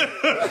 So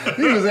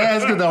he was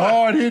asking the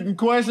hard-hitting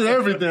question,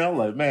 everything. I'm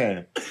like,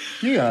 man,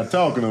 Keon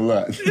talking a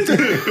lot. Which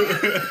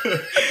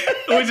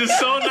is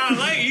so not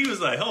like, he was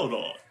like, hold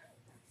on.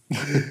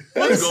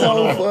 That's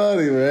so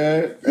funny,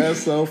 man.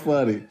 That's so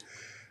funny.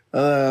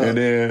 But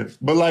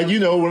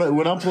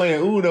when I'm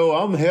playing Uno,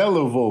 I'm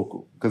hella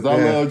vocal because I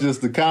love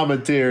just the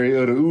commentary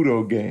of the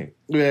Uno game.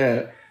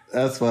 Yeah,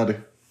 that's funny.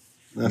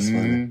 That's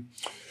funny.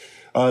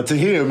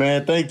 Tahir,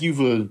 man, thank you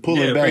for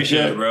pulling back.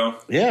 Appreciate it, bro.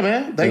 Yeah,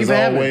 man. Thank you for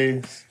having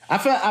me. I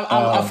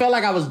felt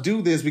like I was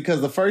due this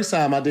because the first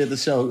time I did the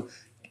show,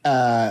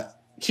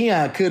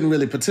 Keon couldn't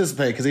really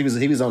participate because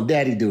he was on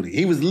daddy duty.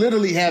 He was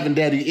literally having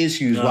daddy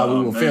issues while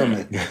we were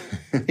filming.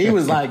 He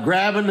was like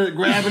grabbing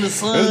the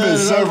son. There's been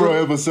several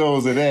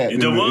episodes of that.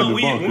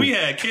 When we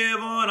had Kev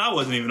on, I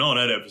wasn't even on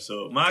that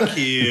episode. My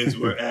kids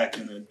were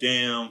acting a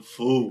damn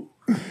fool.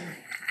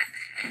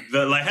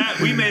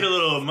 We made a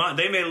little.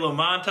 They made a little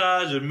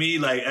montage of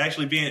me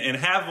actually being, and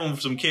half of them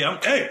some kid.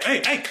 Hey,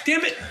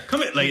 damn it,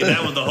 come here!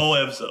 That was the whole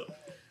episode.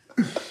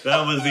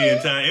 That was the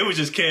entire. It was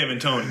just Kev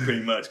and Tony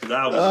pretty much because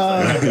I was.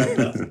 I got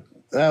nothing.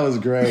 That was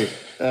great.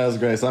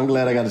 So I'm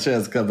glad I got a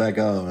chance to come back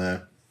on,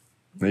 man.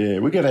 Yeah,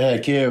 we gotta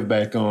have Kev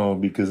back on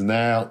because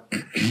now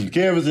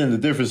Kev is in a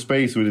different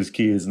space with his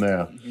kids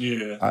now.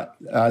 Yeah,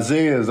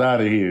 Isaiah is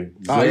out of here.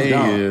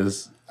 Isaiah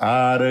is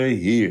out of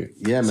here.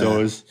 Yeah,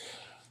 man. So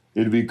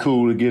it'd be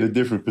cool to get a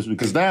different perspective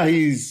because now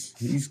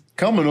he's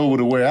coming over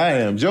to where I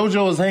am.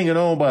 JoJo is hanging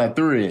on by a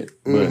thread,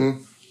 but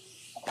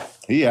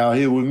he out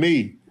here with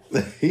me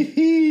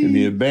in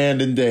the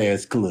Abandoned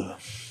Dads Club.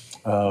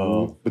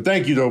 But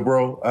thank you though,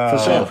 bro. For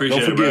sure. Appreciate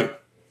don't forget, it, bro.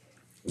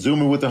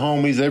 Zooming with the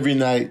homies every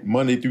night,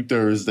 Monday through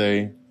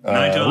Thursday.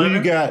 9 to 11? Who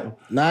you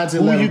got? 9 to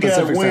 11. Who you got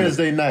Pacific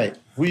Wednesday Center. night?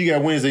 Who you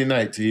got Wednesday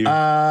night to you?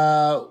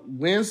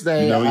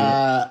 Wednesday,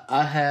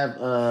 I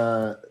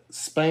have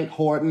Spank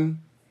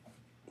Horton.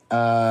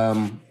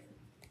 Actually,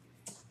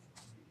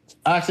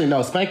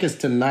 no, Spank is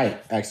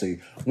tonight,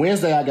 actually.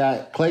 Wednesday, I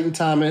got Clayton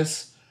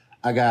Thomas.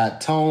 I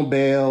got Tone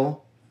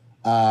Bell.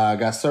 I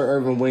got Sir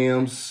Irvin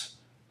Williams.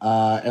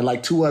 And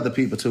like 2 other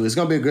people, too. It's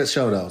going to be a good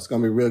show, though. It's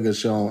going to be a real good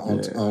show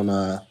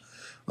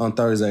on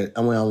Thursday.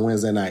 I mean, on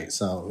Wednesday night.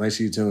 So make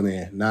sure you tune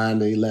in. 9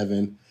 to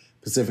 11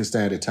 Pacific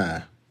Standard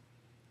Time.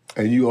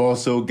 And you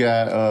also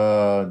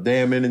got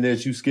Damn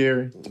Internet You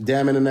Scary?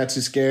 Damn Internet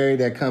You Scary.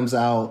 That comes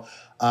out.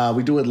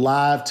 We do it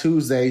live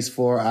Tuesdays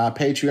for our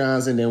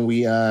Patreons, and then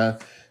we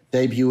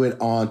debut it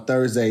on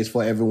Thursdays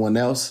for everyone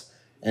else.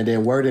 And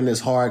then Wording is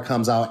Hard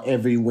comes out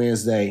every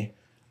Wednesday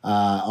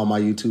on my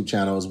YouTube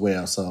channel as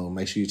well. So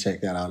make sure you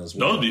check that out as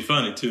well. Those would be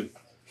funny, too.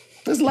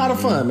 It's a lot of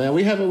fun, man.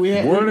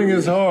 Wording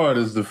is Hard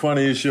is the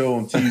funniest show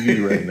on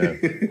TV right now.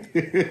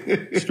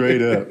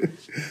 Straight up.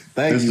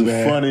 Thank you,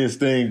 man. It's the funniest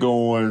thing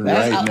going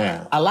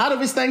now. A lot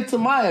of it's thanks to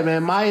Maya,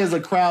 man. Maya is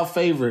a crowd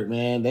favorite,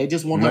 man. They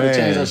just want her to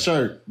change her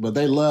shirt, but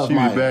they love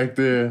Maya. She back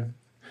there.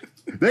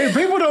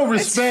 People don't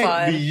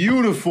respect the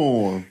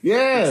uniform.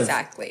 Yes.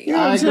 Exactly. You know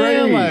what I'm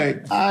saying?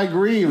 Like, I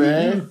agree,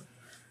 man.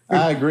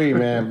 I agree,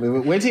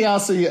 man. Wait till y'all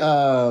see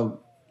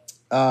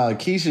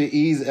Keisha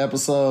E's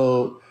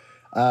episode.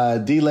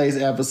 D-Lay's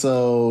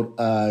episode,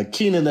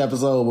 Keenan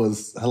episode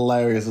was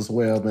hilarious as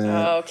well, man.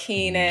 Oh,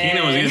 Keenan.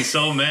 Keenan was getting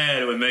so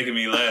mad it was making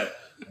me laugh.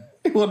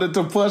 He wanted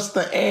to push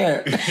the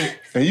air.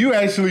 And you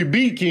actually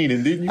beat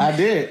Keenan, didn't you? I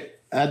did.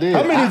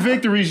 How many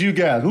victories you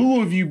got? Who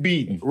have you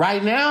beaten?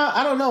 Right now,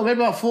 I don't know, maybe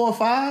about 4 or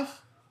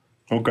 5.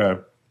 Okay.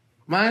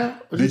 Maya?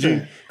 Did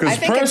you? Because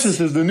Precious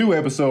is the new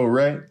episode,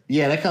 right?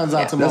 Yeah, that comes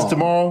out tomorrow. That's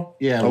tomorrow?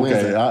 Yeah,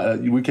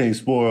 okay. We can't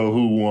spoil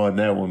who won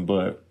that one,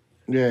 but...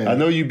 Yeah, I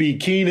know you beat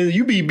Keenan.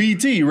 You beat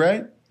BT,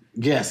 right?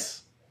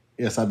 Yes,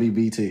 I beat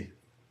BT.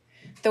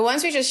 The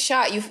ones we just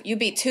shot, you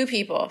beat 2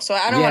 people, so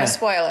I don't want to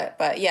spoil it,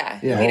 but yeah,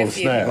 you beat a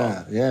few.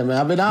 Snap. Yeah, man,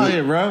 I've been out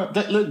here, bro.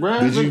 Look,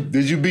 bro.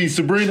 Did you beat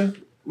Sabrina?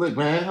 Look,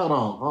 man, hold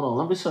on.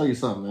 Let me show you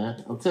something,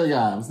 man. I'll tell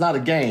y'all, it's not a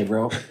game,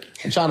 bro.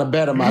 I'm trying to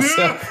better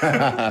myself.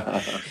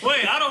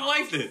 Wait, I don't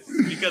like this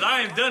because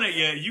I ain't done it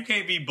yet. You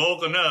can't be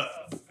bulking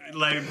up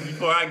like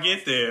before I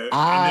get there, and then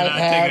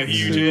I take a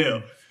huge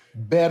L.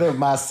 Better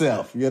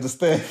myself. You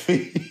understand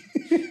me?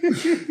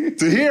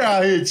 To hear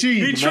out here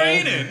cheating, He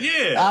training,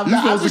 yeah. You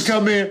supposed to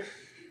come in.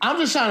 I'm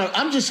just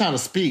trying to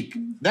speak.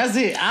 That's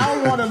it. I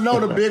don't want to know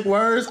the big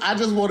words. I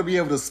just want to be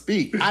able to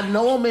speak. I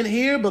know them in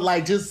here, but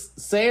like just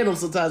saying them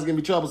sometimes give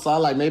me trouble. So I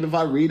like maybe if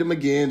I read them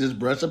again, just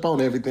brush up on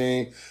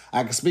everything,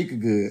 I can speak a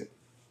good.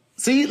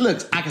 See,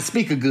 look, I can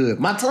speak a good.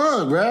 My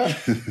tongue, bro.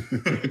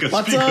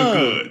 My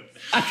tongue.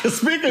 I can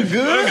speak a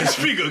good. I can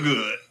speak a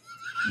good.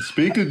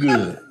 Speak a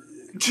good.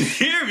 To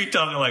hear me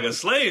talking like a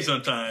slave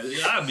sometimes,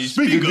 I be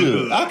speaking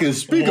good. I can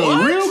speak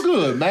a real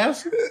good,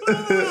 master.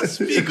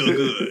 Speak a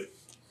good.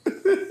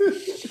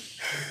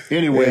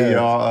 Anyway,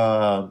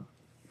 y'all,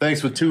 thanks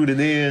for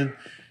tuning in.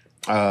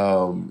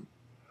 I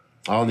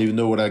don't even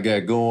know what I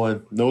got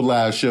going. No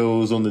live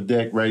shows on the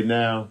deck right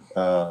now.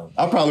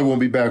 I probably won't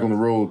be back on the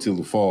road till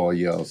the fall,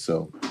 y'all.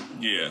 So,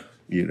 yeah,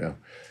 you know.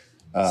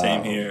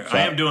 Same here. So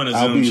I am doing a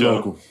Zoom show.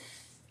 Local.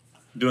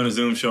 Doing a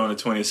Zoom show on the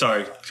 20th.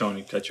 Sorry,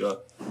 Tony, cut you off.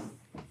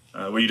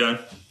 Were you done?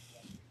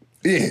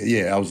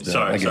 Yeah, I was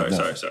done.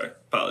 Sorry.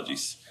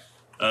 Apologies.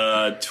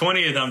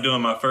 20th, I'm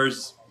doing my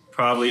first,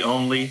 probably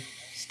only,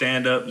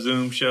 stand-up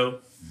Zoom show.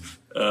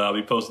 I'll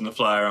be posting the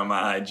flyer on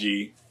my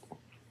IG.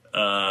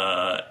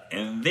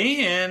 And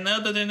then,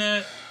 other than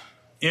that,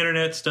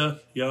 internet stuff.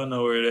 Y'all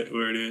know where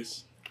it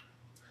is.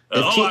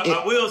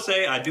 I will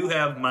say, I do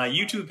have my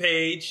YouTube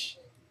page.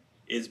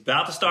 It's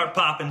about to start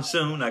popping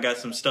soon. I got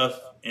some stuff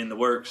in the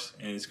works,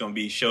 and it's going to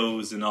be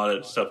shows and all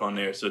that stuff on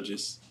there. So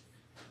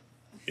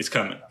it's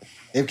coming.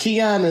 If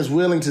Keon is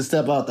willing to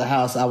step out the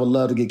house, I would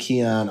love to get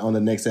Keon on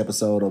the next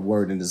episode of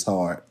Wording is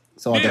Hard.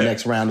 So the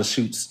next round of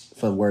shoots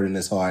for Wording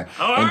is Hard.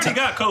 Oh, I already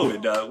got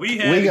COVID, dog. We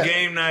had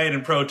game night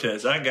and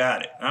protest. I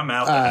got it. I'm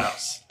out the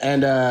house.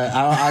 And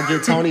I'll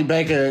get Tony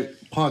Baker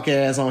punk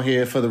ass on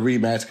here for the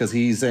rematch because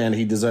he's saying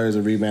he deserves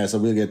a rematch. So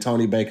we'll get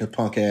Tony Baker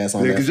punk ass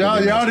on. Because y'all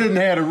didn't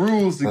have the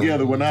rules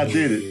together when I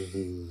did it.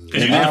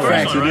 Because you did the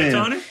first one, right,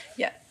 Tony?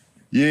 Yeah.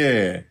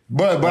 Yeah,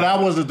 but I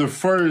wasn't the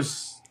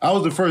first. I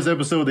was the first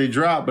episode they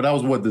dropped, but I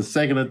was the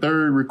second or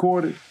third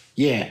recorded.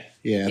 Yeah.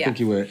 I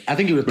think you were. I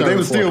think you were. But they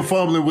were still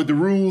fumbling with the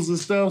rules and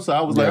stuff. So I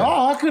was like,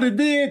 I could have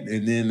did,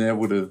 and then that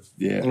would have.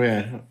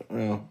 Yeah.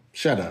 Well,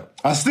 shut up.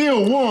 I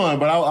still won,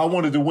 but I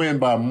wanted to win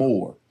by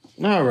more.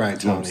 All right,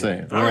 Tony. You know what I'm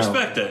saying. I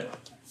respect that.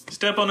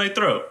 Step on their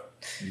throat.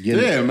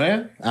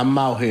 Man. I'm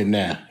out here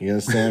now. You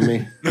understand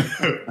me?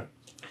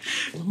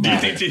 Do you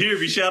think to hear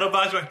me shadow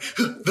box like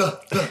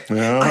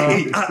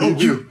I owe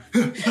you?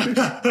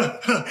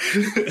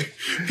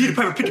 Peter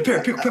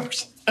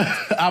Peppers.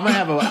 I'm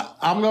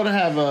gonna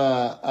have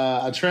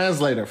a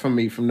translator for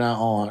me from now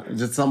on.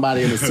 Just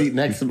somebody in the seat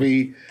next to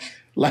me,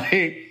 like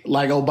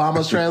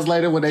Obama's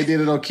translator when they did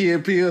it on Key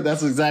and Peele.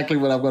 That's exactly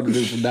what I'm gonna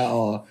do from now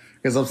on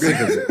because I'm sick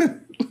of it.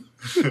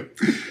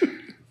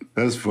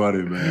 That's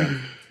funny,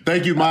 man.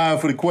 Thank you, Maya,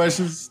 for the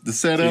questions, the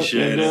setup.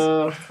 Appreciate it.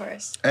 Of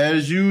course.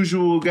 As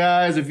usual,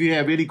 guys, if you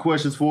have any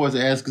questions for us,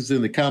 ask us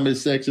in the comment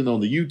section on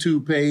the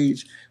YouTube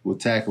page. We'll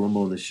tackle them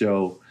on the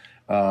show.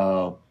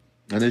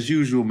 And as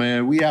usual,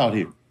 man, we out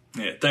here.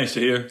 Yeah, thanks,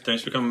 Tahir.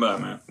 Thanks for coming by,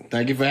 man.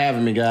 Thank you for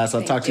having me, guys.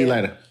 I'll talk to you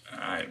later. All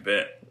right,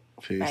 bet.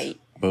 Peace. Bye.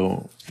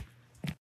 Boom.